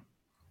 So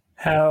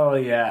hell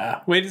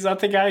yeah! Wait, is that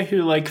the guy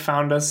who like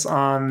found us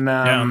on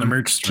on the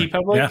merch store?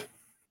 TeePublic? Yeah.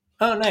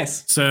 Oh,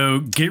 nice.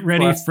 So get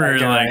ready Bless for that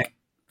guy. like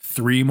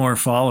 3 more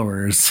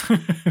followers.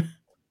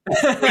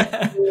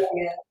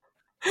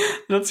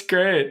 That's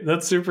great.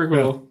 That's super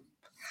cool.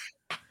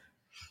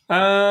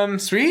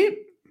 Sweet.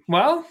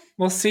 Well,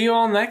 we'll see you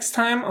all next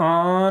time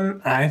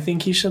on I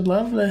Think You Should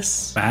Love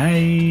This.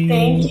 Bye.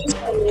 Thank you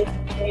so much,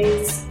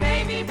 guys.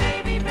 Baby, baby.